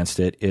working against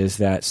it is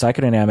that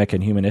psychodynamic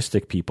and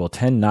humanistic people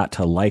tend not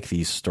to like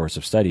these sorts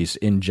of studies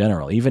in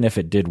general. Even if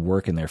it did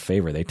work in their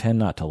favor, they tend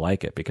not to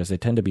like it because they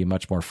tend to be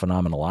much more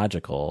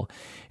phenomenological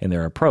in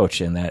their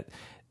approach, in that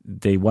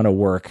they want to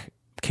work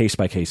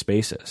case-by-case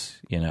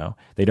basis.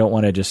 They don't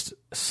want to just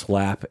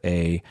slap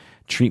a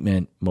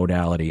treatment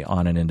modality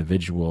on an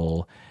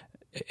individual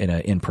in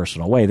an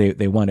impersonal way.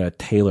 They want to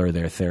tailor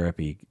their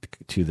therapy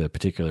to the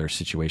particular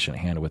situation at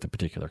hand with a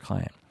particular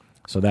client.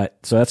 So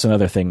that's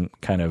another thing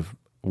kind of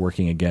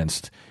working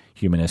against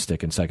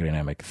humanistic and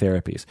psychodynamic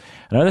therapies.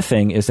 Another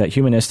thing is that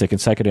humanistic and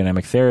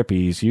psychodynamic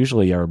therapies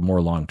usually are more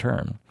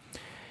long-term.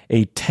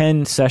 A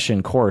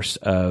 10-session course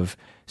of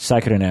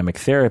psychodynamic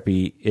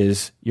therapy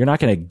you're not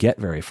going to get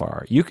very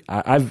far.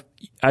 I've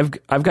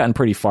gotten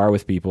pretty far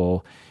with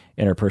people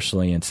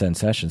interpersonally in 10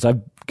 sessions.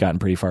 I've gotten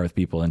pretty far with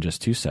people in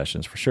just 2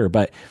 sessions for sure.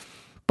 But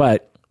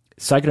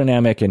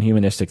psychodynamic and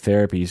humanistic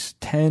therapies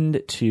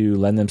tend to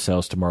lend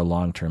themselves to more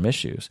long-term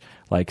issues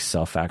like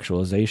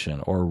self-actualization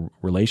or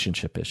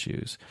relationship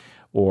issues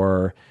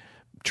or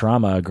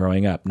trauma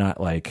growing up, not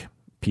like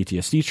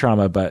PTSD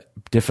trauma, but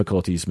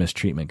difficulties,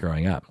 mistreatment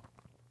growing up,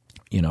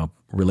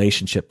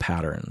 relationship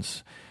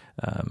patterns,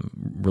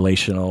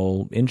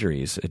 relational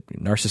injuries,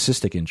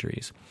 narcissistic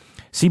injuries.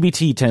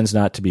 CBT tends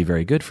not to be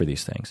very good for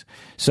these things.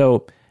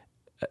 So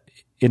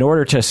in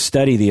order to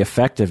study the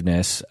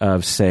effectiveness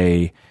of,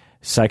 say,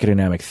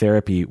 psychodynamic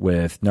therapy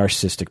with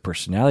narcissistic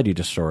personality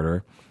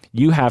disorder,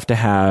 you have to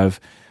have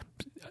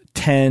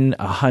 10,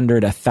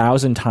 100,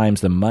 1,000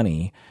 times the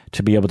money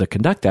to be able to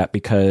conduct that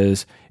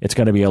because it's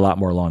going to be a lot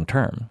more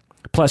long-term.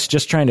 Plus,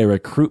 just trying to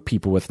recruit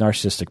people with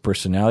narcissistic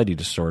personality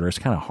disorder is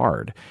kind of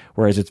hard,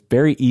 whereas it's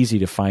very easy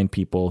to find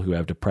people who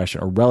have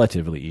depression, or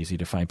relatively easy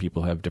to find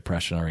people who have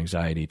depression or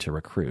anxiety to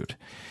recruit.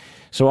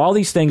 So all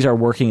these things are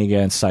working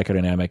against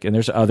psychodynamic, and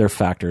there's other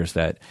factors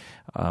that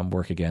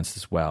work against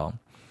as well.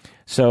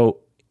 So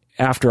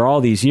after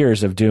all these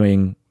years of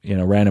doing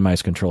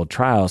randomized controlled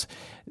trials,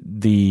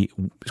 the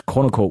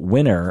quote-unquote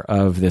winner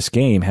of this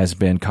game has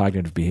been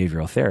cognitive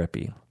behavioral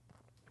therapy.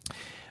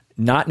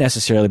 Not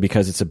necessarily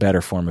because it's a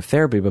better form of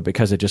therapy, but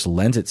because it just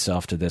lends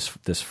itself to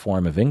this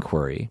form of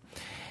inquiry.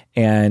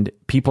 And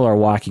people are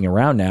walking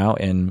around now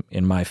in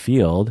my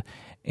field,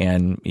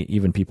 and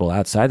even people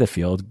outside the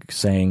field,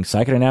 saying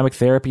psychodynamic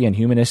therapy and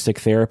humanistic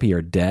therapy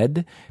are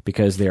dead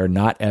because they are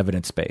not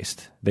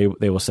evidence-based. They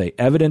will say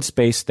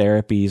evidence-based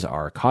therapies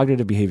are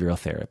cognitive behavioral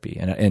therapy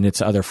and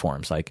its other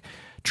forms like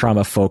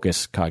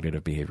trauma-focused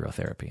cognitive behavioral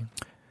therapy.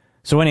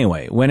 So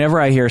anyway, whenever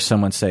I hear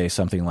someone say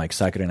something like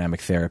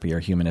psychodynamic therapy or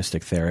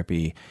humanistic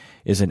therapy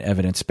isn't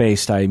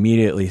evidence-based, I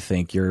immediately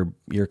think you're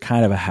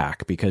kind of a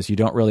hack because you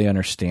don't really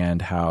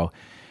understand how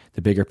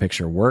the bigger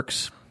picture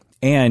works.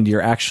 and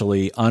you're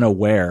actually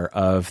unaware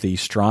of the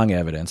strong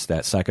evidence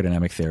that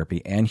psychodynamic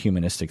therapy and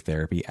humanistic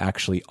therapy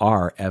actually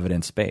are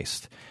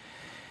evidence-based.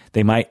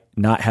 They might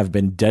not have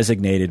been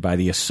designated by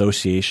the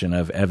Association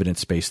of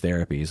Evidence-Based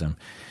Therapies. I'm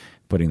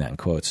putting that in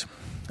quotes.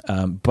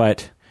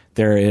 But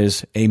there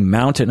is a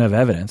mountain of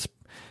evidence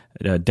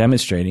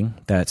demonstrating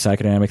that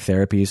psychodynamic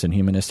therapies and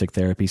humanistic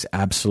therapies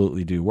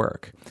absolutely do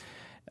work.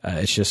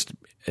 It's just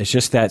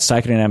that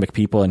psychodynamic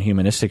people and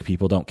humanistic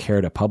people don't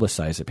care to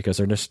publicize it because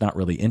they're just not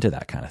really into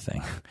that kind of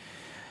thing.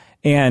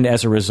 And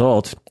as a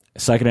result,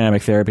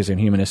 psychodynamic therapies and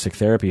humanistic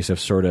therapies have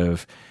sort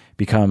of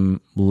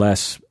become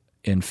less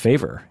in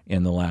favor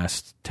in the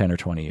last 10 or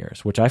 20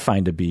 years, which I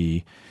find to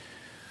be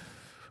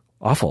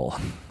awful.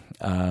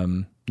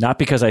 Not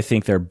because I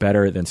think they're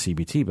better than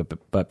CBT,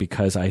 but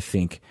because I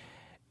think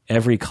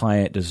every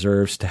client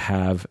deserves to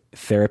have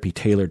therapy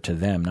tailored to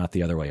them, not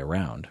the other way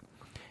around.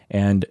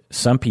 And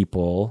some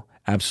people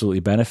absolutely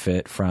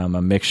benefit from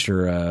a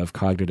mixture of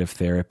cognitive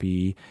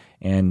therapy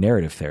and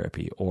narrative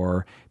therapy,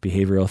 or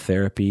behavioral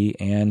therapy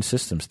and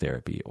systems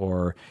therapy,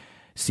 or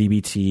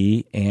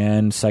CBT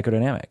and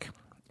psychodynamic.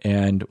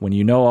 And when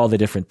you know all the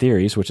different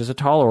theories, which is a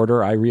tall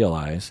order, I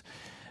realize,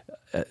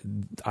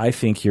 I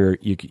think you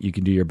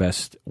can do your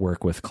best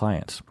work with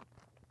clients.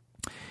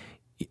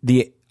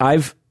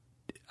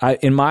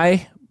 In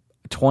my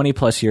 20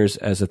 plus years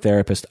as a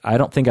therapist, I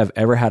don't think I've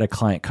ever had a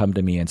client come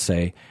to me and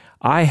say,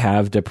 I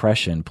have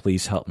depression,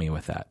 please help me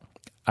with that.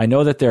 I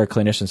know that there are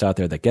clinicians out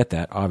there that get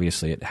that.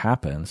 Obviously, it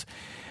happens.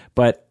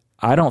 But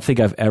I don't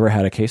think I've ever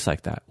had a case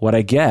like that. What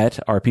I get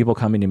are people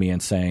coming to me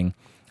and saying,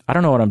 I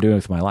don't know what I'm doing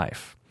with my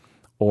life,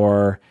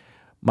 or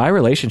my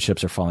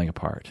relationships are falling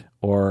apart,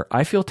 or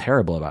I feel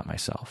terrible about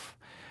myself.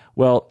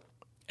 Well,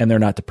 and they're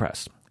not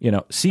depressed.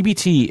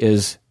 CBT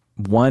is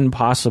one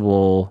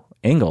possible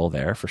angle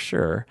there for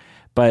sure,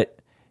 but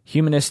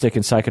humanistic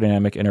and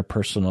psychodynamic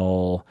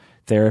interpersonal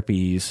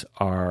therapies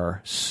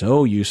are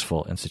so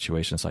useful in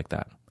situations like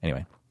that.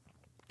 Anyway,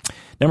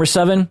 number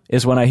 7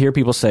 is when I hear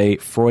people say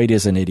Freud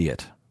is an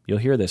idiot. You'll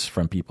hear this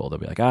from people. They'll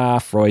be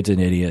like, Freud's an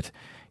idiot.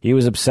 He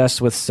was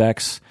obsessed with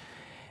sex.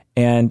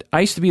 And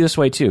I used to be this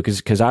way too,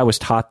 because I was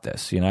taught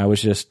this. I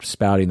was just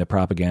spouting the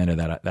propaganda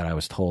that I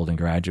was told in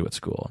graduate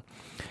school.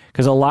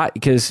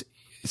 Because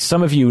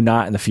some of you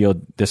not in the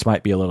field, this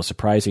might be a little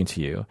surprising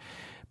to you,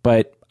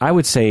 but I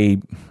would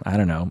say,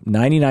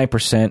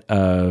 99%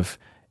 of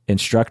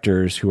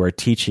instructors who are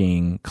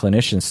teaching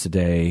clinicians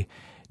today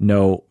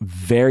know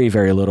very,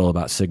 very little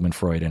about Sigmund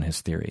Freud and his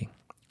theory.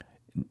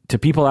 To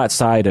people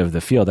outside of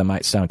the field, that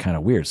might sound kind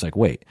of weird. It's like,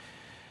 wait,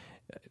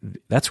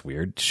 that's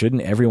weird.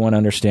 Shouldn't everyone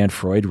understand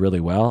Freud really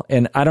well?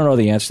 And I don't know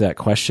the answer to that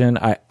question.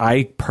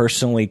 I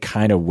personally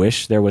kind of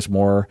wish there was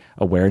more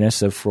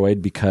awareness of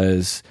Freud,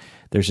 because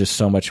there's just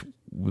so much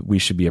we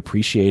should be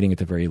appreciating at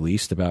the very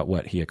least about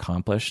what he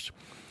accomplished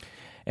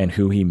and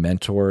who he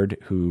mentored,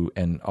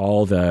 and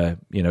all the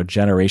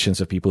generations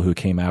of people who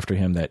came after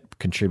him that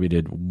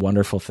contributed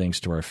wonderful things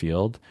to our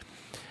field.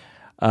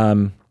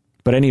 But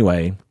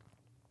anyway,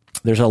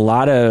 there's a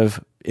lot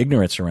of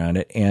ignorance around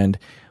it, and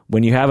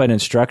when you have an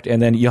instructor,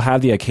 and then you'll have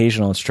the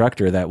occasional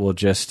instructor that will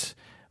just,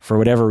 for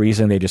whatever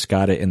reason, they just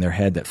got it in their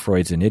head that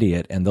Freud's an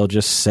idiot, and they'll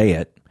just say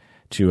it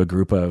to a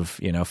group of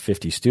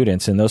 50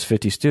 students, and those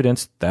 50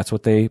 students, that's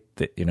what they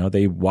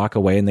walk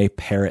away and they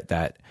parrot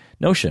that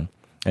notion.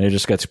 And it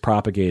just gets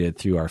propagated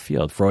through our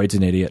field. Freud's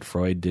an idiot.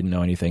 Freud didn't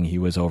know anything. He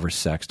was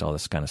oversexed, all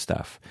this kind of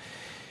stuff.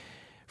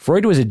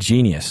 Freud was a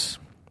genius.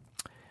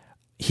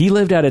 He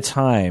lived at a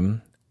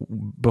time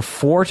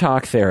before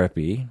talk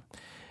therapy,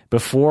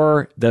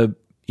 before the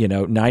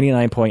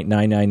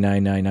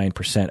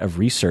 99.99999% of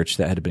research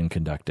that had been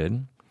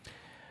conducted,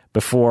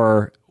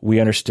 before we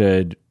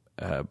understood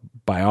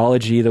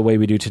biology the way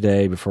we do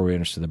today, before we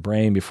understood the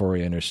brain, before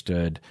we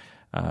understood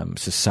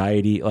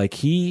society. Like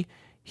he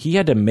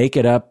had to make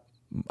it up,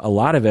 a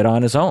lot of it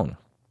on his own.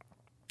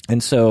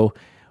 And so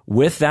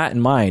with that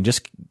in mind,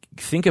 just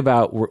think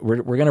about,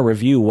 we're going to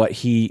review what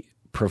he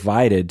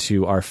provided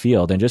to our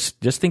field, and just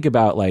think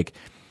about, like,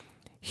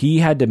 he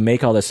had to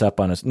make all this up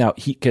on his, now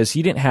because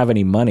he didn't have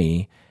any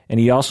money, and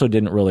he also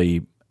didn't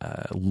really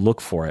look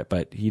for it,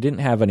 but he didn't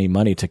have any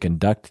money to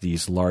conduct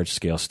these large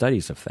scale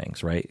studies of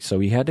things, right? So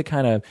he had to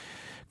kind of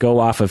go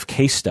off of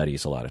case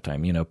studies a lot of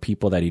time,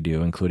 people that he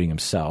knew, including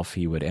himself.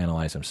 He would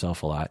analyze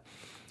himself a lot.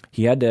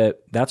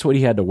 That's what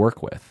he had to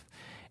work with.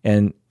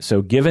 And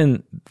so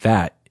given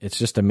that, it's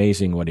just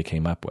amazing what he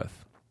came up with.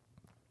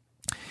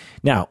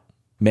 Now,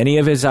 many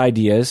of his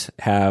ideas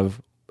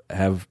have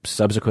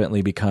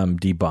subsequently become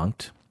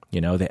debunked,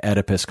 the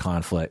Oedipus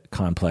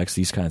complex,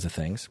 these kinds of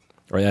things,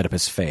 or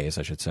Oedipus phase,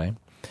 I should say,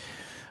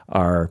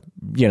 are,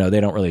 they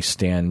don't really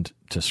stand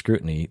to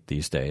scrutiny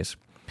these days.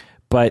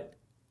 But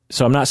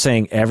so I'm not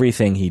saying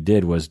everything he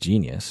did was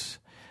genius.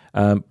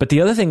 But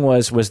the other thing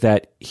was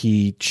that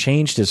he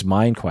changed his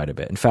mind quite a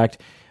bit. In fact,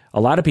 a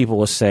lot of people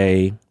will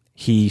say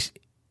he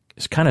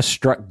kind of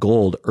struck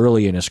gold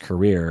early in his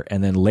career,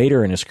 and then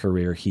later in his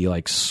career, he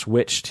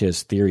switched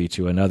his theory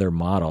to another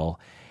model,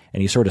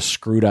 and he sort of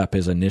screwed up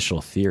his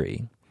initial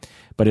theory.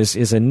 but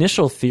his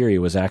initial theory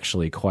was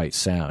actually quite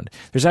sound.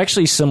 There's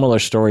actually similar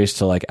stories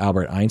to like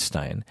Albert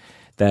Einstein,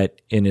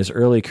 that in his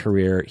early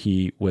career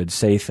he would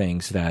say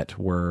things that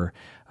were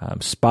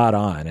spot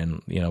on,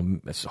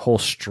 and this whole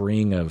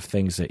string of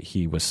things that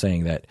he was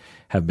saying that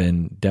have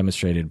been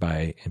demonstrated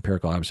by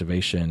empirical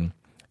observation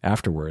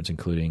afterwards,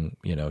 including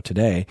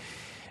today.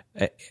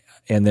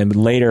 And then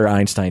later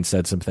Einstein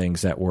said some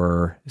things that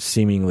were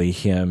seemingly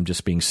him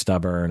just being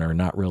stubborn or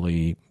not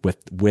really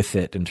with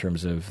it in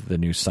terms of the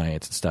new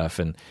science and stuff.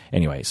 And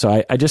anyway,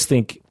 so I just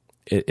think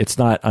it's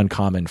not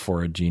uncommon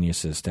for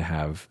geniuses to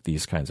have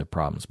these kinds of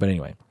problems. But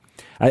anyway,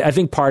 I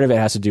think part of it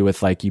has to do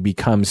with like you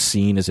become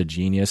seen as a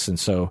genius,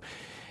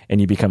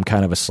 and you become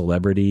kind of a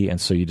celebrity,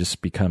 and so you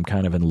just become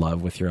kind of in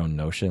love with your own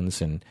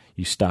notions, and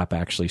you stop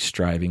actually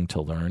striving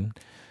to learn.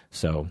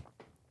 So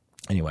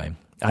anyway,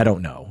 I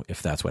don't know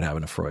if that's what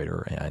happened to Freud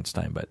or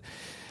Einstein, but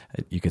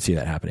you can see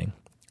that happening.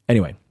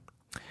 Anyway,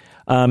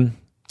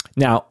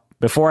 now,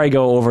 before I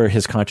go over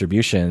his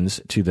contributions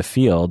to the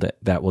field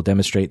that will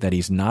demonstrate that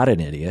he's not an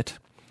idiot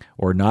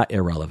or not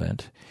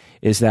irrelevant,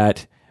 is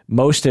that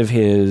most of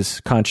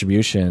his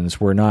contributions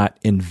were not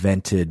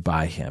invented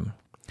by him.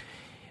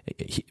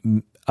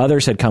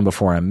 Others had come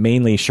before him,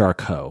 mainly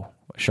Charcot.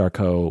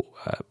 Charcot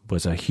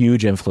was a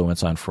huge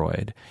influence on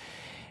Freud.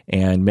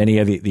 And many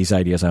of these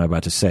ideas I'm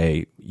about to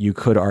say, you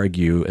could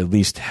argue at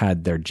least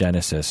had their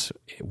genesis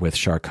with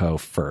Charcot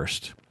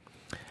first.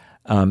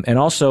 And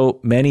also,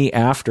 many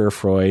after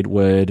Freud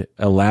would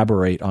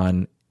elaborate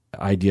on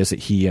ideas that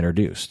he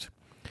introduced.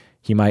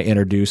 He might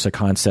introduce a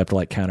concept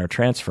like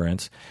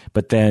countertransference,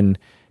 but then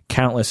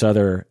countless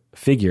other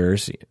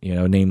figures,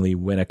 namely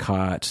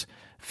Winnicott,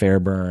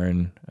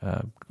 Fairbairn,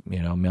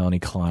 Melanie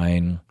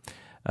Klein,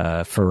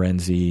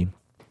 Ferenczi,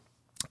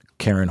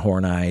 Karen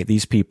Horney,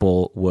 these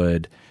people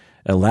would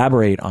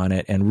elaborate on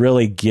it and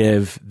really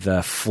give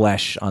the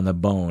flesh on the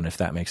bone, if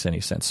that makes any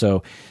sense.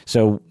 So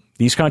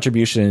these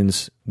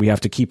contributions, we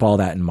have to keep all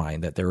that in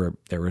mind, that there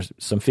were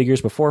some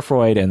figures before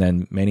Freud and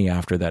then many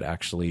after that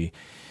actually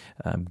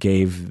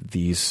gave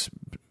these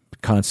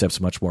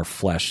concepts much more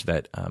flesh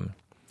that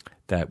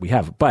we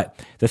have. But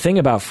the thing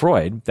about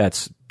Freud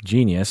that's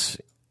genius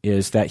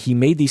is that he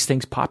made these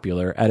things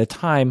popular at a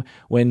time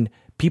when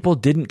people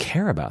didn't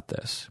care about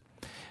this.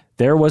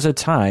 There was a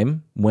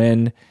time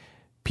when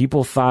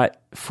people thought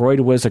Freud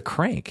was a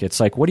crank. It's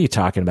like, what are you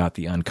talking about,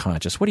 the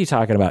unconscious? What are you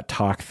talking about,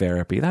 talk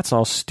therapy? That's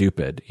all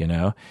stupid,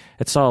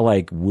 It's all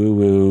like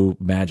woo-woo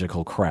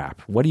magical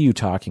crap. What are you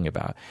talking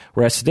about?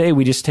 Whereas today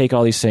we just take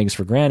all these things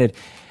for granted,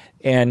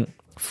 and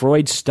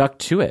Freud stuck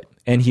to it,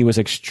 and he was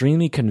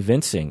extremely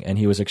convincing, and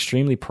he was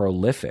extremely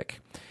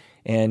prolific,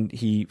 and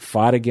he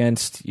fought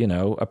against,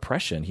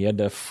 oppression. He had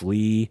to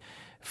flee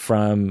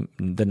from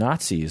the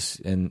Nazis,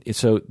 and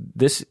so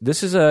this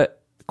is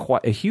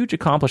quite a huge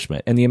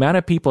accomplishment. And the amount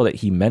of people that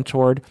he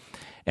mentored,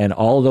 and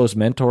all those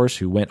mentors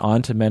who went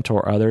on to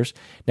mentor others.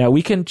 Now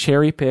we can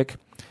cherry pick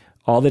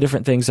all the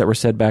different things that were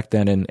said back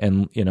then,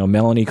 and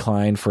Melanie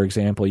Klein, for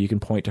example, you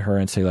can point to her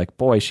and say like,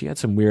 boy, she had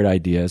some weird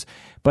ideas,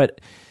 but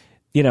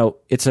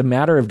it's a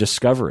matter of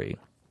discovery.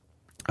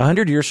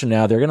 100 years from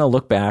now, they're going to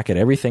look back at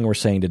everything we're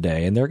saying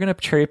today, and they're going to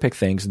cherry pick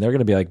things, and they're going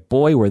to be like,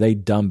 boy, were they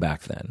dumb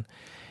back then.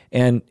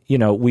 And,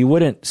 we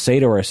wouldn't say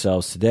to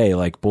ourselves today,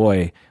 like,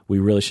 boy, we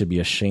really should be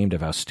ashamed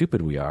of how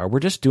stupid we are. We're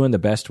just doing the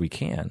best we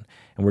can.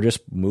 And we're just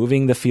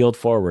moving the field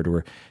forward.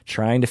 We're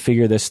trying to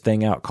figure this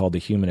thing out called the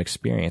human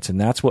experience. And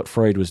that's what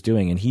Freud was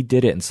doing. And he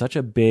did it in such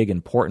a big,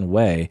 important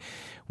way.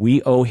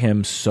 We owe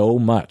him so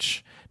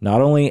much, not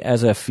only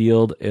as a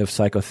field of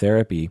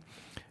psychotherapy,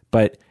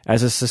 but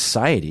as a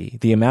society.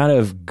 The amount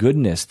of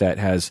goodness that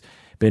has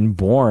been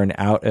born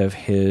out of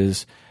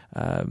his,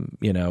 out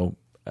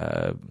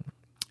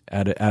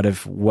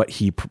of what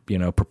he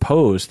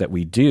proposed that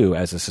we do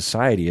as a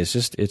society is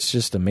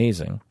just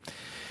amazing.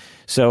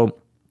 So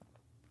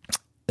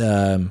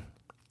the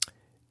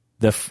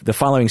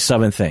following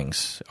 7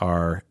 things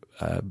are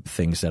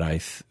things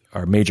that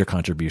are major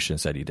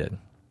contributions that he did.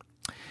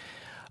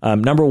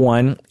 Number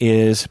 1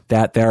 is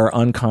that there are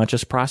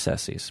unconscious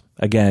processes.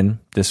 Again,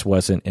 this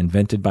wasn't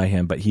invented by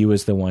him, but he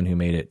was the one who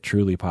made it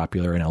truly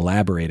popular and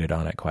elaborated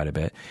on it quite a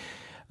bit.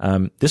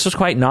 This was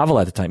quite novel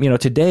at the time.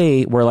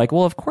 Today we're like,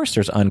 well, of course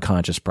there's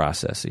unconscious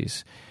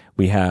processes.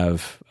 We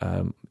have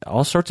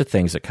all sorts of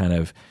things that kind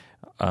of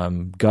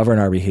govern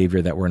our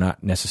behavior that we're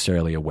not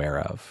necessarily aware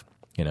of.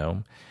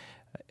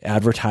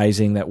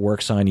 Advertising that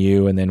works on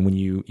you, and then when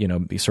you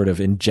sort of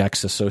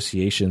injects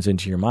associations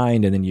into your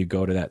mind, and then you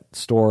go to that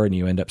store and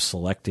you end up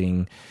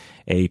selecting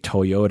a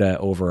Toyota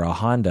over a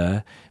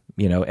Honda.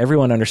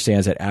 Everyone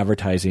understands that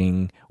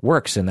advertising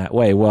works in that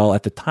way. Well,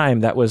 at the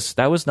time, that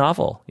was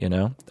novel.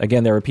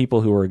 Again, there were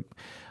people who were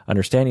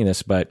understanding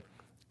this, but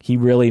he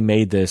really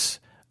made this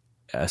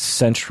a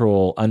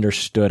central,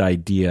 understood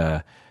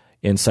idea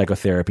in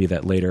psychotherapy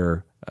that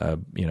later,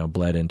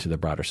 bled into the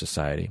broader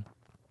society.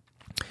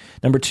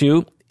 Number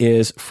 2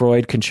 is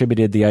Freud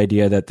contributed the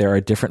idea that there are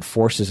different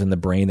forces in the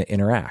brain that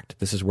interact.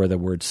 This is where the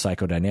word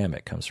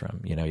psychodynamic comes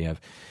from. You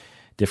have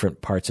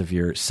different parts of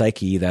your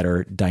psyche that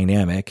are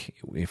dynamic,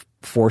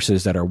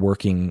 forces that are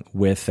working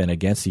with and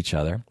against each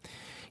other.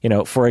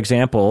 For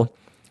example,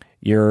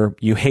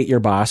 you hate your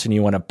boss and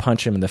you want to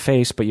punch him in the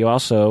face, but you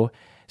also,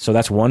 so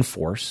that's one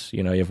force.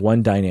 You have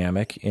one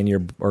dynamic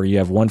or you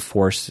have one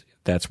force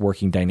that's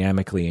working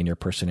dynamically in your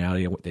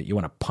personality that you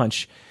want to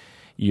punch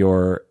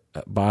your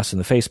boss in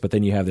the face, but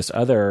then you have this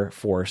other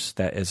force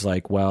that is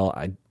like, well,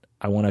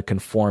 I want to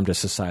conform to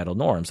societal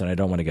norms and I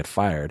don't want to get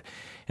fired.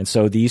 And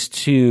so these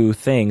two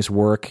things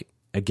work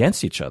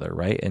against each other,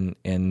 right?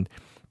 And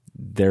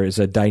there is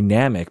a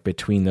dynamic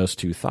between those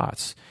two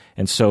thoughts.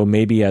 And so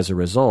maybe as a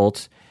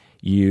result,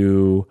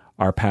 you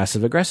are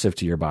passive aggressive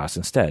to your boss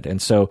instead.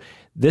 And so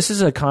this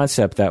is a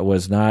concept that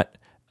was not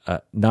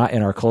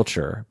in our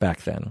culture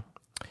back then.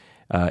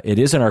 It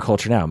is in our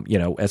culture now.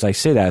 As I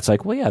say that, it's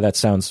like, well, yeah, that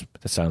sounds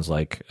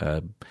like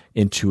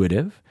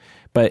intuitive,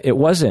 but it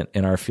wasn't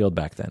in our field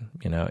back then.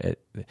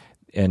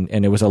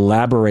 And it was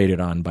elaborated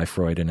on by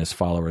Freud and his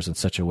followers in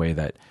such a way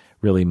that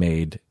really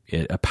made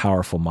it a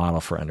powerful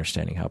model for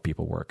understanding how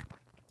people work.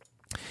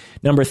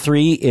 Number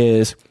 3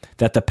 is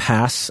that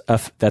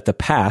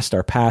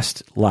our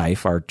past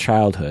life, our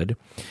childhood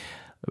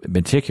in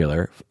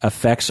particular,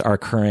 affects our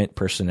current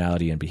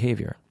personality and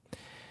behavior.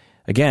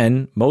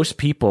 Again, most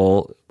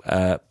people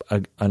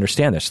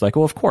understand this. Like,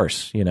 well, of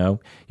course,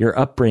 your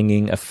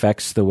upbringing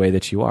affects the way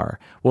that you are.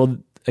 Well,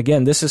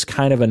 again, this is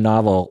kind of a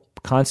novel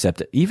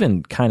concept,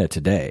 even kind of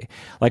today.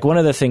 Like one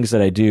of the things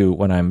that I do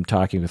when I'm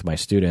talking with my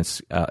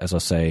students is I'll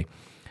say,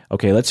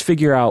 okay, let's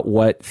figure out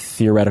what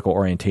theoretical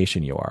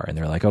orientation you are. And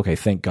they're like, okay,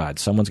 thank God,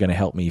 someone's going to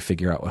help me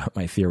figure out what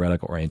my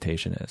theoretical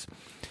orientation is.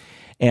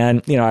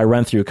 And, I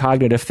run through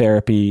cognitive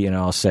therapy and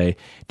I'll say,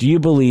 do you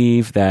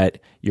believe that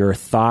your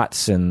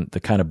thoughts and the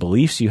kind of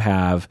beliefs you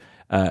have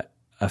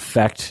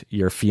affect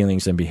your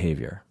feelings and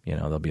behavior?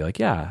 They'll be like,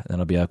 yeah.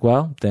 And I'll be like,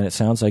 well, then it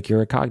sounds like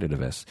you're a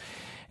cognitivist.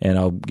 And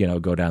I'll,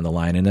 go down the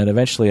line. And then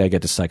eventually I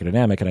get to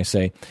psychodynamic and I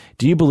say,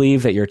 do you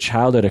believe that your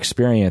childhood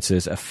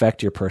experiences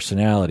affect your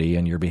personality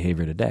and your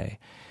behavior today?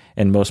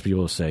 And most people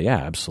will say, yeah,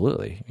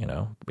 absolutely.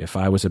 If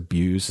I was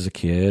abused as a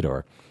kid,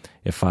 or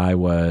if I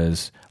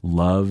was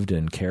loved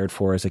and cared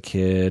for as a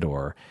kid,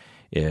 or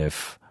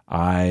if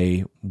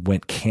I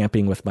went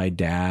camping with my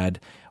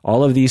dad,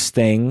 all of these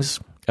things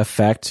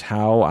affect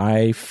how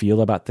I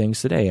feel about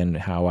things today and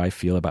how I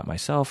feel about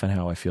myself and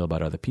how I feel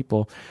about other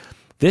people.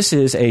 This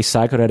is a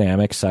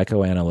psychodynamic,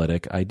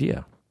 psychoanalytic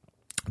idea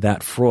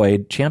that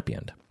Freud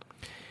championed.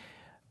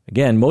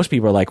 Again, most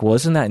people are like, well,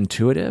 isn't that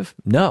intuitive?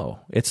 No,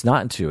 it's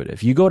not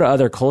intuitive. You go to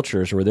other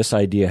cultures where this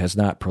idea has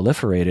not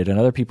proliferated, and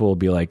other people will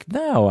be like,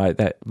 no,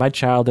 my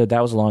childhood,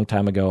 that was a long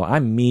time ago.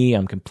 I'm me.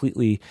 I'm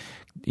completely,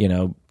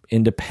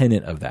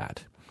 independent of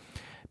that.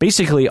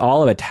 Basically,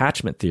 all of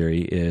attachment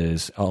theory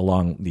is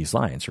along these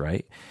lines,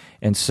 right?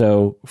 And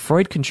so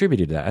Freud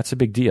contributed to that. That's a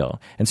big deal.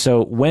 And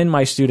so when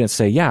my students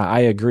say, yeah, I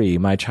agree,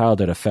 my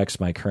childhood affects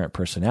my current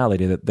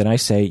personality, then I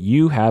say,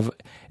 you have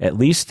at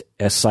least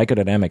a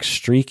psychodynamic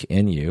streak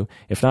in you,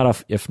 if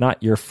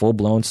not you're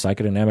full-blown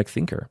psychodynamic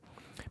thinker.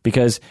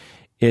 Because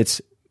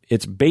it's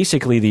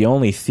basically the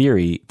only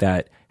theory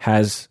that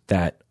has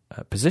that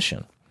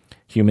position.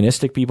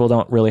 Humanistic people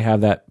don't really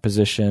have that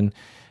position.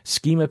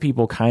 Schema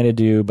people kind of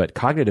do, but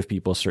cognitive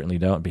people certainly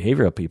don't.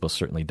 Behavioral people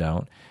certainly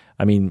don't.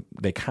 I mean,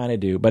 they kind of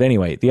do. But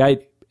anyway,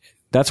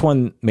 that's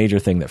one major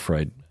thing that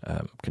Freud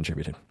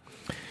contributed.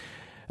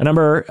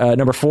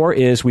 Number 4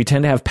 is we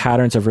tend to have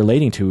patterns of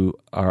relating to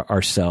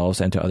ourselves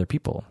and to other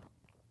people.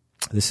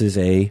 This is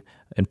a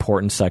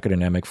important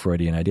psychodynamic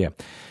Freudian idea.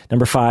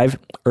 Number 5,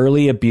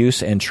 early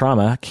abuse and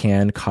trauma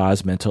can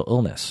cause mental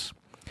illness.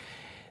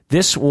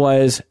 This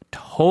was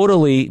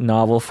totally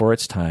novel for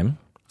its time.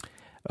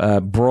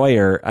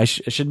 Breuer, I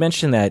should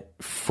mention that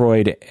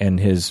Freud and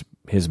his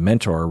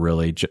mentor,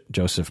 really,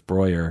 Joseph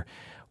Breuer,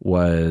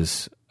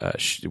 was,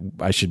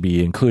 I should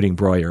be including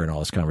Breuer in all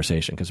this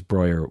conversation, because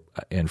Breuer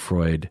and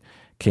Freud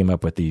came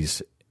up with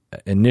these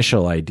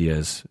initial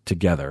ideas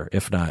together,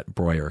 if not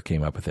Breuer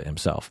came up with it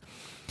himself.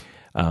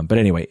 But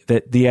anyway,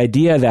 the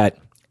idea that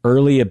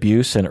early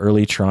abuse and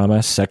early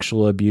trauma,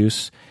 sexual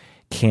abuse,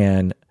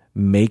 can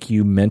make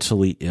you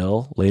mentally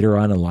ill later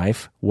on in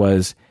life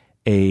was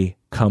a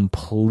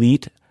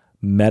complete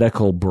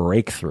medical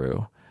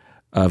breakthrough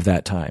of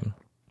that time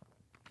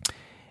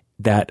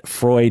that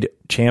Freud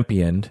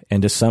championed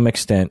and to some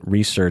extent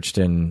researched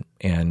and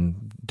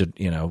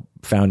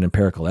found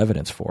empirical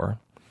evidence for.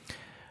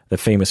 The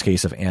famous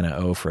case of Anna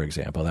O, for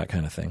example, that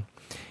kind of thing.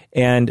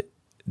 And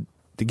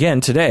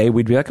again, today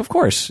we'd be like, of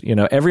course,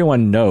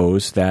 everyone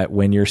knows that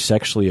when you're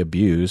sexually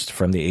abused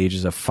from the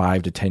ages of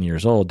 5 to 10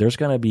 years old, there's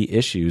going to be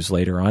issues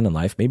later on in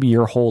life, maybe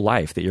your whole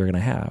life, that you're going to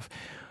have.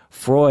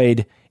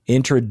 Freud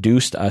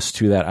introduced us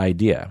to that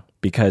idea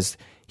because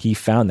he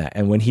found that.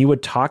 And when he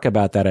would talk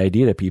about that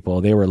idea to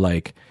people, they were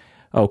like,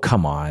 oh,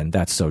 come on,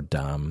 that's so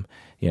dumb.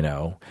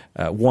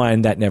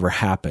 One, that never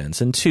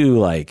happens. And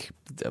two,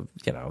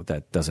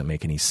 that doesn't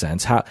make any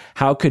sense.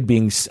 How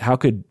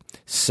could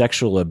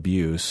sexual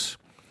abuse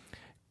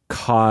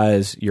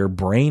cause your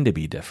brain to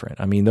be different.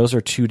 I mean, those are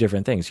two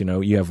different things.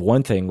 You have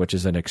one thing, which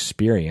is an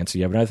experience.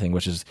 You have another thing,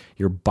 which is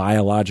your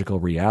biological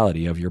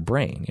reality of your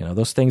brain.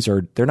 Those things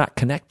they're not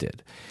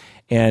connected.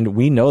 And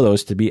we know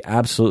those to be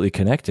absolutely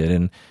connected.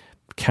 And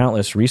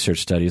countless research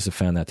studies have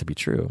found that to be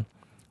true.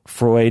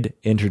 Freud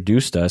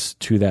introduced us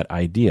to that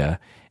idea,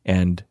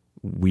 and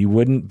we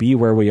wouldn't be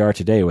where we are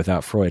today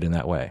without Freud in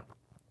that way.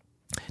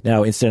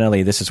 Now,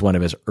 incidentally, this is one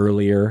of his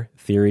earlier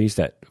theories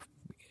that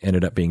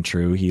ended up being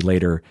true. He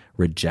later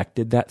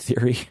rejected that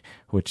theory,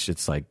 which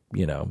it's like,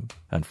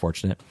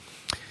 unfortunate.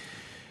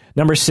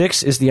 Number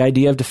 6 is the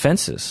idea of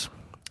defenses.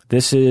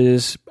 This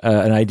is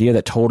an idea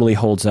that totally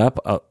holds up.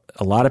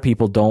 A lot of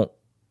people don't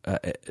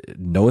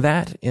know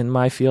that in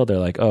my field. They're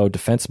like, oh,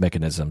 defense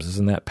mechanisms,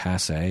 isn't that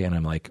passé? And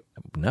I'm like,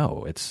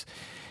 no,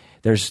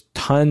 there's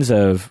tons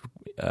of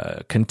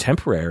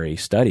contemporary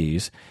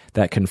studies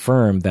that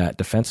confirm that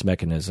defense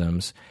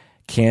mechanisms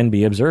can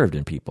be observed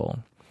in people.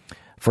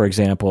 For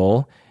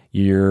example,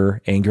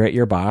 you're angry at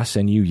your boss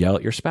and you yell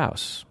at your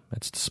spouse.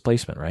 That's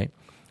displacement, right?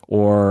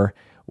 Or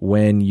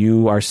when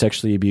you are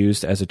sexually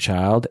abused as a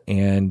child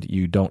and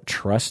you don't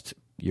trust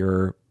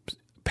your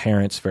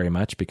parents very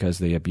much because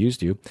they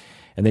abused you,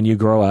 and then you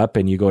grow up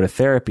and you go to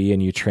therapy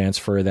and you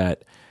transfer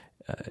that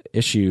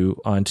issue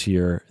onto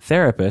your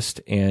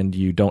therapist and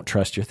you don't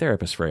trust your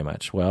therapist very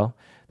much. Well,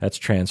 that's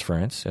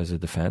transference as a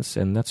defense,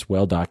 and that's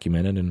well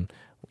documented and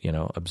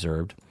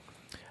observed.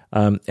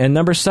 And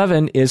number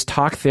 7 is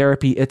talk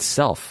therapy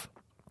itself.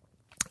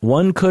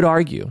 One could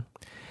argue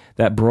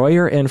that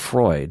Breuer and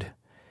Freud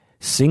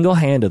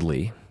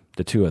single-handedly,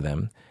 the two of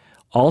them,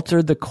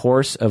 altered the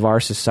course of our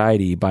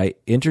society by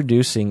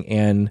introducing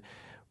and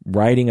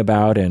writing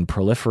about and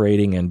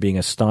proliferating and being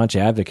a staunch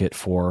advocate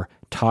for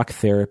talk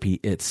therapy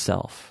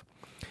itself.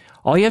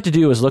 All you have to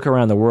do is look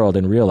around the world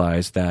and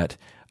realize that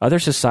other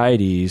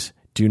societies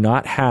do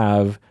not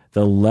have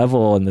the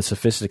level and the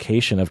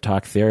sophistication of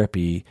talk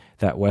therapy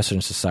that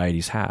Western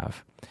societies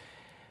have.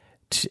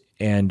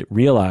 And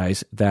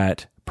realize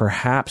that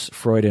perhaps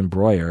Freud and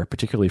Breuer,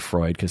 particularly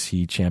Freud, because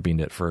he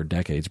championed it for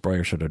decades,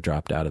 Breuer should have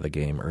dropped out of the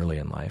game early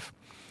in life,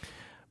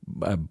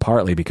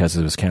 partly because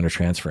his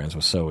countertransference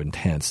was so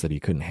intense that he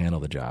couldn't handle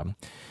the job.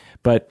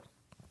 But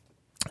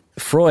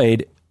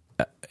Freud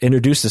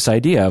introduced this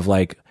idea of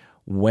like,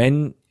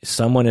 when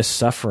someone is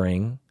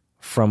suffering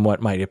from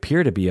what might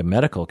appear to be a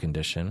medical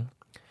condition,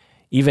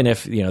 even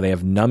if they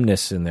have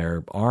numbness in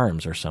their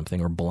arms or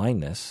something, or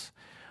blindness,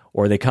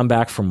 or they come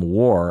back from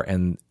war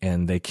and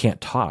they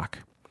can't talk,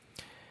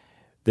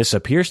 this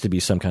appears to be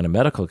some kind of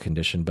medical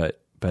condition, but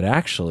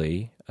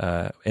actually,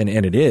 and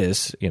it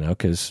is,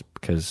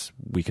 because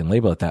we can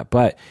label it that.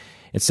 But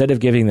instead of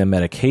giving them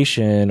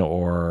medication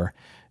or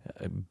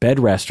bed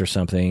rest or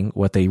something,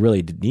 what they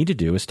really need to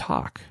do is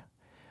talk.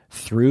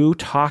 Through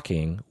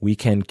talking, we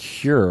can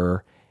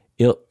cure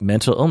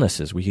mental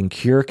illnesses. We can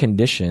cure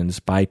conditions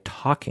by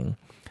talking.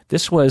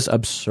 This was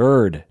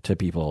absurd to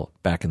people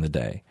back in the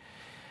day.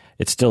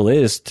 It still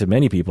is to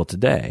many people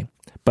today.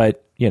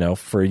 But,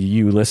 for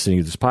you listening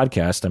to this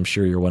podcast, I'm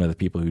sure you're one of the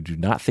people who do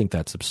not think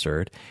that's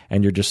absurd.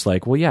 And you're just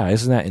like, well, yeah,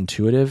 isn't that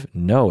intuitive?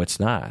 No, it's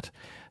not.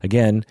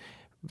 Again,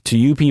 to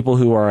you people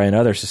who are in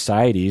other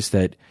societies,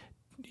 that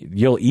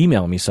you'll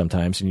email me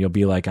sometimes and you'll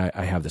be like,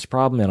 I have this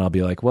problem. And I'll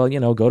be like, well,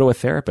 go to a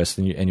therapist.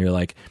 And you're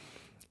like,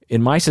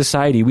 in my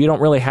society, we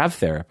don't really have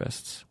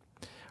therapists,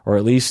 or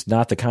at least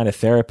not the kind of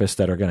therapists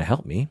that are going to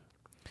help me.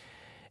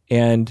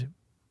 And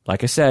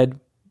like I said,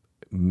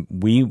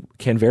 we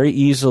can very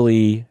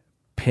easily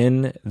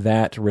pin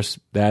that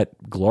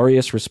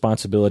glorious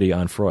responsibility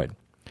on Freud.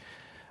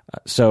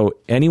 So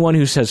anyone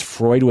who says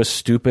Freud was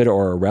stupid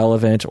or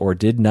irrelevant or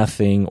did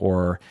nothing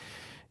or,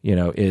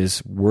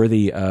 is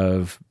worthy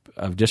of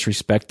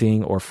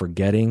disrespecting or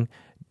forgetting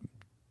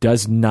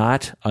does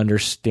not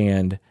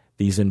understand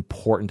these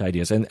important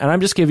ideas. And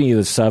I'm just giving you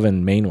the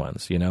 7 main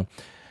ones,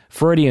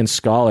 Freudian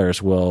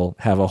scholars will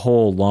have a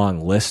whole long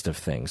list of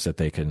things that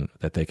they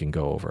can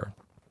go over.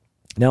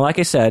 Now, like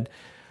I said,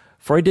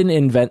 Freud didn't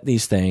invent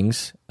these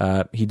things.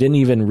 He didn't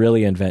even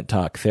really invent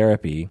talk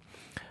therapy,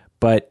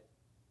 but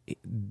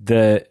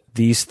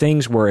these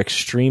things were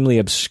extremely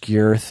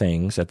obscure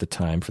things at the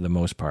time, for the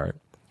most part,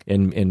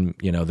 in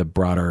the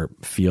broader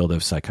field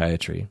of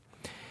psychiatry.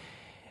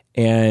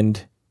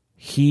 And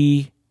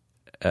he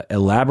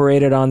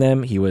elaborated on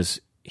them. He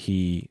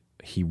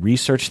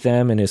researched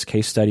them in his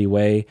case study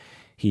way.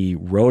 He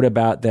wrote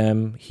about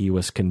them. He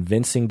was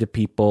convincing to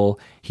people.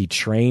 He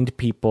trained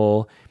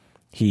people.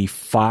 He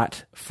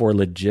fought for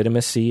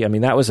legitimacy. I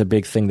mean, that was a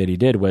big thing that he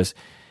did. Was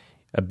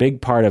a big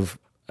part of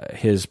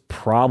his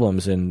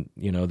problems in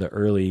the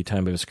early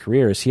time of his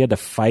career is he had to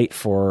fight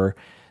for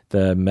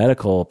the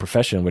medical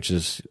profession, which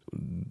is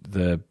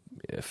the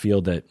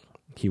field that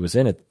he was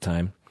in at the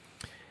time,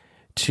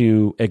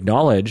 to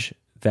acknowledge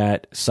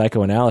that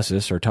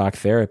psychoanalysis or talk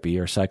therapy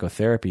or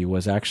psychotherapy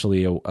was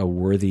actually a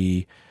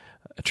worthy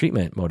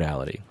treatment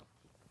modality.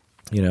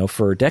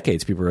 For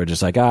decades, people were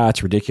just like,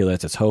 it's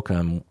ridiculous, it's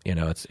hokum,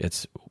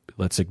 it's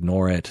Let's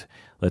ignore it.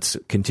 Let's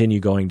continue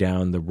going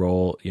down the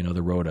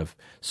road of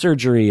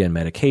surgery and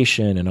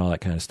medication and all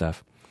that kind of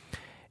stuff.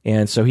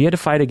 And so he had to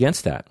fight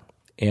against that.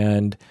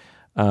 And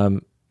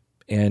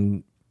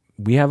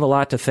we have a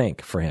lot to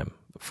thank for him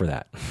for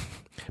that.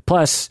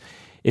 Plus,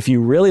 if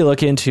you really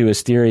look into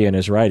his theory and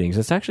his writings,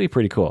 it's actually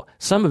pretty cool.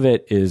 Some of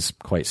it is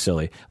quite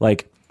silly.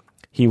 Like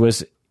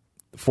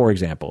for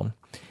example,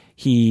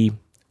 he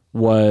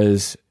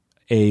was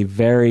a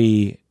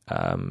very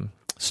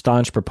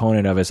staunch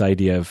proponent of his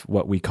idea of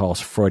what we call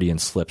Freudian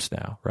slips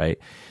now, right?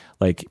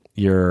 Like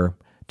you're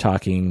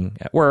talking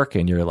at work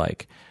and you're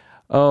like,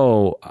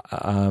 oh,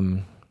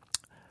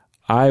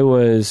 I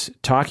was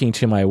talking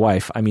to my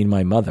wife,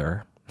 my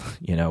mother.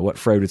 What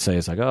Freud would say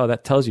is like, oh,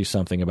 that tells you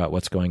something about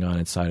what's going on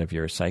inside of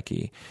your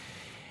psyche.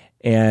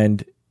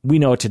 And we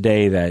know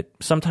today that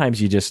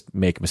sometimes you just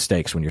make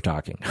mistakes when you're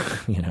talking,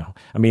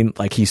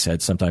 like he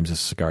said, sometimes a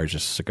cigar is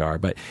just a cigar,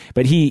 but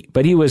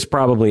he was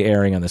probably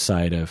erring on the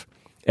side of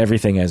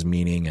everything has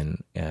meaning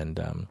and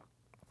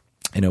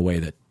in a way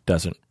that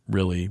doesn't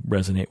really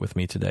resonate with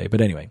me today. But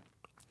anyway.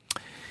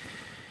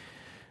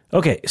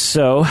 Okay,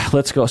 so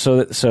let's go.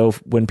 So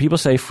when people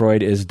say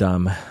Freud is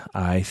dumb,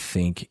 I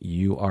think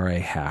you are a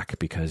hack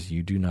because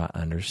you do not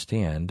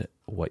understand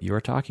what you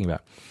are talking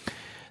about.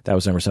 That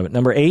was number 7.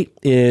 Number 8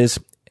 is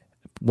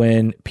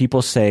when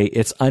people say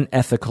it's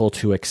unethical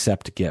to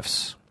accept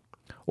gifts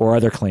or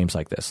other claims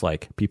like this.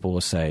 Like people will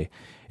say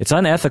it's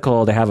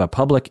unethical to have a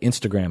public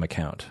Instagram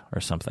account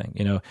or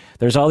something.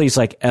 There's all these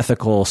like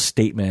ethical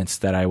statements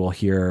that I will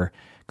hear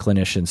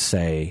clinicians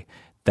say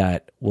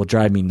that will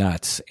drive me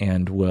nuts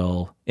and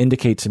will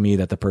indicate to me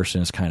that the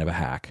person is kind of a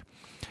hack.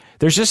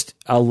 There's just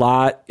a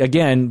lot,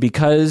 again,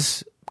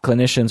 because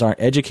clinicians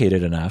aren't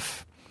educated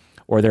enough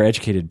or they're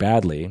educated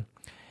badly,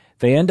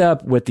 they end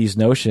up with these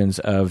notions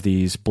of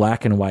these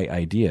black and white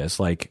ideas,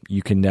 like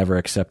you can never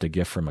accept a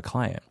gift from a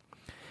client.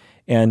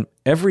 And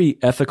every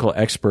ethical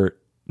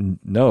expert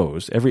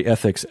knows, every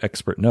ethics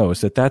expert knows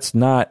that that's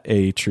not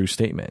a true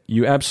statement.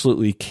 You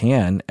absolutely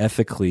can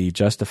ethically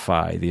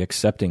justify the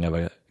accepting of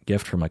a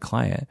gift from a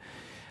client.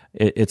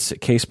 It's a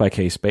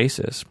case-by-case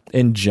basis.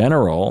 In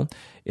general,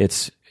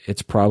 it's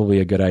probably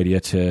a good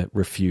idea to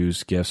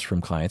refuse gifts from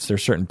clients. There are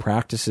certain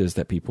practices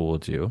that people will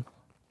do.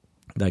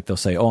 Like they'll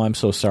say, oh, I'm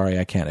so sorry,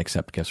 I can't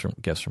accept gifts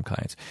from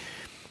clients.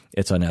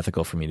 It's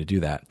unethical for me to do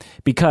that.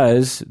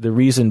 Because the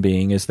reason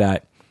being is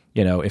that,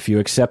 if you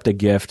accept a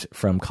gift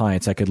from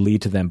clients, that could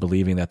lead to them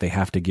believing that they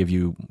have to give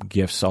you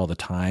gifts all the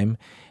time.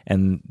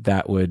 And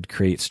that would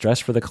create stress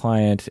for the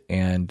client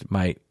and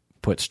might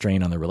put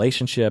strain on the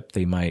relationship.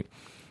 They might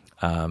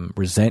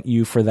resent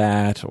you for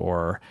that,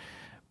 or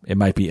it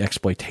might be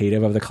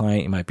exploitative of the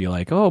client. You might be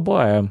like, oh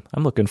boy,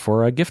 I'm looking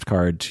for a gift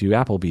card to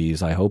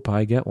Applebee's. I hope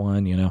I get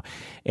one,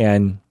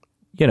 and,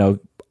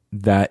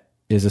 that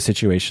is a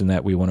situation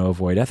that we want to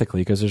avoid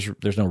ethically because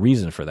there's no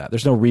reason for that.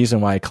 There's no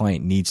reason why a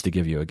client needs to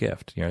give you a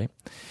gift, right?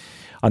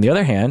 On the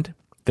other hand,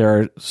 there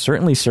are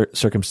certainly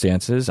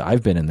circumstances,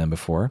 I've been in them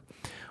before,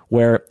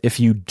 where if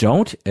you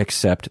don't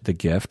accept the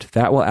gift,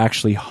 that will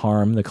actually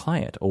harm the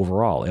client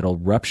overall. It'll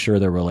rupture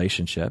the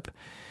relationship.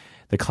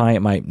 The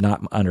client might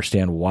not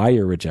understand why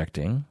you're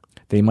rejecting.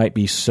 They might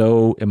be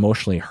so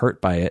emotionally hurt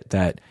by it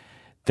that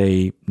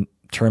they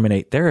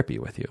terminate therapy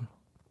with you.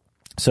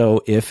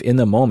 So if in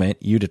the moment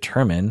you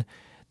determine,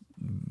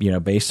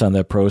 based on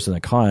the pros and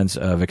the cons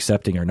of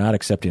accepting or not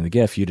accepting the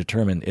gift, you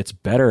determine it's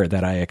better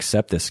that I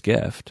accept this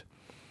gift,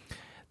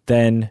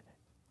 then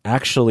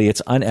actually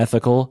it's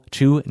unethical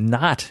to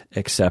not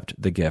accept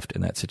the gift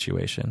in that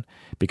situation,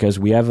 because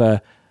we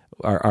have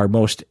our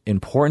most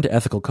important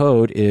ethical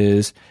code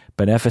is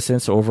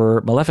beneficence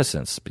over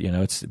maleficence.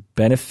 It's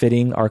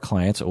benefiting our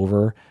clients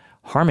over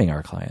harming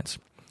our clients.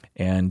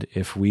 And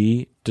if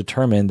we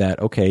determine that,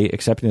 okay,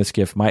 accepting this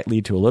gift might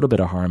lead to a little bit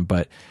of harm,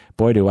 but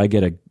boy, do I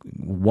get a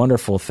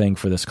wonderful thing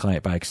for this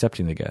client by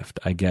accepting the gift.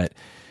 I get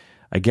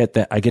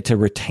to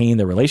retain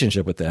the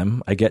relationship with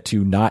them. I get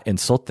to not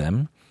insult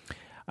them.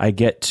 I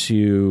get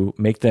to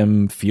make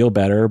them feel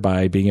better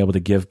by being able to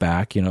give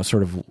back,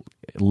 sort of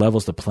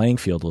levels the playing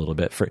field a little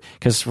bit.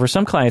 Because for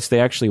some clients, they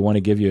actually want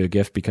to give you a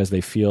gift because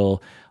they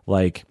feel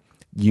like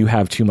you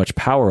have too much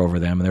power over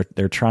them, and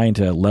they're trying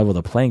to level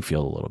the playing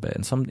field a little bit.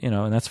 And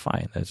and that's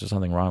fine. There's just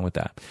nothing wrong with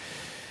that.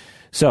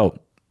 So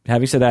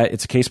having said that,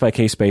 it's a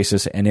case-by-case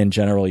basis, and in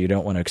general, you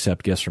don't want to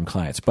accept gifts from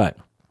clients. But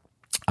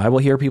I will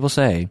hear people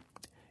say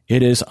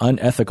it is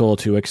unethical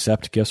to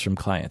accept gifts from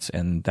clients,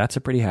 and that's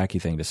a pretty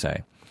hacky thing to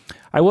say.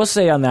 I will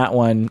say on that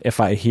one, if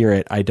I hear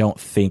it, I don't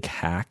think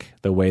hack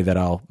the way that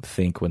I'll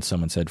think when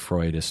someone said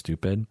Freud is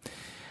stupid.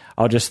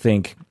 I'll just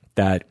think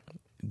that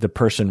the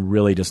person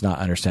really does not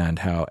understand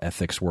how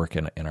ethics work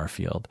in our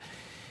field.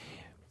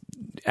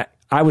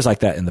 I was like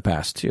that in the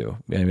past too.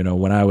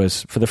 When I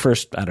was, for the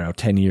first,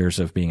 10 years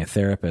of being a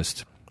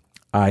therapist,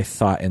 I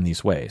thought in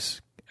these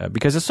ways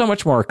because it's so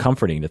much more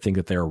comforting to think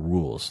that there are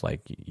rules, like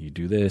you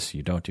do this,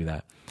 you don't do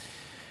that.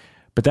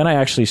 But then I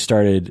actually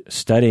started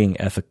studying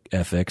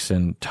ethics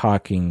and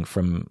talking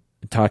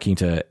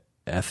to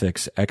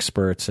ethics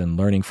experts and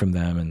learning from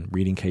them and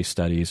reading case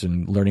studies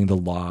and learning the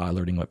law,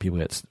 learning what people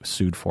get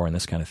sued for and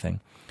this kind of thing.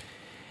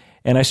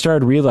 And I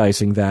started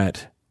realizing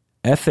that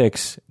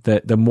ethics,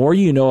 that the more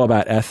you know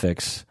about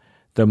ethics,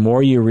 the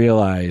more you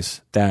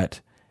realize that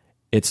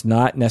it's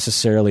not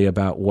necessarily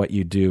about what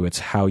you do, it's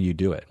how you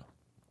do it.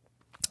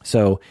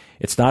 So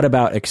it's not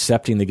about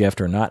accepting the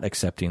gift or not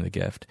accepting the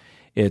gift.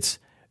 It's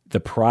the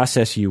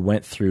process you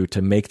went through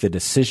to make the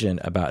decision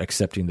about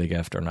accepting the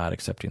gift or not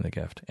accepting the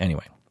gift.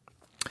 Anyway.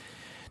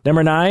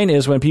 Number 9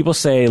 is when people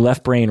say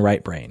left brain,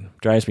 right brain.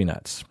 Drives me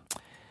nuts.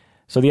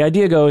 So the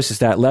idea goes is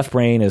that left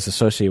brain is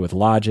associated with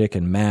logic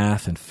and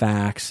math and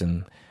facts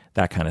and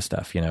that kind of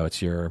stuff. You know,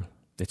 it's your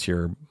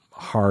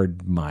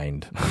hard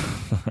mind,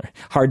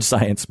 hard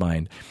science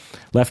mind.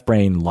 Left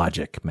brain,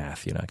 logic,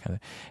 math, you know, kind of.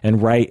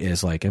 And right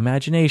is like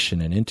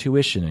imagination and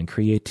intuition and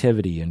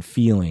creativity and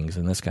feelings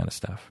and this kind of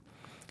stuff.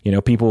 You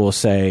know, people will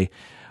say,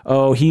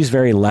 oh, he's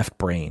very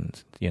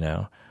left-brained, you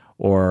know,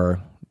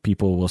 or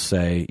people will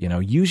say, you know,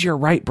 use your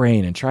right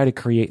brain and try to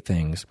create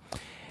things.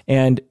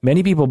 And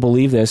many people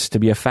believe this to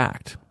be a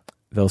fact.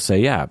 They'll say,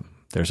 yeah,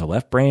 there's a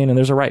left brain and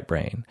there's a right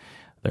brain.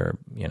 There,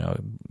 you know,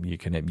 you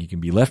can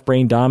be left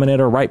brain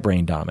dominant or right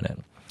brain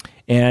dominant.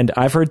 And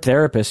I've heard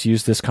therapists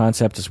use this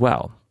concept as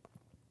well.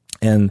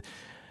 And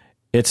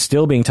it's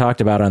still being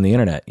talked about on the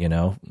internet, you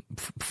know.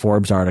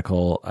 Forbes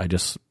article I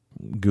just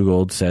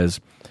Googled says,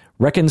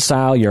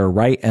 reconcile your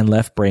right and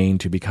left brain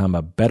to become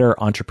a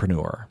better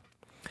entrepreneur.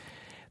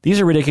 These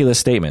are ridiculous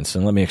statements,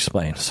 and let me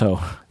explain. So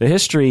the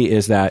history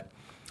is that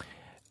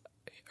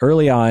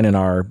early on in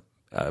our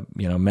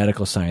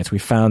medical science, we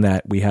found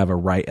that we have a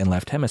right and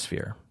left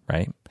hemisphere,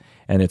 right?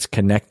 And it's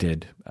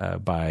connected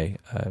by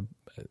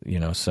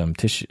some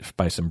tissue,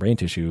 by some brain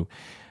tissue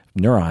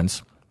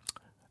neurons.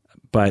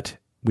 But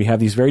we have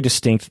these very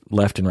distinct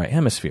left and right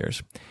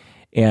hemispheres.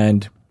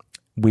 And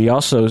we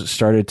also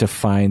started to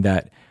find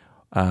that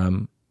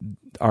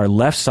our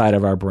left side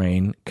of our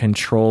brain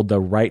controlled the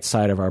right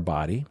side of our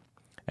body,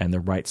 and the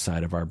right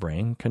side of our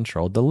brain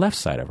controlled the left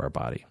side of our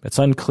body. It's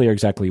unclear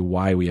exactly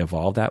why we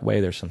evolved that way.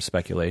 There's some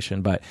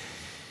speculation, but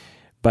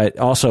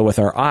also with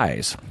our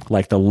eyes,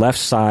 like the left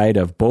side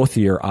of both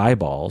of your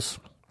eyeballs,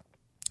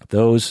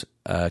 those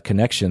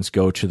connections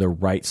go to the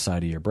right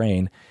side of your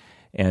brain,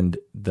 and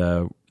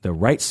the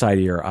right side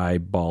of your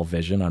eyeball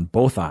vision on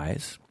both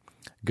eyes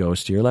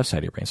goes to your left side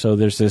of your brain. So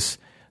there's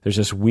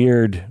this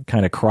weird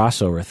kind of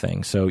crossover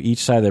thing. So each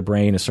side of the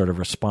brain is sort of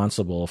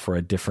responsible for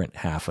a different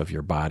half of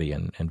your body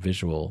and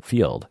visual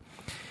field.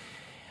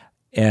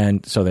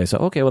 And so they said,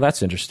 okay, well,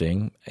 that's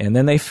interesting. And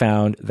then they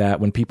found that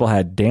when people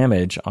had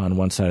damage on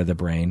one side of the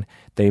brain,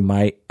 they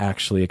might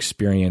actually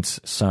experience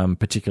some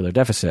particular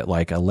deficit,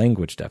 like a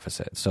language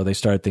deficit. So they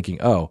started thinking,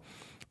 oh,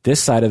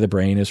 this side of the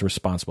brain is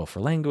responsible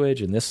for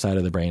language, and this side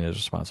of the brain is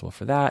responsible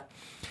for that.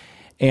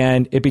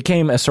 And it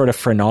became a sort of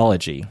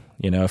phrenology.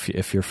 You know,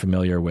 if you're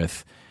familiar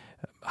with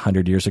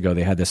 100 years ago,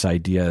 they had this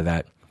idea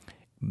that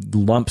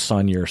lumps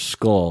on your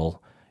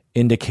skull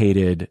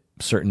indicated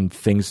certain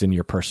things in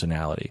your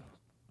personality.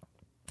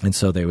 And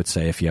so they would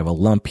say, if you have a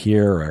lump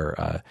here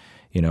or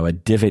a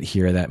divot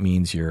here, that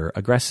means you're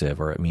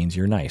aggressive or it means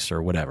you're nice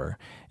or whatever.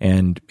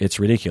 And it's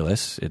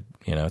ridiculous.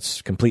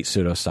 It's complete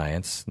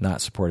pseudoscience,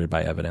 not supported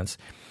by evidence.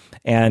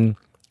 And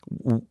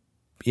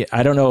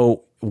I don't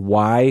know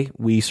why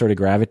we sort of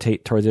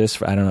gravitate toward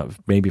this. I don't know,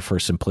 maybe for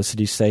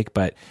simplicity's sake,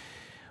 but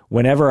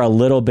whenever a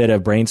little bit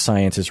of brain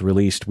science is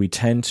released, we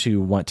tend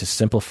to want to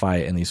simplify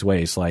it in these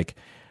ways, like,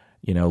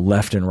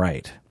 left and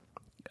right.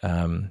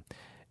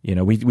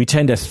 We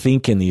tend to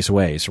think in these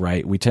ways,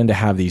 right? We tend to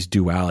have these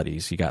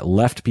dualities. You got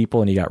left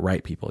people and you got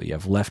right people. You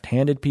have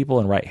left-handed people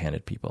and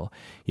right-handed people.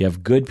 You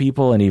have good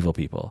people and evil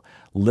people,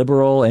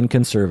 liberal and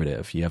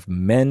conservative. You have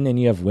men and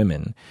you have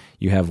women.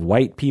 You have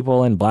white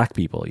people and black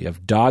people. You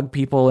have dog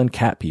people and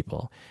cat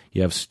people.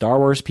 You have Star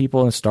Wars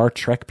people and Star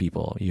Trek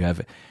people. You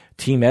have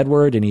Team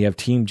Edward and you have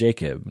Team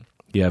Jacob.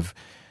 You have,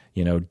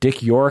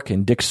 Dick York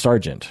and Dick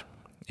Sargent.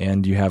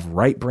 And you have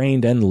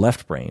right-brained and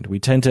left-brained. We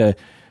tend to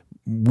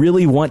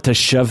really want to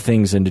shove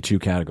things into two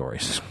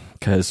categories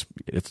because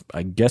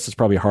I guess it's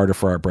probably harder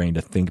for our brain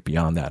to think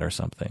beyond that or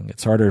something.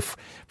 It's harder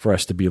for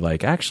us to be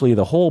like, actually,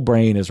 the whole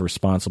brain is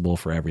responsible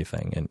for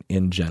everything and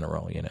in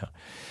general,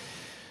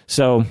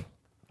 So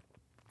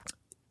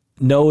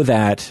know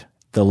that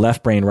the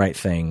left brain, right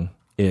thing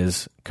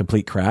is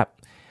complete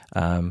crap.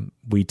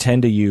 We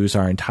tend to use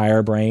our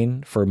entire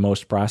brain for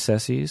most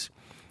processes,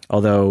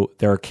 although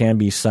there can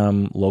be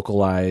some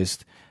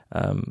localized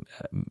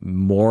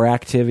more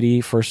activity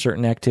for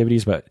certain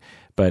activities, but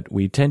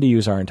we tend to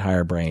use our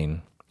entire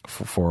brain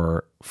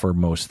for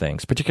most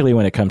things, particularly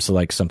when it comes to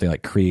like something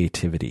like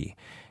creativity.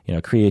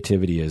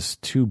 Creativity is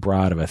too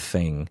broad of a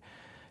thing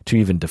to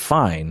even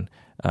define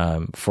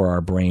for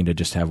our brain to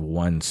just have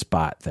one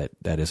spot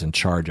that is in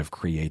charge of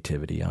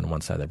creativity on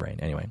one side of the brain.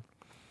 Anyway,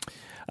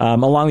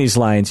 along these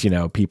lines,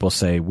 people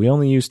say we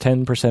only use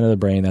 10% of the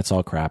brain. That's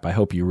all crap. I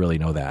hope you really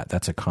know that.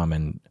 That's a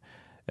common.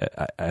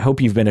 I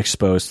hope you've been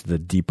exposed to the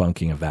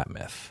debunking of that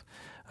myth.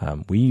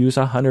 We use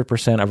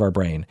 100% of our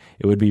brain.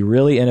 It would be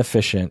really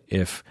inefficient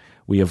if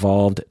we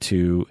evolved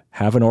to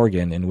have an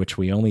organ in which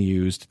we only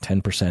used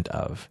 10%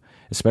 of,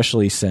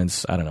 especially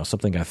since, I don't know,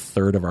 something a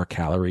third of our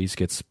calories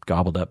gets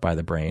gobbled up by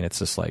the brain. It's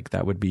just like,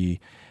 that would be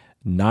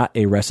not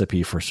a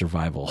recipe for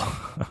survival.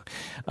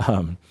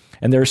 And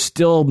there's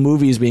still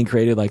movies being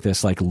created like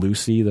this, like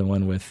Lucy, the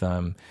one with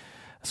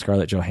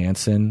Scarlett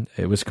Johansson.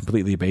 It was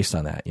completely based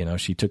on that.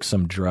 She took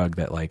some drug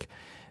that like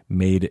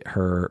made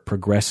her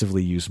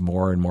progressively use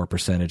more and more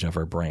percentage of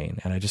her brain.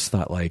 And I just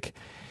thought like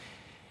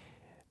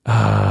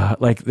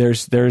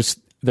there's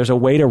a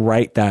way to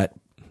write that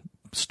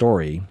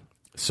story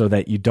so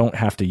that you don't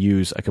have to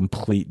use a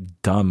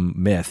complete dumb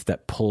myth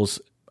that pulls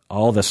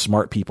all the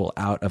smart people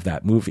out of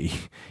that movie.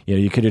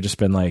 You could have just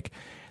been like,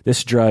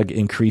 this drug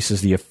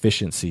increases the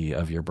efficiency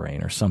of your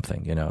brain or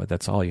something.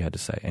 That's all you had to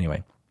say.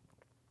 Anyway.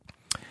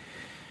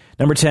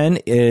 Number 10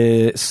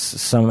 is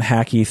some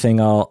hacky thing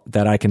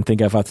that I can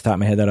think of off the top of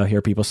my head that I'll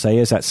hear people say,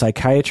 is that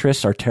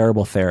psychiatrists are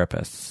terrible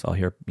therapists. I'll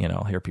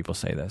hear people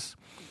say this.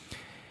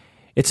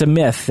 It's a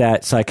myth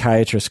that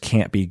psychiatrists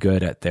can't be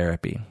good at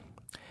therapy.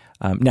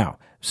 Now,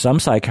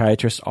 some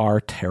psychiatrists are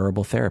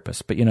terrible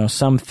therapists, but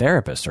some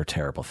therapists are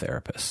terrible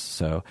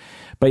therapists.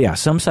 But yeah,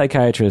 some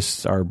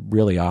psychiatrists are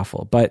really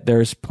awful, but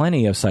there's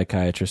plenty of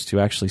psychiatrists who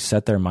actually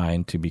set their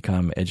mind to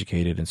become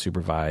educated and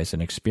supervised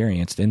and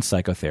experienced in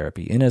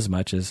psychotherapy, in as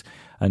much as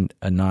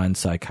a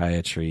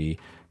non-psychiatry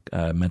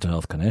mental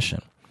health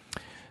clinician.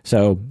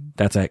 So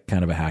that's a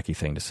kind of a hacky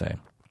thing to say.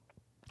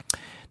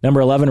 Number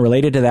 11,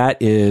 related to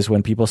that, is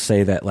when people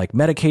say that like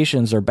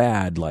medications are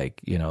bad, like,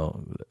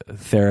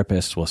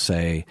 therapists will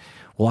say,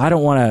 well, I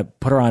don't want to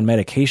put her on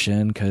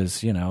medication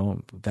because,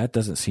 that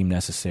doesn't seem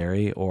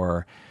necessary.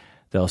 Or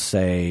they'll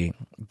say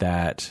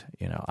that,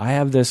 I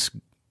have this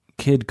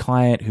kid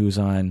client who's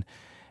on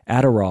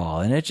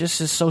Adderall and it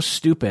just is so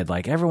stupid.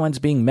 Like everyone's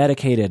being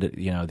medicated,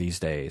 these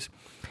days.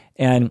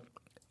 And,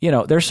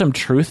 there's some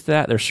truth to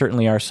that. There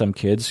certainly are some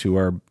kids who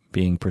are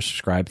being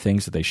prescribed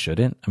things that they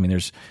shouldn't. I mean,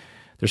 there's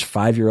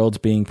 5-year-olds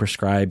being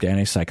prescribed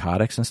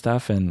antipsychotics and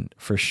stuff, and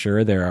for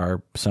sure there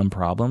are some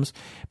problems.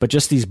 But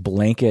just these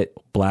blanket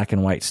black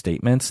and white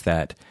statements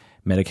that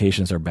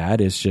medications are bad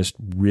is just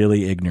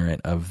really ignorant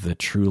of the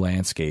true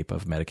landscape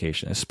of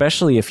medication,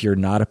 especially if you're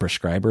not a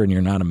prescriber and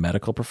you're not a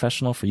medical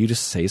professional. For you to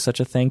say such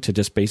a thing, to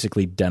just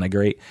basically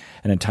denigrate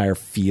an entire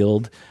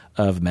field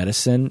of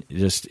medicine,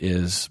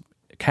 it's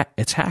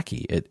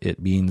hacky.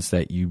 It means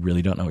that you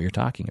really don't know what you're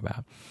talking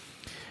about.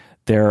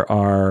 There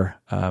are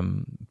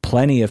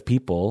plenty of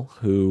people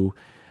who,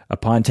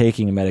 upon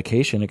taking a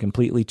medication, it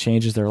completely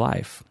changes their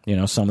life.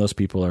 Some of those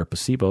people are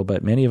placebo,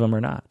 but many of them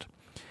are not.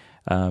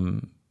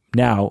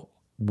 Now,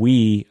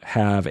 we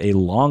have a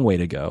long way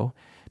to go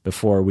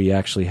before we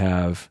actually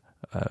have,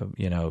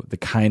 the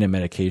kind of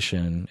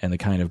medication and the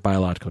kind of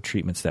biological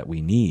treatments that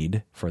we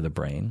need for the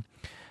brain.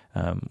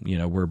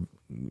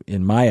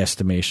 In my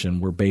estimation,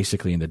 we're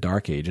basically in the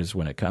dark ages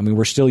when it comes. I mean,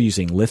 we're still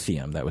using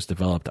lithium that was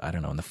developed, I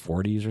don't know, in the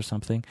 40s or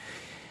something.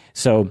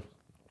 So,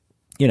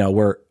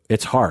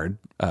 it's hard.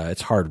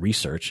 It's hard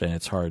research and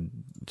it's hard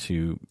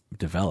to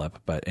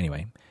develop. But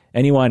anyway,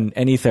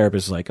 any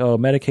therapist is like, oh,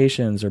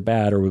 medications are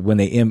bad, or when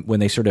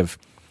they sort of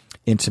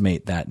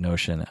intimate that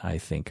notion, I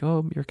think,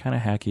 oh, you're kind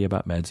of hacky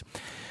about meds.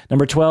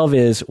 Number 12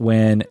 is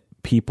when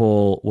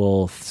people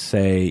will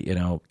say,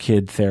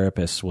 kid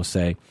therapists will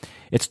say,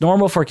 it's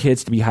normal for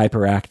kids to be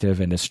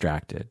hyperactive and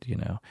distracted,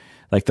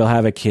 like they'll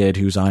have a kid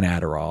who's on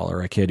Adderall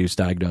or a kid who's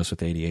diagnosed with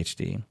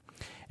ADHD,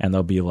 and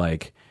they'll be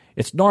like,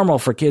 it's normal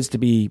for kids to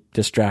be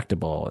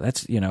distractible.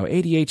 That's,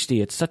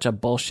 ADHD, it's such a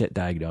bullshit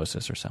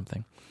diagnosis or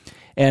something.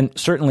 And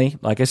certainly,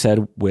 like I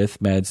said, with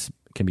meds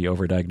can be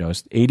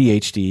overdiagnosed.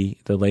 ADHD,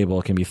 the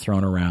label can be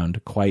thrown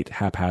around quite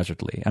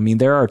haphazardly. I mean,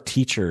 there are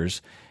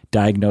teachers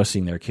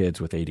diagnosing their kids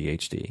with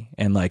ADHD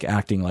and like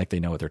acting like they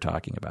know what they're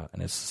talking about.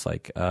 And it's just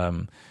like,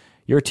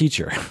 you're a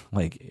teacher.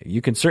 Like,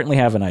 you can certainly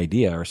have an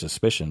idea or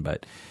suspicion,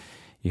 but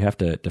you have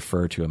to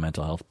defer to a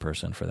mental health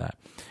person for that.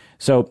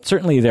 So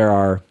certainly there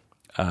are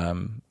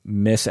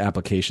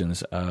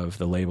misapplications of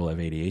the label of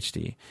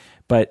ADHD,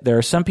 but there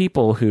are some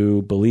people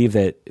who believe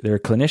that there are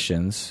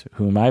clinicians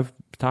whom I've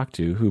talked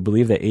to who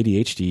believe that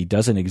ADHD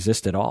doesn't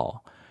exist at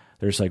all.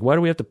 They're just like, why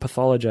do we have to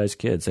pathologize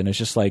kids? And it's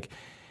just like,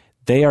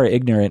 they are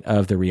ignorant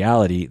of the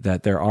reality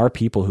that there are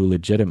people who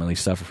legitimately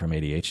suffer from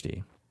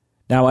ADHD.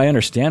 Now, I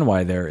understand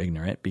why they're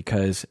ignorant,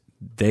 because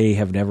they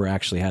have never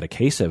actually had a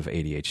case of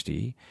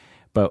ADHD.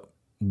 But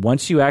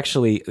once you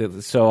actually,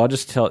 so I'll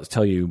just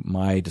tell you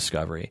my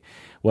discovery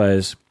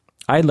was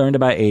I learned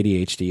about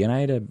ADHD and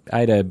I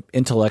had a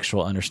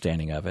intellectual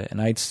understanding of it,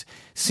 and I'd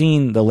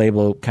seen the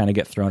label kind of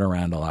get thrown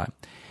around a lot.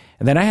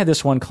 And then I had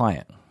this one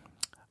client.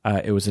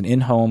 It was an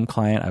in-home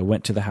client. I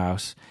went to the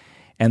house,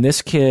 and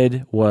this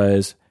kid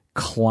was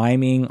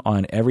climbing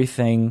on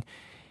everything.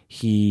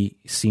 He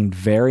seemed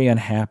very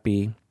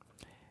unhappy.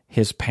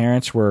 His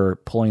parents were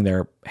pulling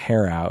their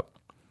hair out.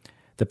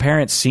 The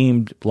parents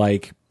seemed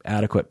like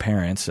adequate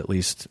parents, at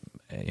least,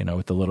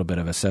 with the little bit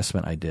of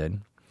assessment I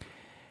did.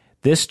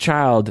 This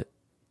child,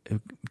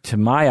 to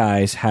my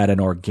eyes, had an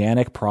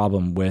organic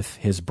problem with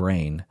his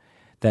brain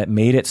that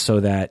made it so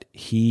that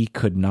he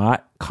could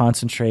not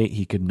concentrate,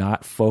 he could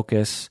not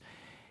focus,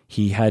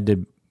 he had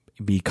to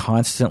be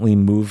constantly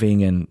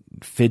moving and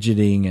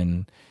fidgeting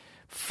and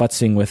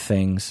futzing with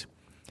things.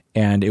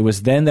 And it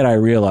was then that I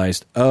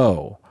realized,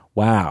 oh,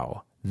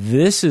 wow,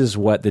 this is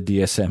what the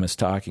DSM is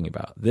talking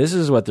about. This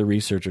is what the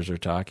researchers are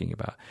talking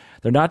about.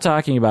 They're not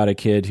talking about a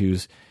kid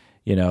who's,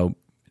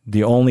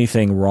 the only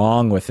thing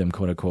wrong with him,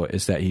 quote unquote,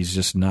 is that he's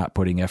just not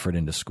putting effort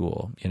into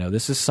school.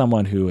 This is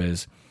someone who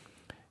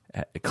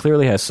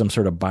clearly has some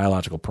sort of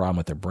biological problem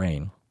with their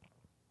brain.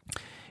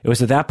 It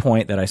was at that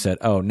point that I said,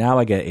 oh, now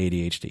I get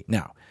ADHD.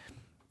 Now,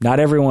 not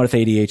everyone with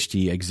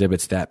ADHD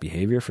exhibits that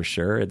behavior for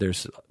sure.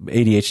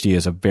 ADHD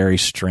is a very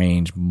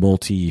strange,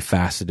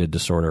 multifaceted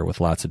disorder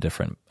with lots of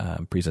different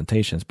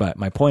presentations. But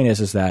my point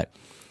is that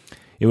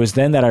it was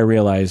then that I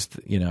realized,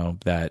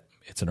 that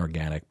it's an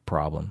organic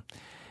problem.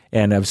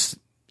 And of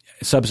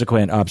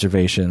subsequent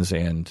observations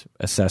and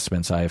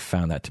assessments, I have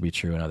found that to be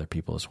true in other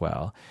people as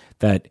well,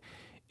 that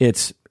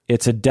it's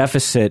a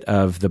deficit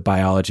of the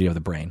biology of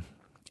the brain.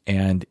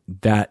 And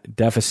that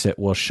deficit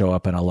will show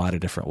up in a lot of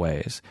different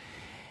ways.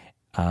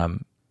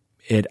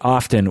 It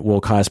often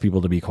will cause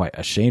people to be quite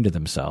ashamed of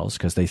themselves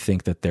because they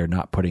think that they're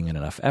not putting in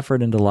enough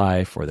effort into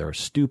life or they're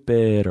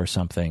stupid or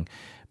something.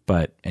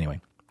 But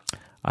anyway,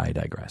 I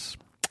digress.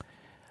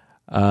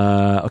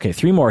 Okay,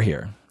 3 more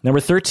here. Number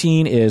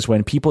 13 is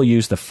when people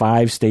use the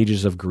 5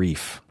 stages of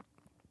grief.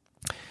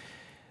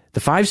 The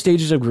 5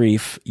 stages of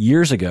grief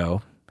years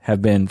ago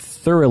have been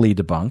thoroughly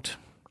debunked.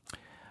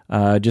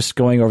 Just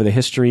going over the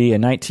history,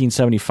 in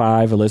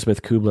 1975,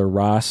 Elizabeth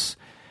Kubler-Ross,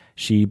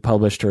 she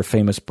published her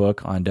famous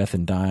book on death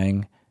and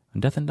dying,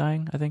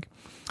 I think.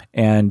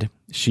 And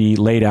she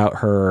laid out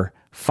her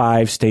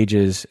 5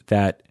 stages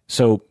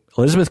so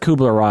Elizabeth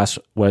Kubler-Ross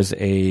was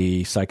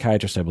a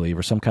psychiatrist, I believe,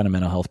 or some kind of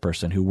mental health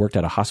person who worked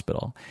at a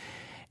hospital.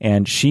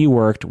 And she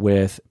worked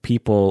with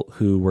people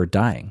who were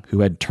dying,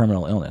 who had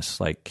terminal illness,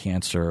 like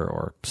cancer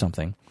or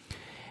something.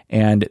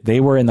 And they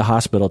were in the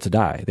hospital to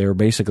die. They were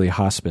basically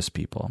hospice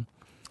people.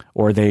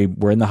 Or they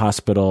were in the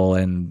hospital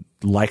and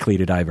likely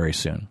to die very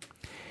soon.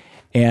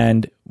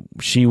 And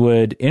she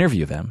would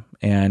interview them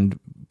and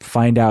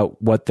find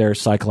out what their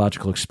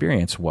psychological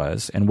experience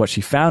was. And what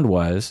she found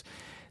was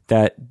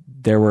that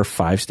there were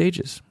 5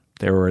 stages.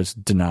 There was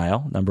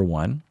denial, number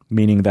 1,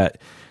 meaning that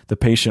the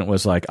patient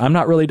was like, I'm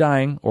not really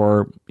dying,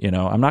 or,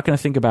 I'm not going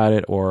to think about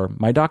it, or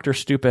my doctor's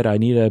stupid, I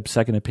need a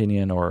second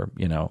opinion, or,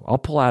 I'll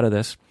pull out of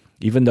this,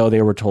 even though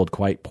they were told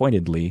quite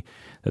pointedly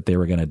that they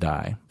were going to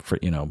die. For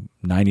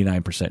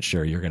 99%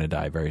 sure you're going to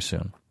die very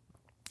soon.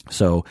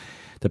 So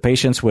the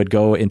patients would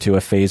go into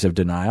a phase of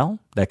denial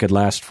that could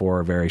last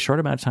for a very short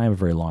amount of time, a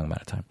very long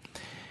amount of time.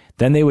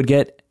 Then they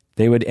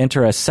would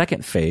enter a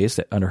second phase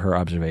under her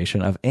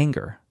observation of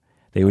anger.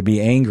 They would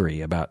be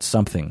angry about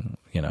something,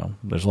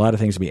 there's a lot of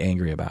things to be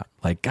angry about.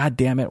 Like, God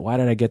damn it, why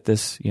did I get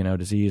this,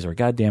 disease? Or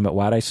God damn it,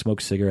 why did I smoke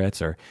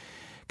cigarettes? Or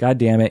God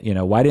damn it,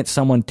 why didn't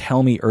someone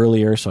tell me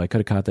earlier so I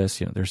could have caught this?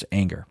 There's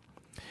anger.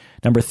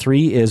 Number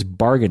 3 is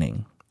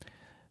bargaining.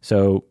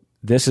 So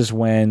this is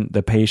when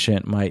the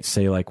patient might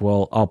say like,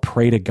 well, I'll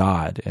pray to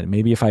God. And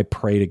maybe if I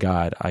pray to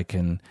God, I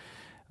can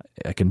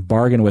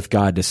bargain with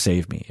God to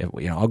save me.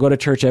 I'll go to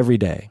church every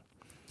day.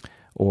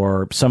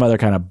 Or some other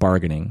kind of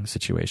bargaining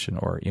situation,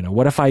 or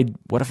what if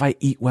I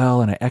eat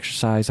well and I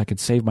exercise, I could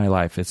save my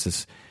life. It's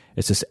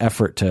this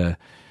effort to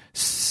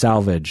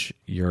salvage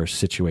your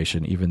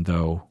situation, even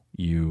though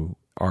you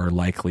are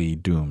likely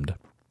doomed.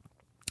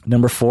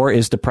 Number 4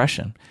 is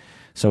depression.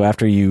 So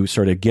after you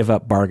sort of give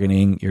up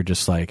bargaining, you're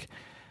just like,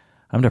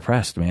 I'm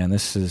depressed, man.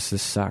 This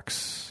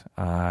sucks.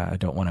 I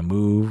don't want to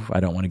move.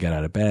 I don't want to get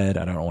out of bed.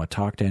 I don't want to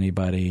talk to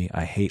anybody.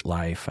 I hate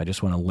life. I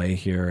just want to lay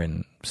here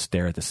and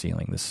stare at the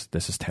ceiling. This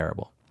is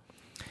terrible.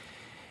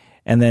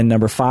 And then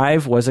number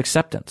 5 was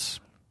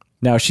acceptance.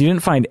 Now, she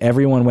didn't find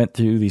everyone went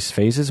through these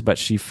phases, but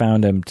she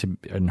found them to,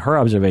 in her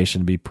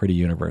observation, to be pretty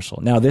universal.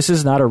 Now, this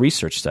is not a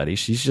research study.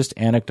 She's just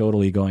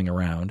anecdotally going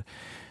around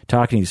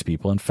talking to these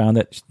people and found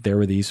that there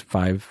were these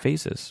 5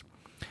 phases.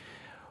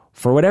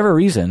 For whatever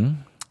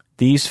reason,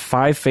 these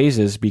 5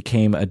 phases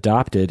became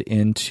adopted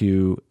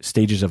into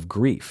stages of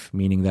grief,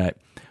 meaning that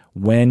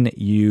when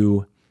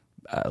you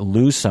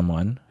lose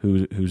someone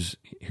who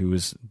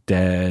is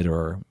dead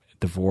or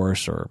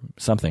divorced or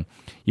something,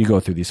 you go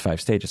through these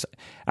 5 stages.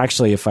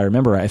 Actually, if I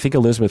remember, I think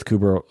Elizabeth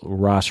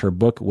Kubler-Ross, her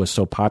book was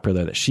so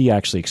popular that she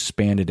actually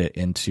expanded it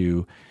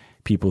into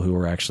people who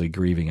were actually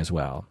grieving as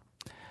well.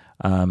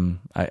 I'm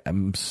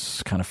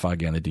kind of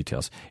foggy on the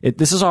details.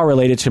 This is all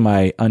related to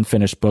my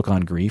unfinished book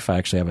on grief. I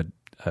actually have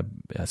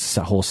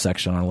a whole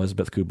section on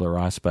Elizabeth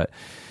Kubler-Ross, but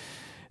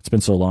it's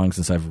been so long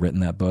since I've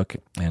written that book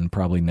and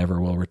probably never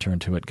will return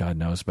to it, God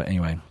knows. But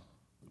anyway,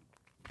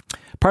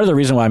 part of the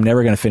reason why I'm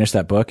never going to finish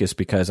that book is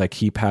because I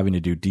keep having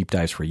to do deep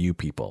dives for you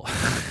people.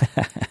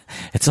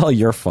 It's all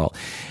your fault.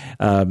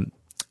 I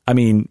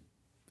mean,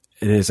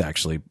 it is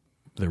actually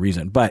the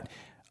reason, but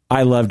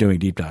I love doing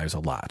deep dives a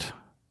lot.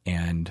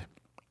 And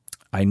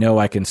I know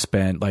I can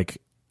spend,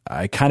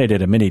 I kind of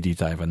did a mini deep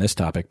dive on this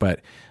topic,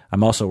 but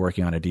I'm also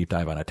working on a deep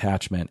dive on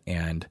attachment,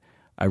 and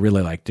I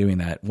really like doing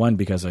that. One,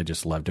 because I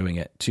just love doing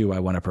it. Two, I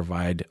want to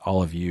provide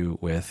all of you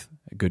with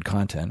good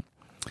content,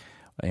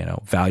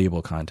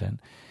 valuable content.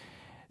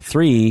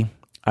 Three,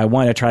 I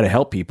want to try to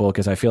help people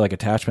because I feel like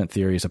attachment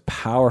theory is a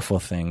powerful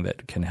thing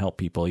that can help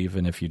people,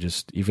 even if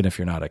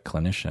you're not a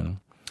clinician.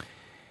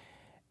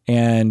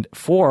 And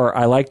four,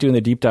 I like doing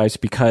the deep dives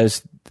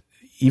because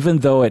even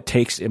though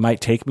it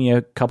might take me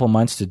a couple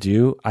months to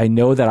do, I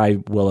know that I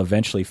will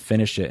eventually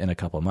finish it in a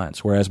couple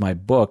months. Whereas my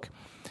book,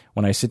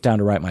 when I sit down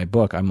to write my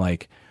book, I'm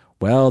like,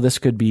 well, this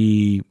could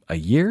be a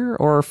year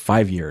or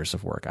 5 years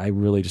of work. I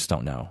really just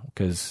don't know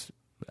because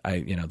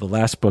the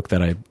last book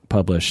that I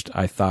published,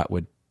 I thought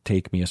would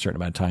take me a certain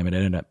amount of time. It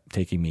ended up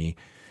taking me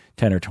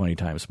 10 or 20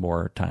 times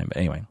more time. But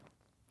anyway,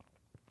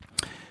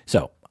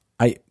 so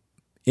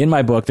in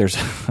my book, there's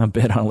a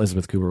bit on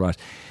Elizabeth Kubler-Ross.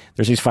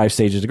 There's these 5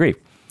 stages of grief.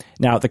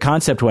 Now, the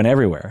concept went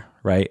everywhere,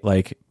 right?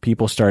 Like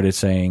people started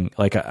saying,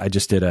 like I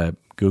just did a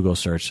Google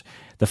search,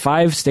 the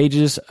 5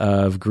 stages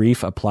of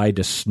grief applied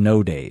to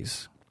snow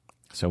days.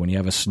 So when you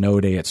have a snow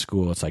day at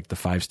school, it's like the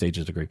 5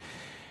 stages of grief.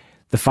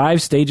 The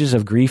 5 stages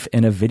of grief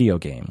in a video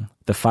game.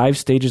 The 5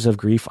 stages of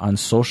grief on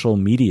social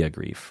media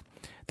grief.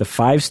 The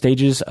 5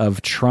 stages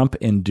of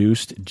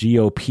Trump-induced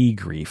GOP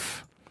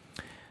grief.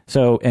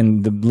 So,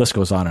 and the list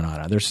goes on and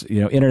on. There's,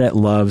 internet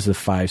loves the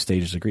 5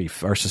 stages of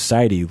grief. Our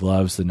society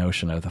loves the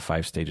notion of the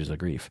 5 stages of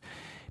grief.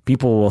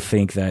 People will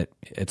think that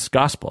it's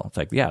gospel. It's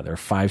like, yeah, there are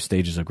 5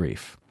 stages of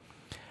grief.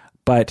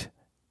 But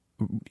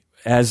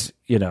as,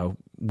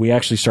 we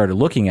actually started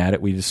looking at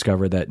it, we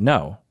discovered that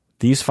no,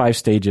 these 5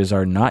 stages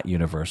are not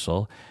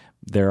universal.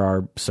 There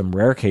are some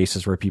rare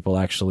cases where people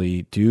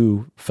actually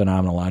do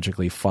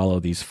phenomenologically follow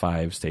these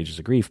 5 stages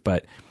of grief,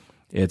 but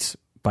it's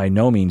by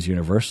no means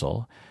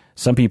universal.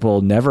 Some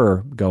people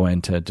never go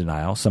into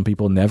denial. Some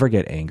people never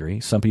get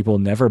angry. Some people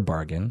never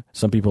bargain.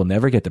 Some people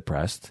never get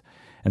depressed.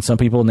 And some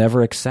people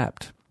never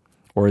accept.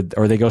 Or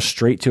they go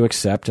straight to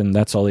accept, and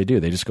that's all they do.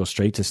 They just go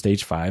straight to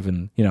stage 5.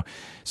 And,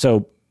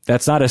 so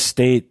that's not a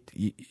state.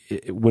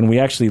 When we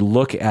actually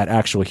look at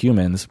actual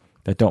humans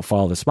that don't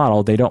follow this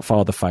model, they don't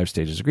follow the 5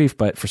 stages of grief.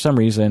 But for some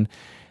reason,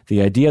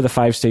 the idea of the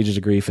 5 stages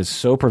of grief is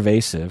so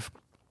pervasive,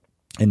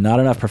 and not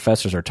enough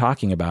professors are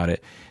talking about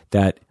it,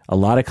 that a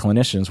lot of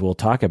clinicians will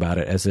talk about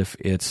it as if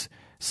it's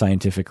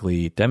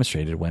scientifically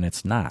demonstrated when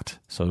it's not.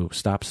 So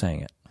stop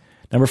saying it.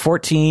 Number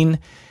 14,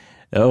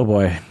 oh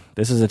boy,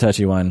 this is a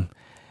touchy one,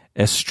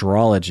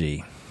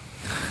 astrology.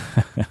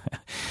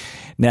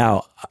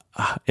 Now,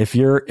 if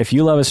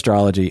you love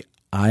astrology,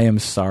 I am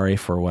sorry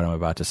for what I'm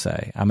about to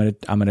say. I'm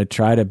gonna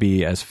try to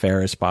be as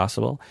fair as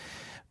possible,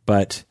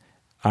 but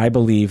I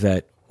believe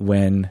that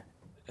when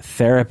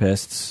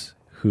therapists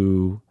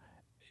who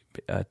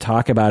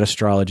talk about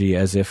astrology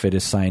as if it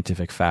is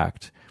scientific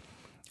fact,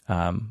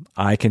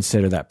 I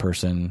consider that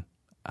person,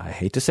 I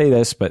hate to say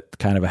this, but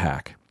kind of a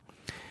hack.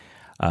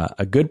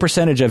 A good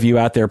percentage of you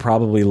out there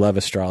probably love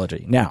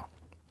astrology. Now,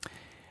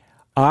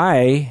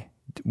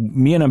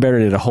 me and Umberto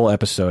did a whole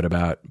episode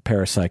about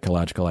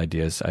parapsychological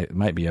ideas. It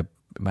might be a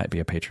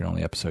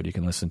Patreon-only episode. You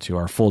can listen to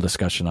our full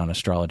discussion on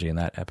astrology in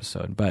that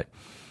episode. But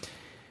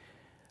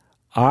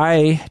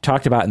I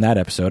talked about in that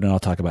episode, and I'll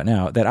talk about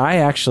now, that I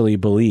actually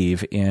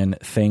believe in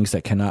things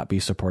that cannot be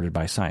supported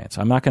by science.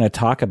 I'm not going to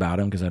talk about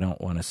them because I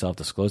don't want to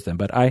self-disclose them,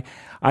 but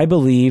I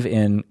believe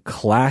in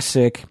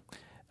classic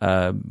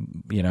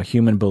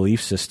human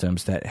belief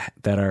systems that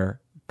are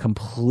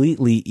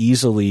completely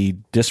easily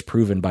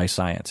disproven by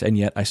science, and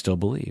yet I still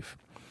believe.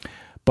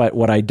 But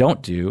what I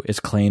don't do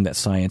is claim that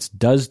science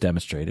does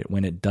demonstrate it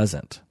when it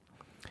doesn't.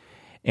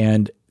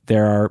 And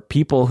there are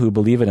people who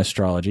believe in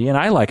astrology, and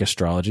I like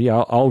astrology.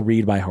 I'll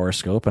read my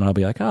horoscope, and I'll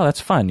be like, oh,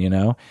 that's fun,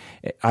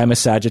 I'm a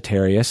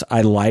Sagittarius.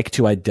 I like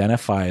to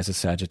identify as a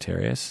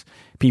Sagittarius.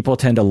 People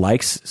tend to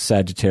like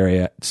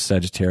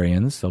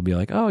Sagittarians. They'll be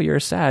like, oh, you're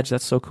a Sag.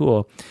 That's so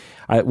cool.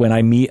 When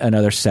I meet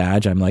another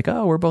Sag, I'm like,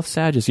 oh, we're both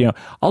Sages.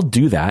 I'll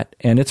do that,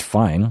 and it's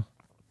fine.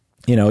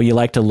 You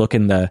like to look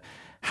in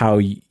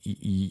how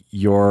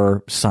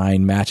your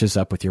sign matches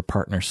up with your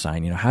partner's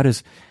sign. How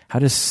does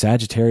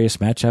Sagittarius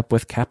match up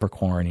with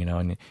Capricorn?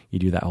 And you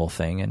do that whole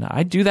thing, and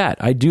I do that.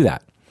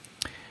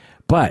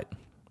 But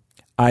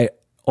I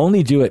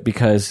only do it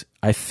because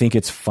I think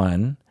it's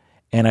fun,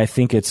 and I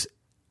think it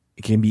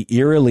can be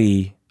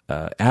eerily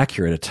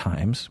accurate at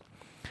times.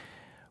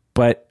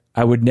 But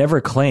I would never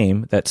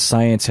claim that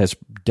science has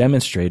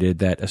demonstrated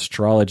that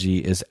astrology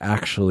is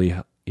actually,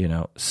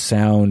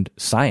 sound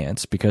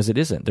science, because it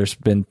isn't. There's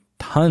been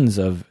tons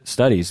of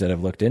studies that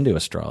have looked into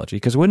astrology,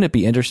 because wouldn't it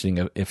be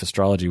interesting if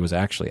astrology was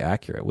actually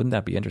accurate? Wouldn't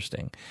that be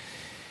interesting?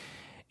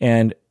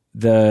 And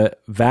the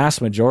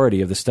vast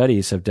majority of the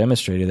studies have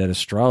demonstrated that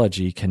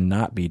astrology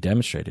cannot be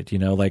demonstrated.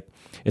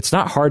 It's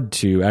not hard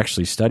to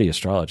actually study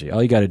astrology.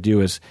 All you got to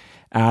do is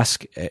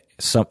ask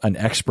an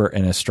expert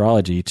in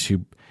astrology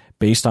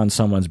based on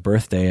someone's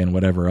birthday and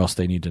whatever else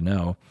they need to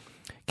know,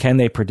 can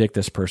they predict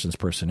this person's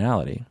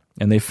personality?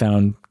 And they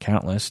found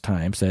countless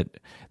times that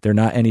they're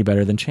not any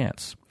better than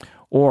chance.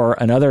 Or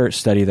another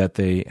study that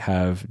they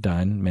have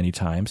done many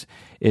times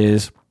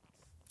is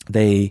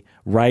they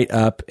write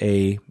up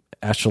a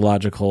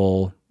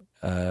astrological,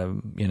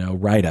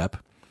 write-up,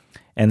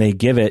 and they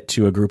give it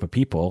to a group of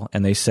people,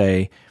 and they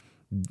say,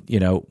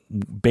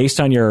 based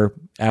on your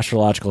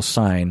astrological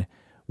sign,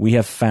 we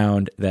have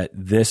found that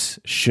this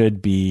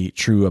should be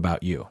true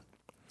about you.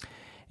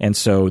 And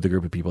so the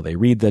group of people, they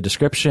read the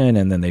description,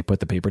 and then they put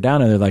the paper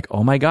down, and they're like,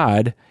 oh my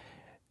God,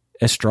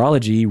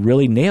 astrology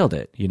really nailed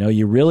it.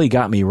 You really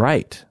got me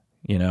right.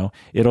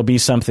 It'll be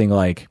something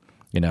like,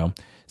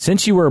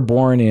 since you were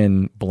born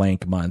in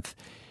blank month,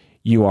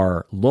 you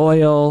are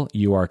loyal,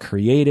 you are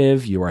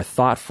creative, you are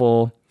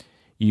thoughtful,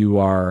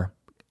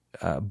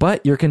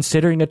 but you're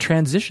considering a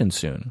transition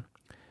soon.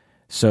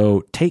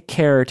 So take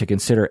care to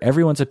consider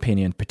everyone's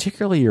opinion,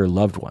 particularly your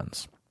loved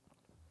ones.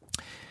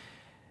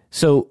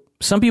 So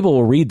some people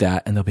will read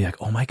that and they'll be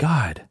like, oh my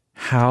God,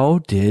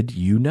 how did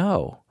you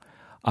know?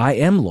 I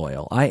am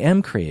loyal, I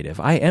am creative,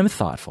 I am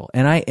thoughtful,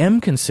 and I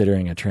am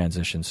considering a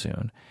transition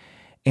soon.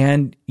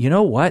 And you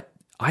know what?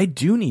 I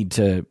do need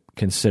to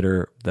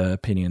consider the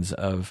opinions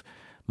of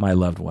my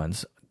loved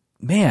ones.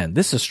 Man,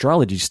 this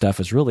astrology stuff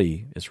is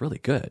really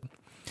good.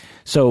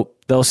 So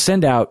they'll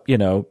send out,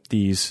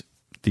 these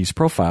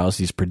profiles,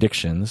 these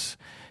predictions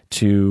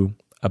to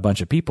a bunch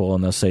of people,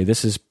 and they'll say,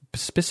 this is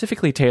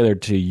specifically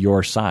tailored to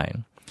your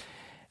sign.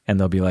 And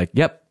they'll be like,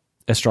 yep,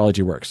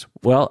 astrology works.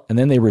 Well, and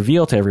then they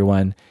reveal to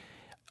everyone,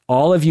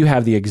 all of you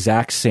have the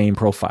exact same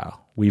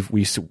profile.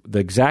 The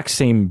exact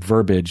same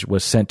verbiage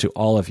was sent to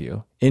all of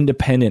you,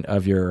 independent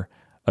of your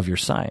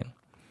sign.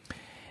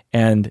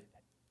 And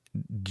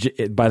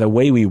by the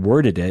way we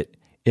worded it,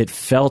 it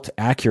felt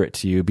accurate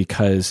to you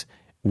because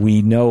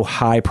we know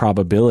high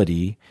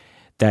probability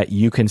that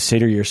you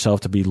consider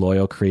yourself to be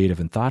loyal, creative,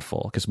 and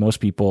thoughtful, because most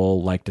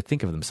people like to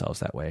think of themselves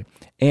that way.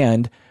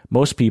 And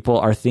most people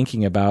are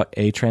thinking about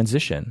a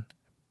transition.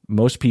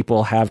 Most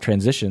people have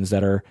transitions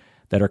that are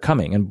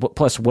coming. And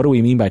plus, what do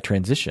we mean by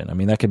transition? I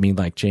mean, that could mean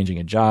like changing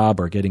a job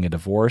or getting a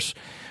divorce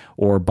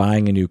or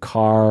buying a new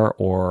car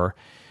or,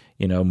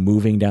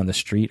 moving down the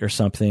street or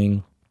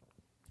something,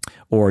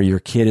 or your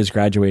kid has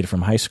graduated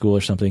from high school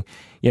or something.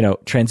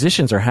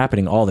 Transitions are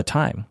happening all the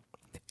time.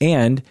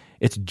 And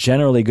it's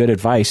generally good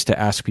advice to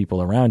ask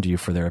people around you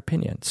for their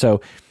opinion.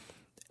 So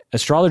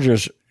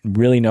astrologers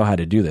really know how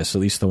to do this,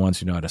 at least the ones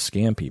who know how to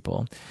scam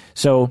people.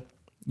 So,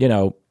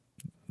 and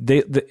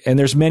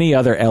there's many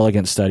other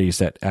elegant studies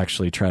that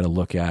actually try to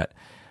look at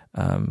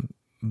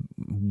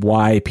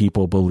why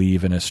people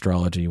believe in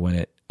astrology when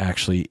it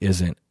actually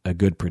isn't a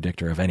good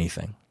predictor of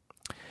anything.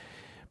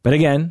 But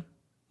again,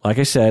 like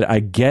I said, I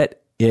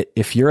get it.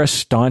 If you're a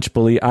staunch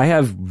believer, I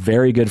have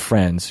very good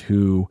friends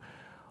who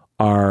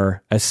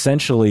are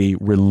essentially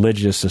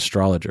religious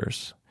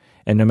astrologers.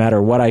 And no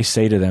matter what I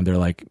say to them, they're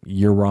like,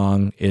 you're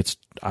wrong.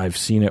 I've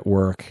seen it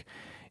work.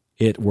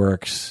 It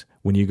works.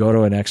 When you go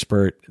to an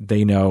expert,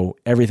 they know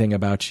everything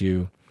about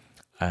you,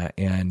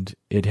 and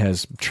it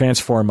has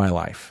transformed my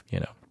life.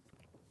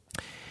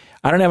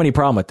 I don't have any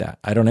problem with that.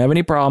 I don't have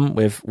any problem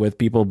with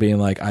people being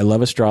like, I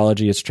love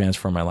astrology. It's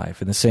transformed my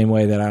life. In the same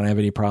way that I don't have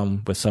any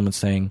problem with someone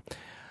saying,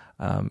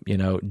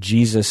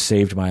 Jesus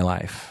saved my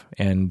life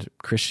and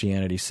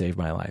Christianity saved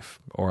my life,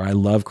 or I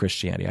love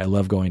Christianity. I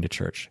love going to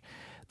church.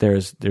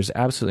 There's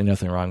absolutely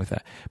nothing wrong with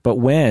that. But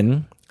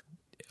when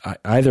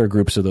either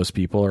groups of those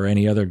people or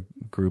any other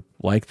group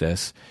like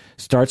this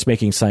starts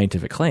making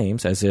scientific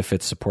claims as if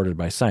it's supported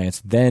by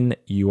science, then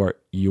you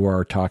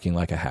are talking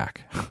like a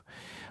hack.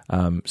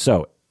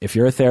 So if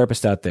you're a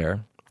therapist out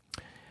there,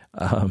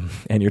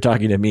 and you're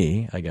talking to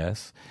me, I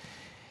guess,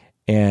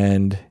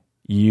 and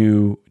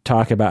you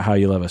talk about how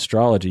you love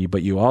astrology,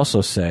 but you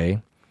also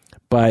say,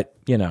 but,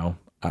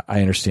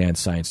 I understand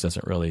science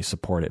doesn't really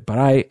support it, but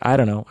I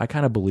don't know, I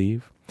kind of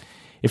believe.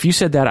 If you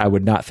said that, I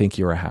would not think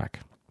you're a hack.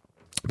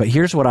 But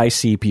here's what I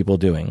see people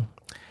doing.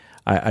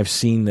 I've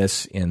seen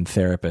this in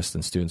therapists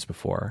and students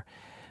before.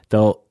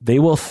 They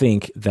will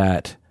think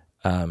that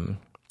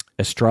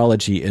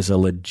astrology is a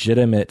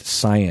legitimate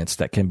science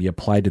that can be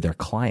applied to their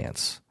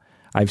clients.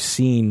 I've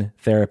seen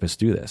therapists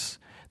do this.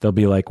 They'll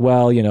be like,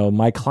 well,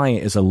 my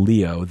client is a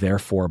Leo,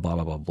 therefore blah,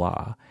 blah, blah,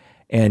 blah.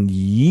 And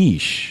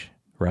yeesh,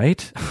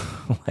 right?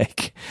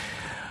 Like,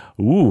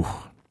 ooh.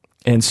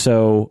 And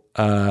so,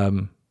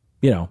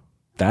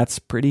 that's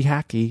pretty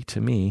hacky to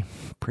me.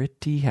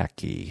 Pretty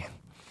hacky.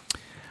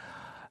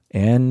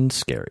 And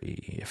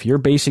scary. If you're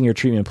basing your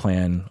treatment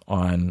plan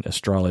on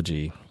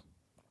astrology,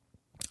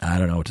 I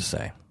don't know what to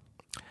say.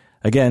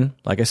 Again,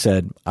 like I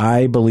said,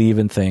 I believe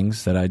in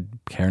things that I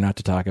care not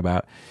to talk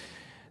about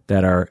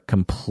that are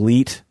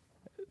completely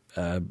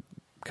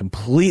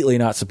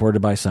not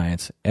supported by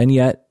science. And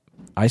yet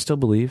I still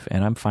believe,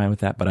 and I'm fine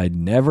with that, but I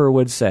never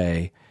would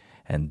say,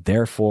 and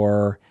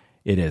therefore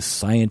it is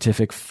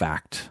scientific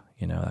fact,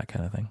 that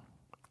kind of thing.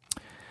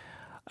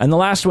 And the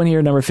last one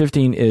here, number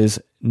 15,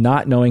 is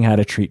not knowing how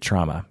to treat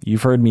trauma.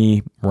 You've heard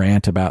me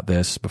rant about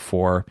this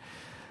before.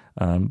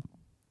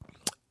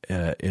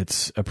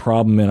 It's a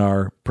problem in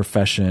our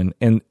profession.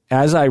 And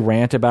as I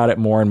rant about it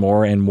more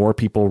and more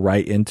people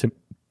write into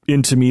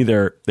me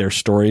their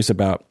stories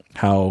about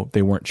how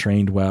they weren't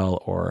trained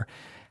well or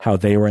how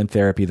they were in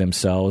therapy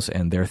themselves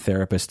and their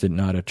therapist didn't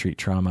know how to treat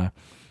trauma,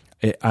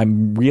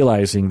 I'm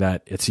realizing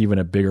that it's even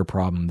a bigger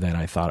problem than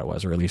I thought it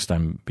was, or at least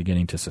I'm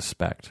beginning to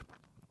suspect.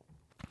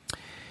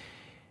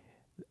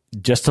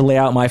 Just to lay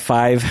out my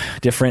 5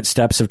 different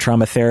steps of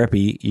trauma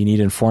therapy, you need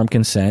informed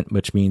consent,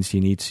 which means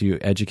you need to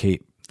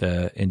educate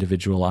the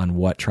individual on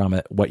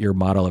what your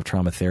model of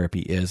trauma therapy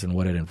is and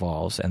what it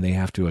involves, and they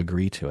have to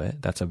agree to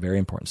it. That's a very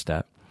important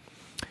step.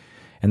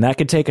 And that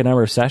could take a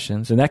number of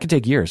sessions, and that could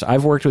take years.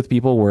 I've worked with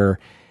people where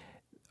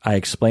I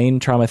explain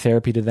trauma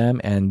therapy to them,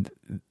 and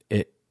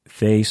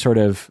they sort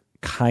of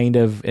kind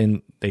of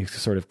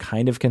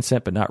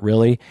consent, but not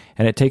really.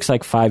 And it takes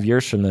like 5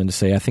 years from them to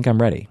say, I think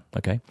I'm ready.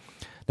 Okay.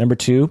 Number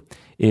 2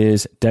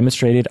 is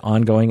demonstrated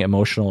ongoing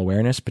emotional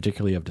awareness,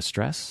 particularly of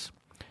distress.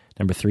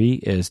 Number 3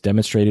 is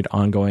demonstrated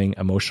ongoing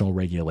emotional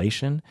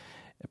regulation,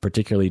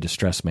 particularly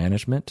distress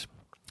management.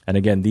 And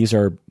again, these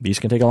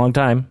can take a long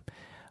time.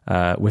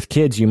 With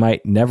kids, you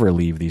might never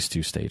leave these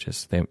 2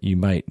 stages. You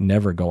might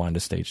never go on to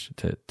stage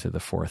to the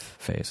 4th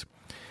phase.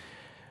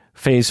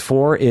 Phase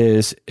 4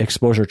 is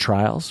exposure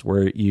trials,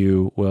 where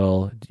you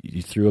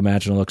through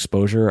imaginal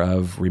exposure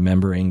of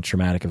remembering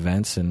traumatic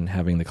events and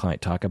having the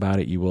client talk about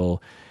it, you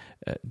will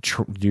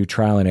do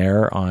trial and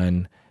error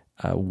on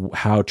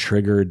how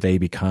triggered they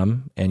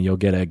become, and you'll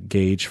get a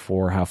gauge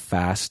for how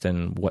fast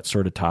and what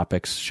sort of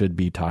topics should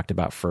be talked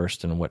about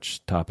first and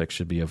which topics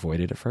should be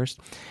avoided at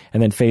first.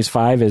 And then phase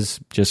 5 is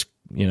just,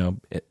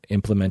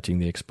 implementing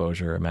the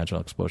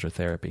imaginal exposure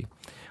therapy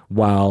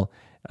while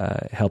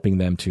helping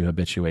them to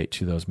habituate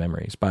to those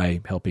memories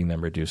by helping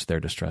them reduce their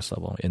distress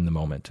level in the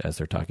moment as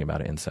they're talking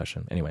about it in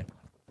session. Anyway,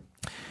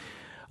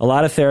 a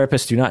lot of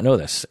therapists do not know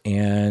this.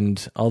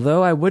 And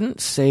although I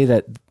wouldn't say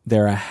that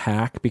they're a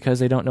hack because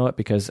they don't know it,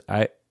 because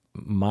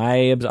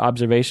my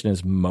observation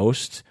is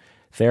most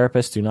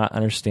therapists do not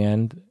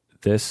understand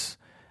this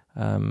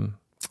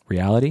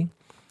reality.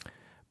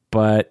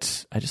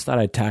 But I just thought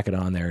I'd tack it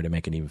on there to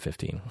make it even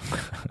 15.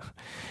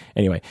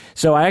 Anyway,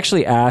 so I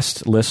actually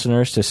asked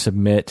listeners to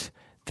submit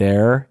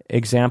their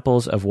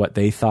examples of what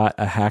they thought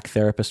a hack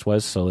therapist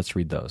was. So let's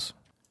read those.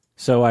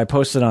 So I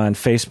posted on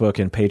Facebook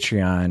and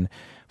Patreon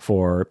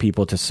for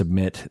people to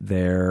submit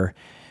their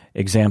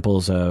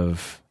examples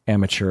of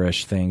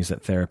amateurish things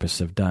that therapists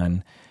have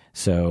done.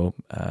 So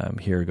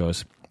here it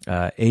goes.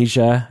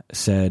 Asia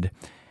said,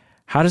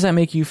 how does that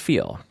make you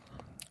feel?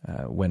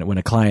 When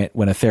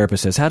a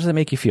therapist says, how does that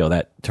make you feel?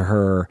 That to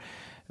her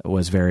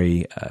was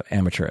very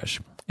amateurish.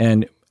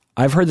 And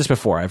I've heard this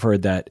before. I've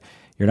heard that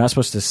you're not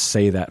supposed to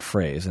say that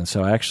phrase. And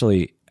so I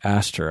actually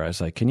asked her, I was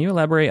like, can you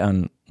elaborate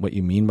on what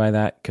you mean by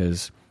that?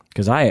 Because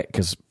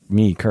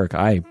me, Kirk,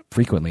 I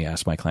frequently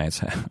ask my clients,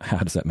 how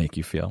does that make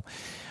you feel?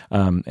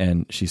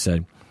 And she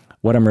said,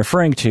 what I'm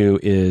referring to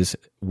is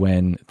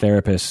when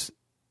therapists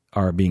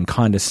are being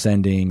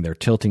condescending, they're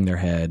tilting their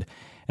head,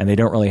 and they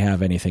don't really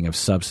have anything of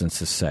substance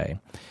to say.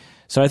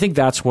 So I think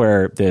that's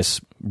where this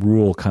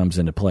rule comes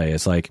into play.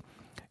 It's like,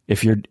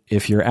 if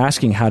you're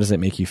asking how does it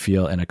make you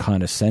feel in a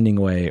condescending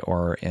way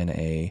or in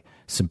a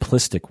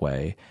simplistic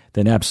way,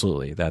 then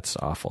absolutely, that's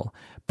awful.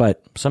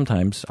 But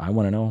sometimes I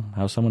want to know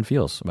how someone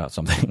feels about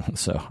something.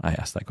 So I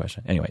asked that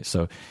question. Anyway,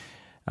 so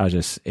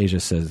Asia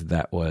says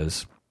that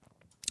was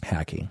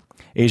hacky.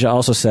 Asia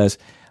also says,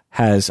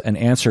 has an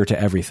answer to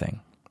everything.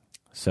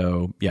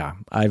 So yeah,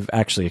 I've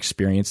actually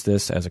experienced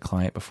this as a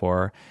client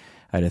before.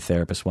 I had a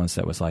therapist once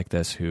that was like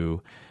this,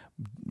 who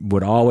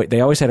they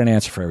always had an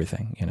answer for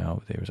everything.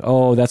 They was,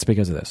 oh, that's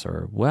because of this,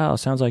 or well, it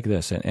sounds like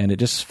this. And it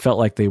just felt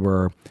like they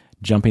were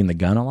jumping the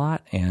gun a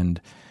lot. And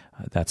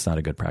that's not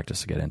a good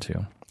practice to get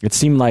into. It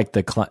seemed like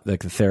the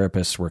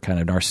therapists were kind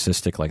of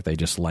narcissistic, like they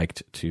just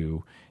liked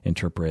to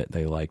interpret,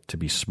 they liked to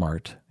be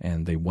smart,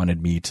 and they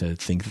wanted me to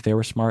think that they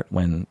were smart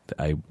when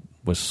I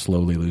was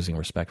slowly losing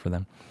respect for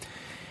them.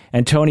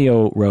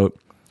 Antonio wrote,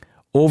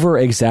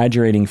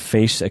 over-exaggerating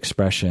face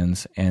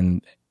expressions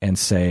and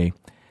say,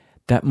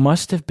 that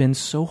must have been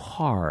so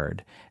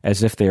hard,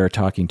 as if they are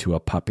talking to a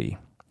puppy.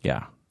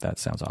 Yeah, that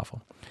sounds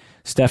awful.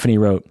 Stephanie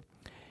wrote,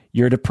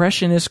 your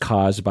depression is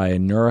caused by a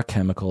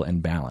neurochemical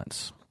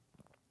imbalance.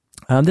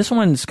 This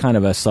one's kind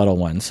of a subtle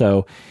one.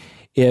 So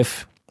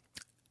if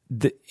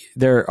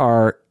there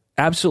are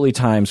absolutely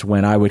times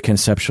when I would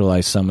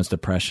conceptualize someone's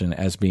depression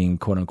as being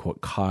quote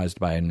unquote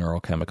caused by a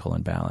neurochemical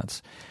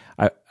imbalance.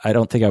 I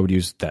don't think I would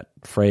use that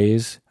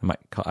phrase.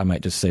 I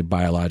might just say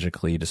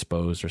biologically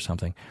disposed or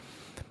something.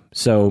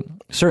 So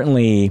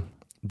certainly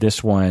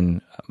this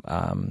one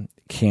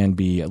can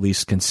be at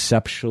least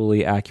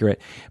conceptually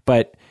accurate.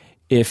 But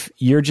if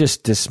you're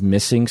just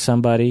dismissing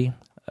somebody,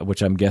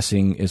 which I'm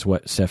guessing is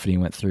what Stephanie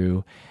went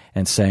through,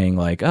 and saying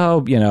like,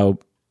 oh,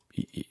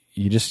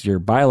 you're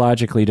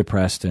biologically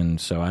depressed, and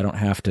so I don't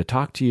have to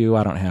talk to you.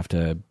 I don't have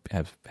to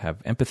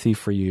have empathy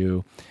for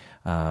you.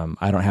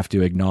 I don't have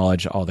to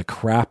acknowledge all the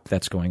crap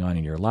that's going on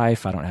in your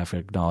life. I don't have to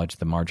acknowledge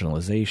the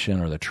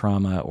marginalization or the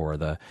trauma or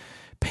the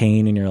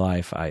pain in your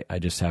life. I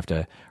just have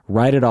to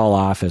write it all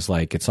off as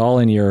like it's all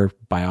in your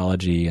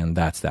biology and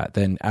that's that.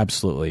 Then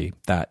absolutely,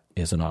 that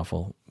is an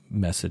awful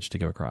message to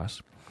go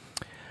across.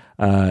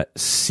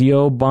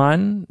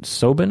 Sobin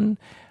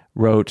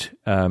wrote,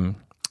 quote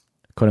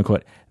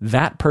unquote,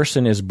 that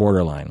person is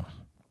borderline.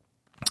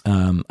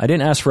 I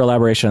didn't ask for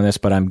elaboration on this,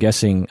 but I'm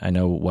guessing I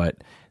know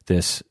what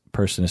this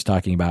person is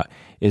talking about,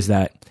 is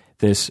that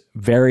this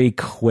very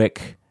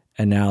quick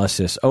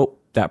analysis, oh,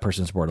 that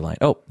person's borderline.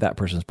 Oh, that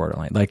person's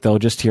borderline. Like they'll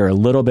just hear a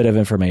little bit of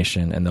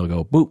information and they'll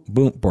go, boop,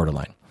 boom,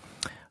 borderline.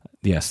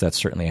 Yes, that's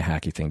certainly a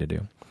hacky thing to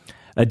do.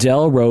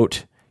 Adele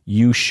wrote,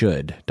 you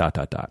should, ...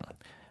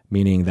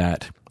 meaning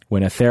that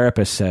when a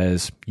therapist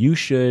says, you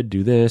should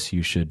do this,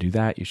 you should do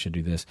that, you should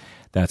do this,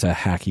 that's a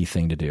hacky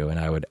thing to do. And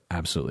I would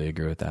absolutely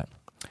agree with that.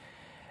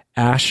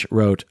 Ash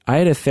wrote, I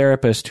had a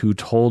therapist who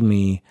told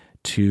me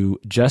to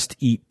just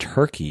eat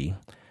turkey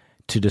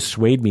to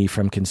dissuade me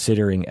from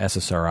considering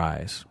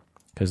SSRIs,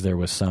 because there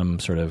was some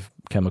sort of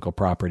chemical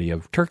property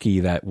of turkey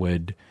that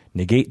would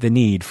negate the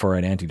need for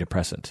an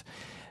antidepressant.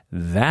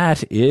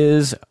 That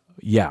is,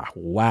 yeah,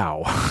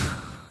 wow.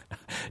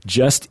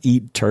 Just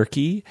eat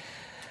turkey.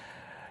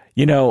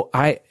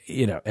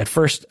 At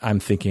first I'm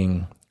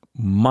thinking,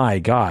 my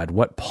God,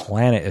 what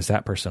planet is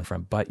that person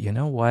from? But you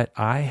know what?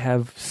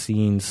 I've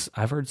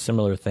heard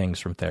similar things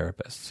from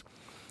therapists.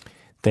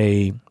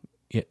 They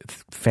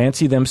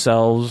fancy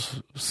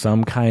themselves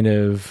some kind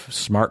of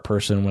smart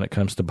person when it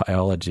comes to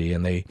biology,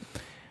 and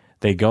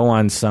they go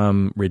on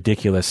some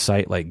ridiculous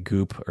site like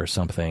Goop or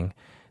something.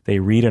 They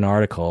read an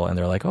article and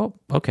they're like, oh,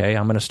 okay,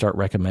 I'm going to start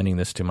recommending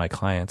this to my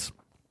clients.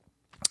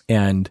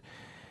 And,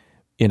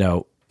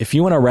 if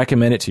you want to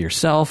recommend it to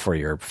yourself or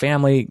your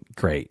family,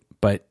 great.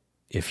 But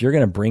if you're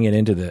going to bring it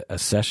into a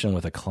session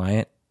with a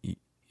client,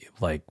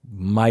 like,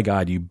 my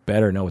God, you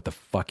better know what the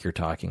fuck you're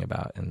talking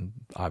about. And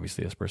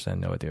obviously this person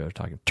didn't know what they were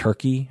talking.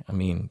 Turkey? I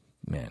mean,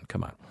 man,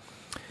 come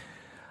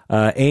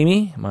on.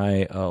 Amy,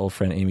 my old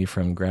friend Amy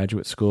from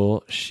graduate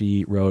school,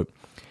 she wrote,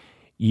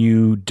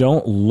 you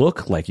don't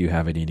look like you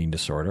have an eating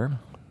disorder.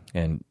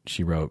 And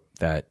she wrote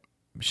that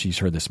she's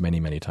heard this many,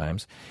 many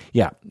times.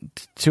 Yeah,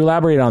 to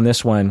elaborate on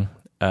this one,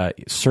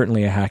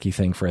 certainly a hacky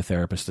thing for a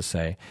therapist to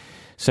say.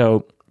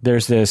 So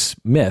there's this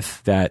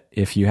myth that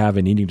if you have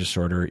an eating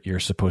disorder, you're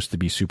supposed to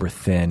be super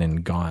thin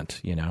and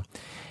gaunt,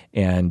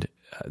 and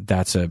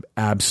that's an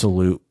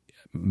absolute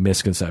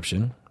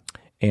misconception.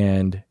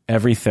 And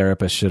every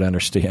therapist should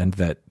understand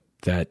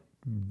that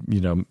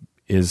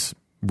is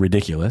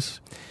ridiculous.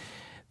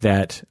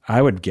 That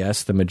I would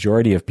guess the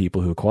majority of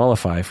people who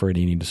qualify for an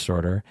eating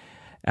disorder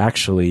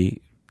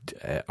actually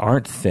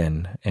aren't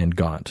thin and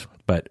gaunt,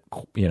 but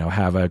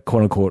have a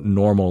quote unquote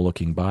normal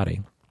looking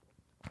body.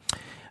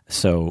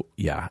 So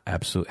yeah,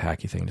 absolute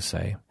hacky thing to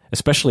say,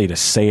 especially to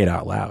say it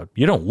out loud.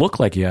 You don't look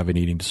like you have an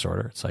eating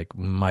disorder. It's like,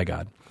 my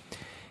God.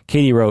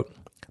 Katie wrote,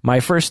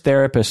 my first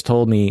therapist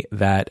told me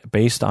that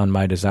based on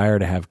my desire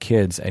to have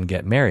kids and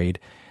get married,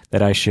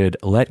 that I should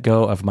let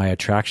go of my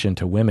attraction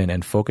to women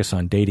and focus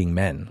on dating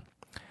men.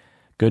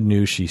 Good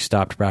news, she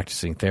stopped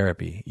practicing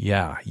therapy.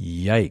 Yeah,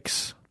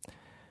 yikes.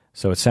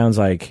 So it sounds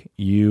like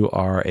you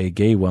are a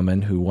gay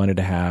woman who wanted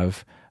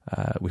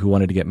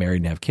to get married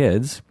and have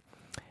kids.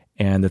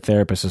 And the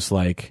therapist is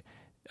like,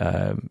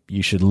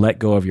 you should let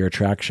go of your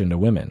attraction to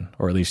women,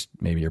 or at least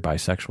maybe you're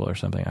bisexual or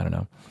something. I don't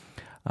know.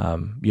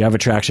 You have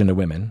attraction to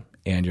women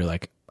and you're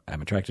like,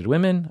 I'm attracted to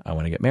women. I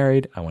want to get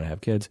married. I want to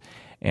have kids.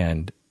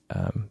 And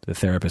the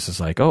therapist is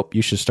like, oh,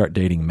 you should start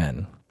dating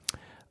men.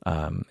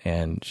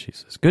 And she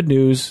says, good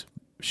news.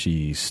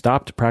 She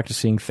stopped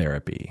practicing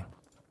therapy.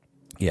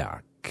 Yeah.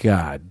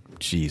 God,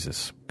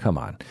 Jesus, come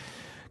on.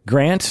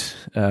 Grant,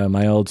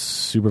 my old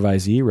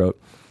supervisee,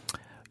 wrote,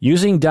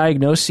 using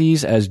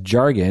diagnoses as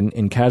jargon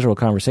in casual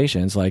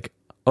conversations like,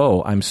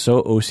 oh, I'm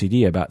so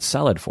OCD about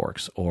salad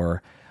forks,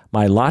 or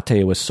my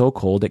latte was so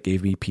cold it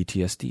gave me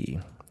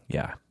PTSD.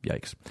 Yeah,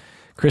 yikes.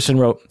 Kristen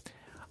wrote,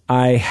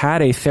 I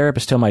had a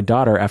therapist tell my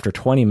daughter after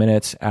 20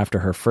 minutes after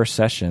her first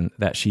session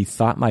that she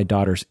thought my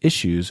daughter's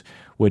issues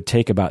would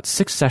take about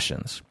 6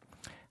 sessions.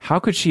 How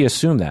could she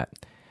assume that?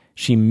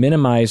 She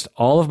minimized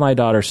all of my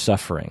daughter's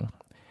suffering.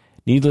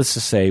 Needless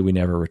to say, we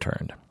never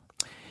returned.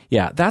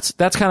 Yeah, that's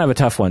kind of a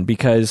tough one,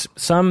 because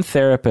some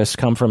therapists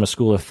come from a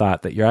school of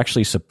thought that you're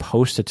actually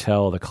supposed to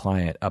tell the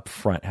client up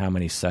front how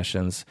many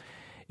sessions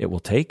it will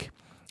take.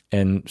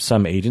 And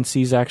some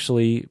agencies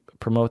actually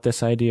promote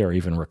this idea or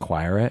even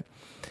require it.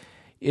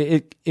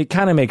 It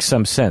kind of makes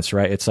some sense,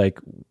 right? It's like,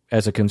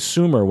 as a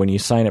consumer, when you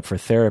sign up for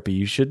therapy,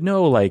 you should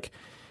know like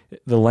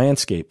the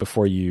landscape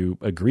before you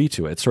agree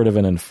to it. It's sort of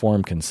an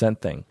informed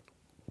consent thing.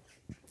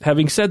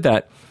 Having said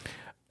that,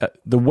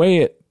 the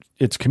way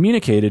it's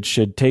communicated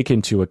should take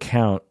into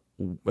account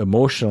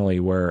emotionally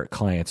where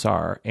clients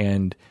are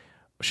and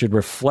should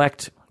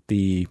reflect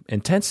the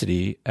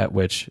intensity at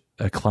which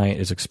a client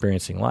is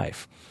experiencing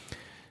life.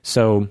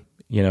 So,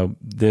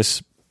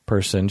 this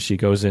person, she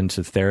goes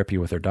into therapy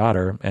with her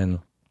daughter and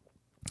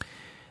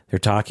they're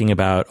talking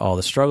about all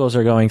the struggles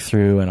they're going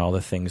through and all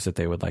the things that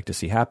they would like to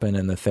see happen.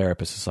 And the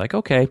therapist is like,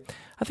 okay,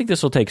 I think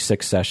this will take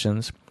 6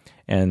 sessions.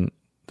 And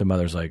the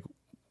mother's like,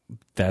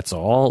 that's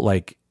all?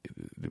 Like,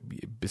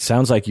 it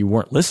sounds like you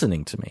weren't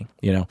listening to me.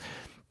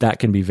 That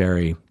can be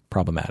very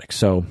problematic.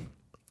 So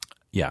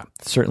yeah,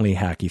 certainly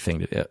hacky thing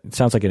to do. It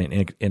sounds like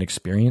an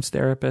inexperienced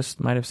therapist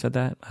might have said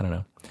that. I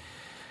don't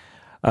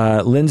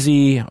know.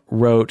 Lindsay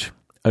wrote,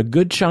 a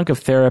good chunk of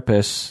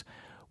therapists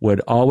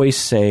would always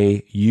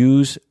say,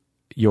 use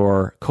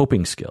your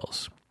coping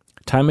skills.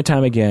 Time and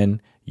time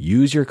again,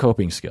 use your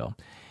coping skill.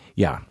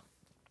 Yeah,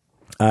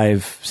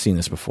 I've seen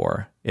this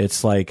before.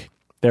 It's like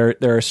there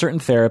are certain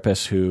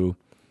therapists who,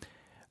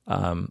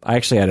 I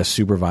actually had a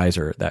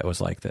supervisor that was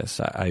like this.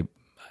 I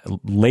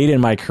late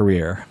in my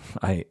career,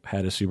 I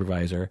had a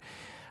supervisor.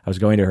 I was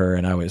going to her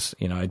and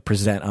I'd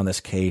present on this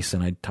case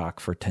and I'd talk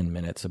for 10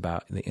 minutes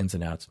about the ins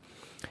and outs.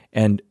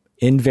 And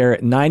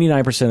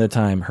 99% of the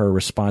time, her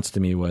response to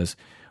me was,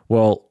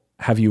 well,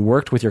 have you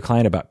worked with your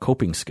client about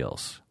coping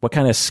skills? What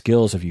kind of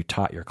skills have you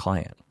taught your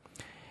client?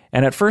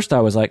 And at first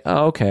I was like,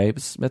 oh, okay,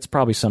 that's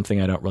probably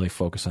something I don't really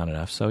focus on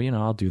enough. So,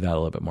 I'll do that a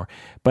little bit more.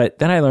 But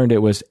then I learned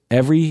it was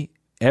every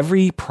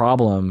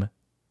problem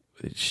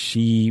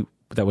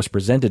that was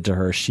presented to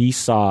her, she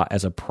saw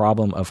as a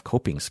problem of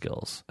coping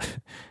skills.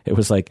 It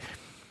was like,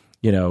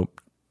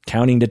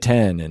 counting to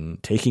 10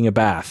 and taking a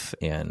bath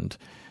and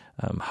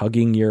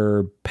hugging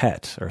your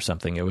pet or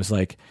something. It was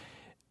like,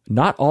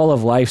 not all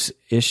of life's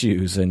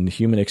issues and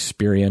human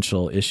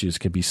experiential issues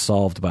could be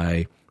solved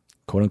by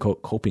quote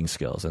unquote coping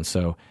skills. And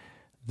so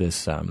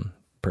this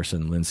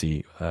person,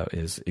 Lindsay,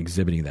 is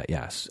exhibiting that.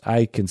 Yes,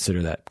 I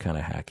consider that kind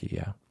of hacky,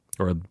 yeah,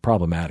 or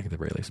problematic at the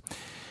very least.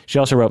 She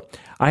also wrote,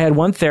 I had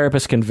one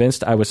therapist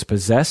convinced I was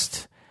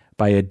possessed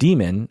by a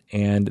demon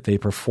and they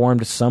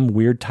performed some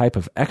weird type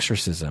of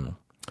exorcism.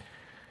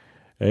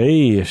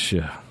 Hey,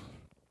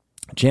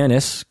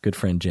 Janice, good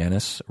friend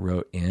Janice,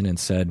 wrote in and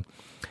said,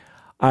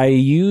 I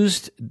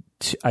used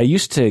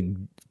to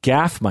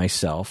gaff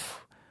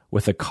myself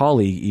with a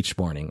colleague each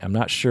morning. I'm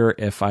not sure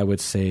if I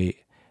would say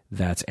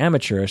that's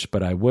amateurish,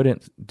 but I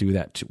wouldn't do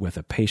that with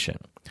a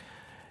patient.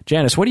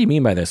 Janice, what do you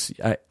mean by this?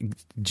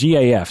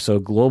 GAF, so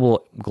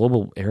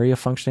global area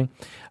functioning.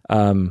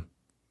 You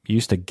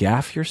used to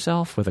gaff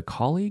yourself with a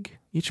colleague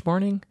each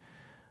morning?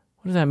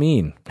 What does that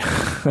mean?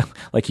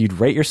 Like you'd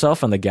rate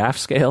yourself on the gaff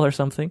scale or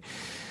something?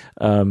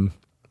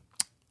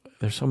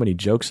 There's so many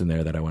jokes in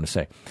there that I want to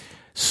say.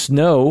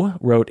 Snow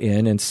wrote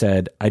in and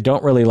said, I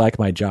don't really like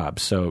my job.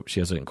 So she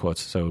has it in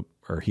quotes,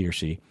 or he or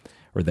she,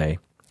 or they.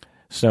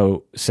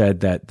 Snow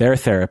said that their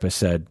therapist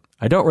said,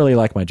 I don't really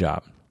like my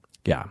job.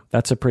 Yeah,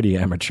 that's a pretty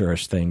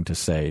amateurish thing to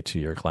say to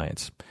your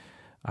clients.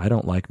 I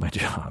don't like my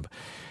job.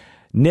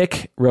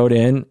 Nick wrote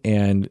in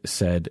and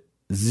said,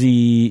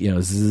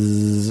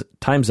 zzz,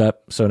 time's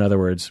up. So in other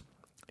words,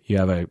 you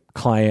have a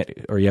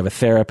client or you have a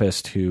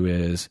therapist who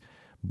is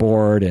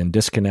bored and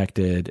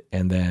disconnected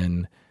and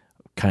then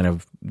kind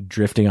of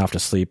drifting off to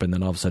sleep, and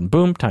then all of a sudden,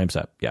 boom, time's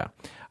up. Yeah.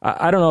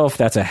 I don't know if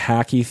that's a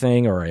hacky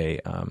thing or a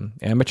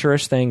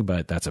amateurish thing,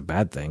 but that's a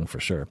bad thing for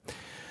sure.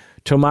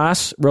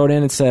 Tomas wrote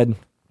in and said,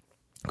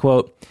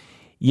 quote,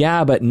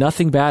 yeah, but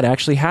nothing bad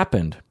actually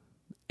happened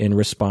in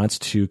response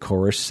to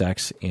coerced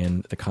sex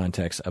in the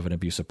context of an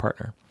abusive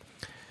partner.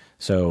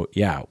 So,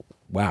 yeah,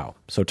 wow.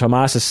 So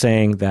Tomas is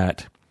saying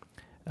that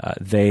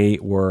they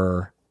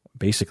were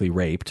basically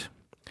raped,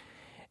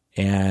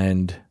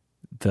 and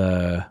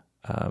the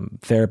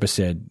therapist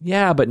said,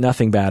 yeah, but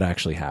nothing bad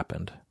actually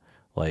happened.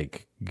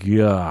 Like,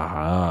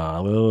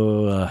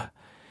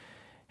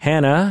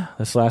 Hannah,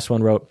 this last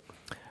one, wrote,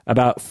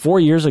 about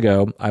 4 years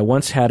ago, I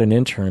once had an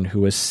intern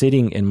who was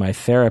sitting in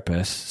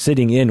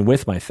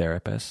with my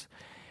therapist,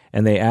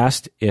 and they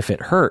asked if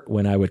it hurt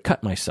when I would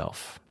cut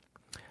myself.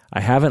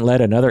 I haven't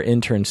let another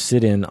intern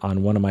sit in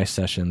on one of my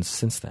sessions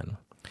since then.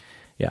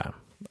 Yeah,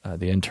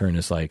 the intern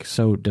is like,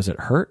 so does it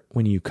hurt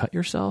when you cut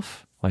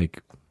yourself?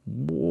 Like,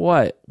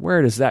 what?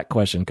 Where does that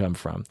question come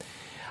from?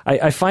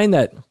 I find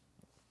that,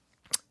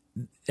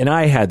 and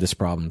I had this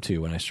problem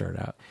too when I started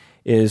out,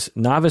 is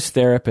novice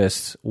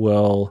therapists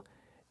will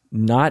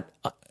not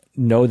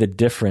know the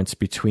difference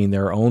between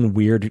their own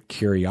weird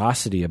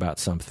curiosity about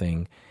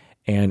something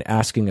and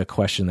asking a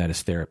question that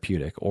is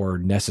therapeutic or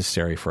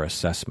necessary for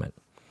assessment.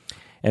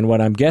 And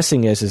what I'm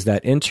guessing is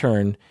that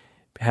intern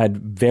had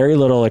very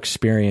little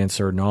experience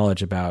or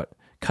knowledge about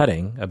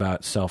cutting,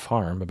 about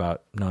self-harm,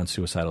 about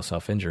non-suicidal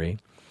self-injury.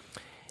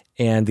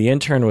 And the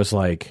intern was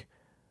like,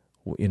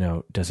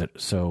 does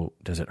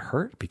it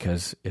hurt?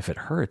 Because if it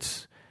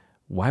hurts,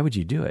 why would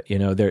you do it?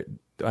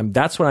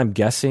 That's what I'm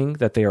guessing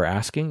that they are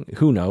asking.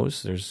 Who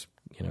knows? There's,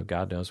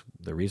 God knows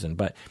the reason.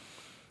 But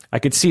I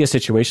could see a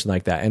situation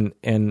like that.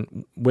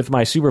 And with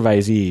my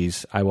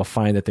supervisees, I will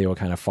find that they will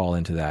kind of fall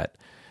into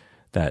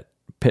that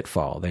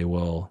pitfall.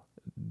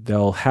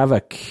 They'll have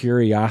a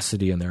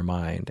curiosity in their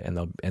mind, and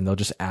they'll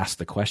just ask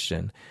the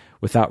question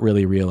without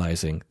really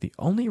realizing the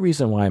only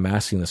reason why I'm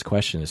asking this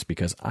question is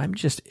because I'm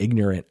just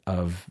ignorant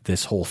of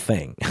this whole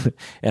thing.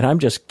 And I'm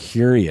just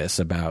curious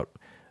about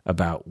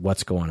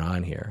what's going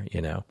on here,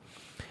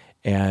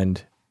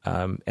 and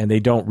they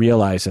don't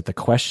realize that the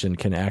question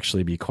can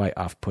actually be quite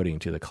off-putting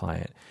to the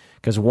client.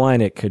 Because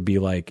one, it could be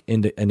like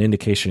an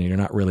indication you're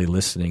not really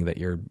listening, that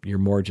you're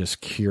more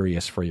just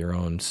curious for your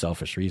own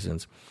selfish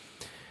reasons.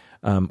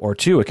 Or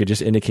two, it could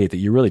just indicate that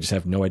you really just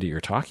have no idea what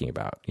you're talking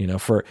about. You know,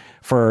 for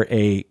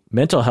a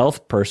mental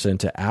health person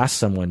to ask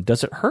someone,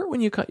 does it hurt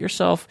when you cut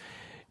yourself?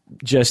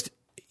 Just,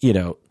 you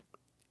know,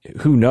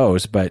 who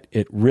knows? But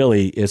it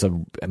really is a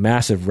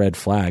massive red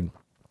flag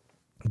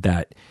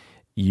that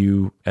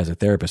you, as a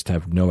therapist,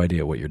 have no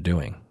idea what you're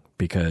doing,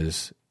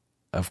 because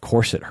of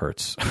course it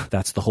hurts.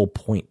 That's the whole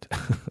point.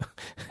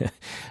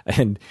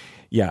 And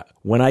yeah,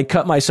 when I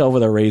cut myself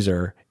with a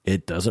razor,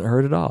 it doesn't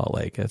hurt at all.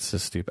 Like, it's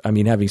just stupid. I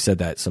mean, having said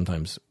that,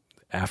 sometimes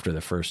after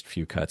the first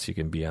few cuts, you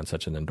can be on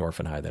such an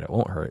endorphin high that it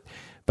won't hurt.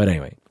 But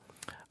anyway,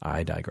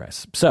 I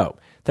digress. So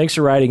thanks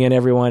for writing in,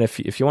 everyone.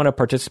 If you want to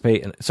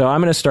participate, so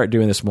I'm going to start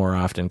doing this more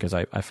often because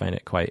I find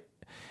it quite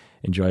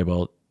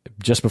enjoyable.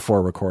 Just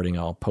before recording,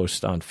 I'll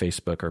post on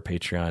Facebook or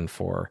Patreon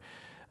for,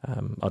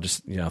 I'll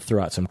just, you know,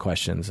 throw out some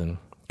questions and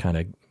kind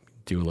of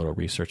do a little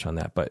research on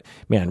that. But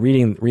man,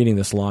 reading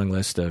this long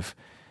list of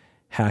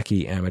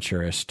hacky,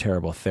 amateurish,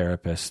 terrible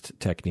therapist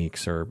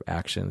techniques or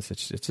actions,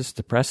 it's just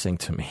depressing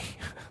to me.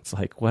 It's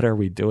like, what are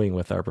we doing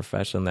with our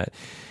profession that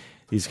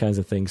these kinds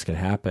of things can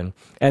happen,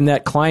 and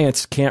that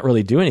clients can't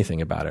really do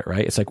anything about it,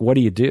 right? It's like, what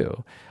do you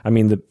do? I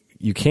mean,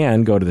 you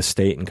can go to the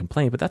state and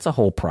complain, but that's a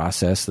whole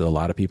process that a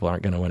lot of people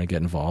aren't going to want to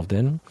get involved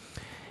in.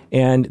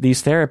 And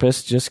these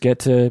therapists just get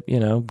to, you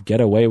know,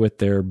 get away with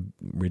their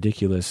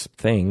ridiculous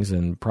things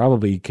and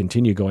probably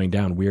continue going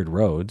down weird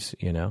roads,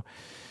 you know.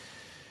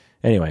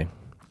 Anyway,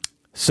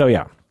 so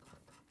yeah,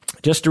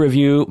 just to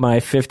review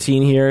my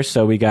 15 here.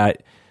 So we got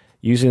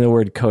using the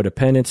word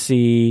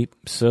codependency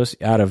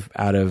out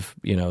of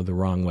you know, the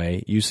wrong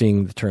way,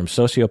 using the term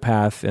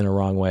sociopath in a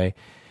wrong way,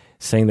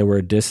 saying the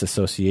word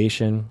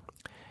disassociation,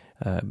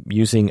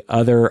 using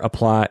other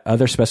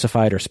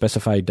specified or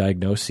specified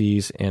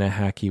diagnoses in a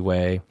hacky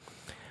way,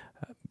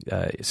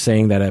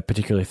 saying that a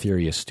particular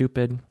theory is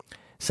stupid,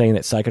 saying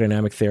that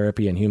psychodynamic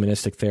therapy and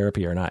humanistic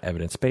therapy are not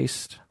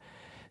evidence-based,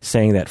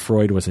 saying that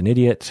Freud was an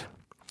idiot,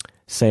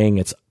 saying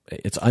it's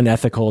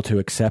unethical to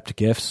accept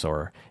gifts,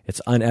 or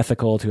it's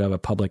unethical to have a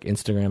public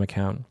Instagram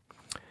account,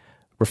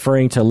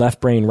 referring to left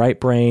brain, right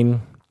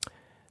brain,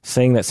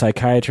 saying that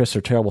psychiatrists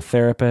are terrible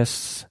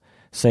therapists,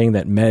 saying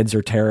that meds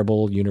are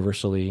terrible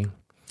universally,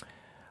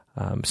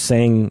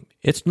 saying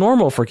it's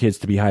normal for kids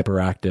to be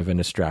hyperactive and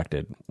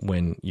distracted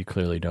when you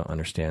clearly don't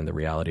understand the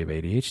reality of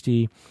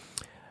ADHD,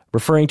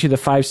 referring to the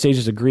 5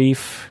 stages of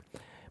grief,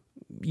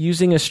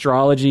 using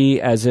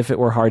astrology as if it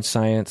were hard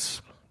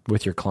science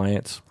with your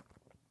clients,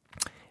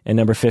 and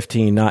number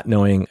 15, not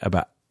knowing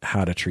about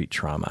how to treat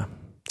trauma.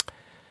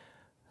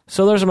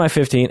 So those are my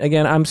 15.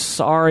 Again, I'm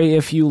sorry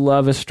if you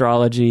love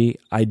astrology.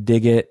 I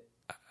dig it.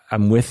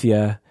 I'm with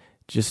you.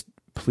 Just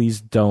please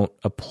don't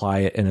apply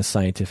it in a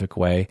scientific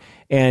way.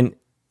 And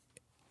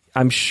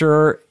I'm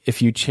sure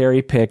if you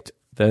cherry picked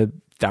the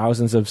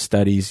thousands of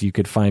studies, you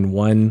could find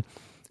one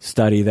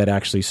study that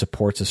actually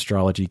supports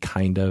astrology,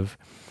 kind of.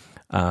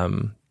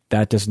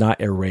 That does not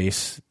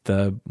erase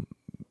the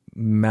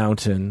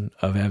mountain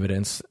of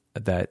evidence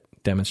that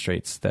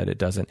demonstrates that it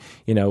doesn't.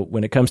 You know,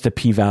 when it comes to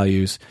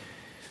p-values,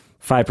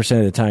 5%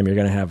 of the time you're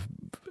going to have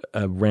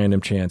a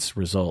random chance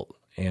result,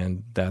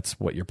 and that's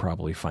what you're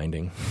probably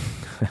finding.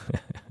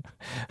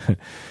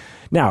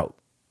 Now,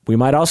 we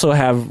might also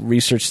have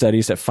research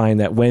studies that find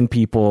that when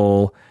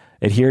people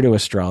adhere to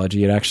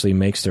astrology, it actually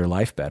makes their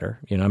life better.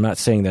 You know, I'm not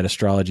saying that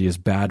astrology is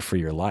bad for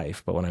your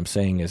life, but what I'm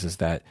saying is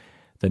that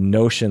the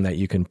notion that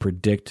you can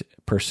predict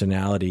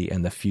personality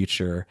and the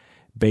future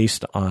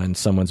based on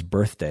someone's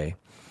birthday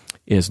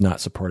is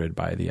not supported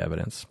by the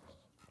evidence.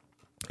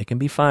 It can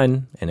be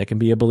fun, and it can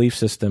be a belief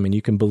system, and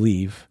you can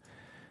believe,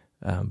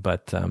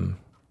 but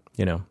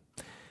you know,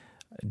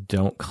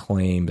 don't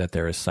claim that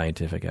there is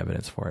scientific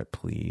evidence for it,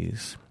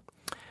 please.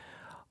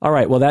 All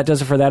right, well, that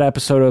does it for that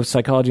episode of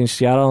Psychology in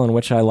Seattle, in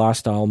which I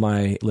lost all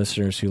my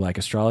listeners who like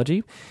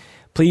astrology.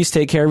 Please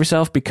take care of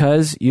yourself,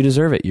 because you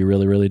deserve it. You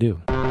really, really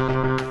do.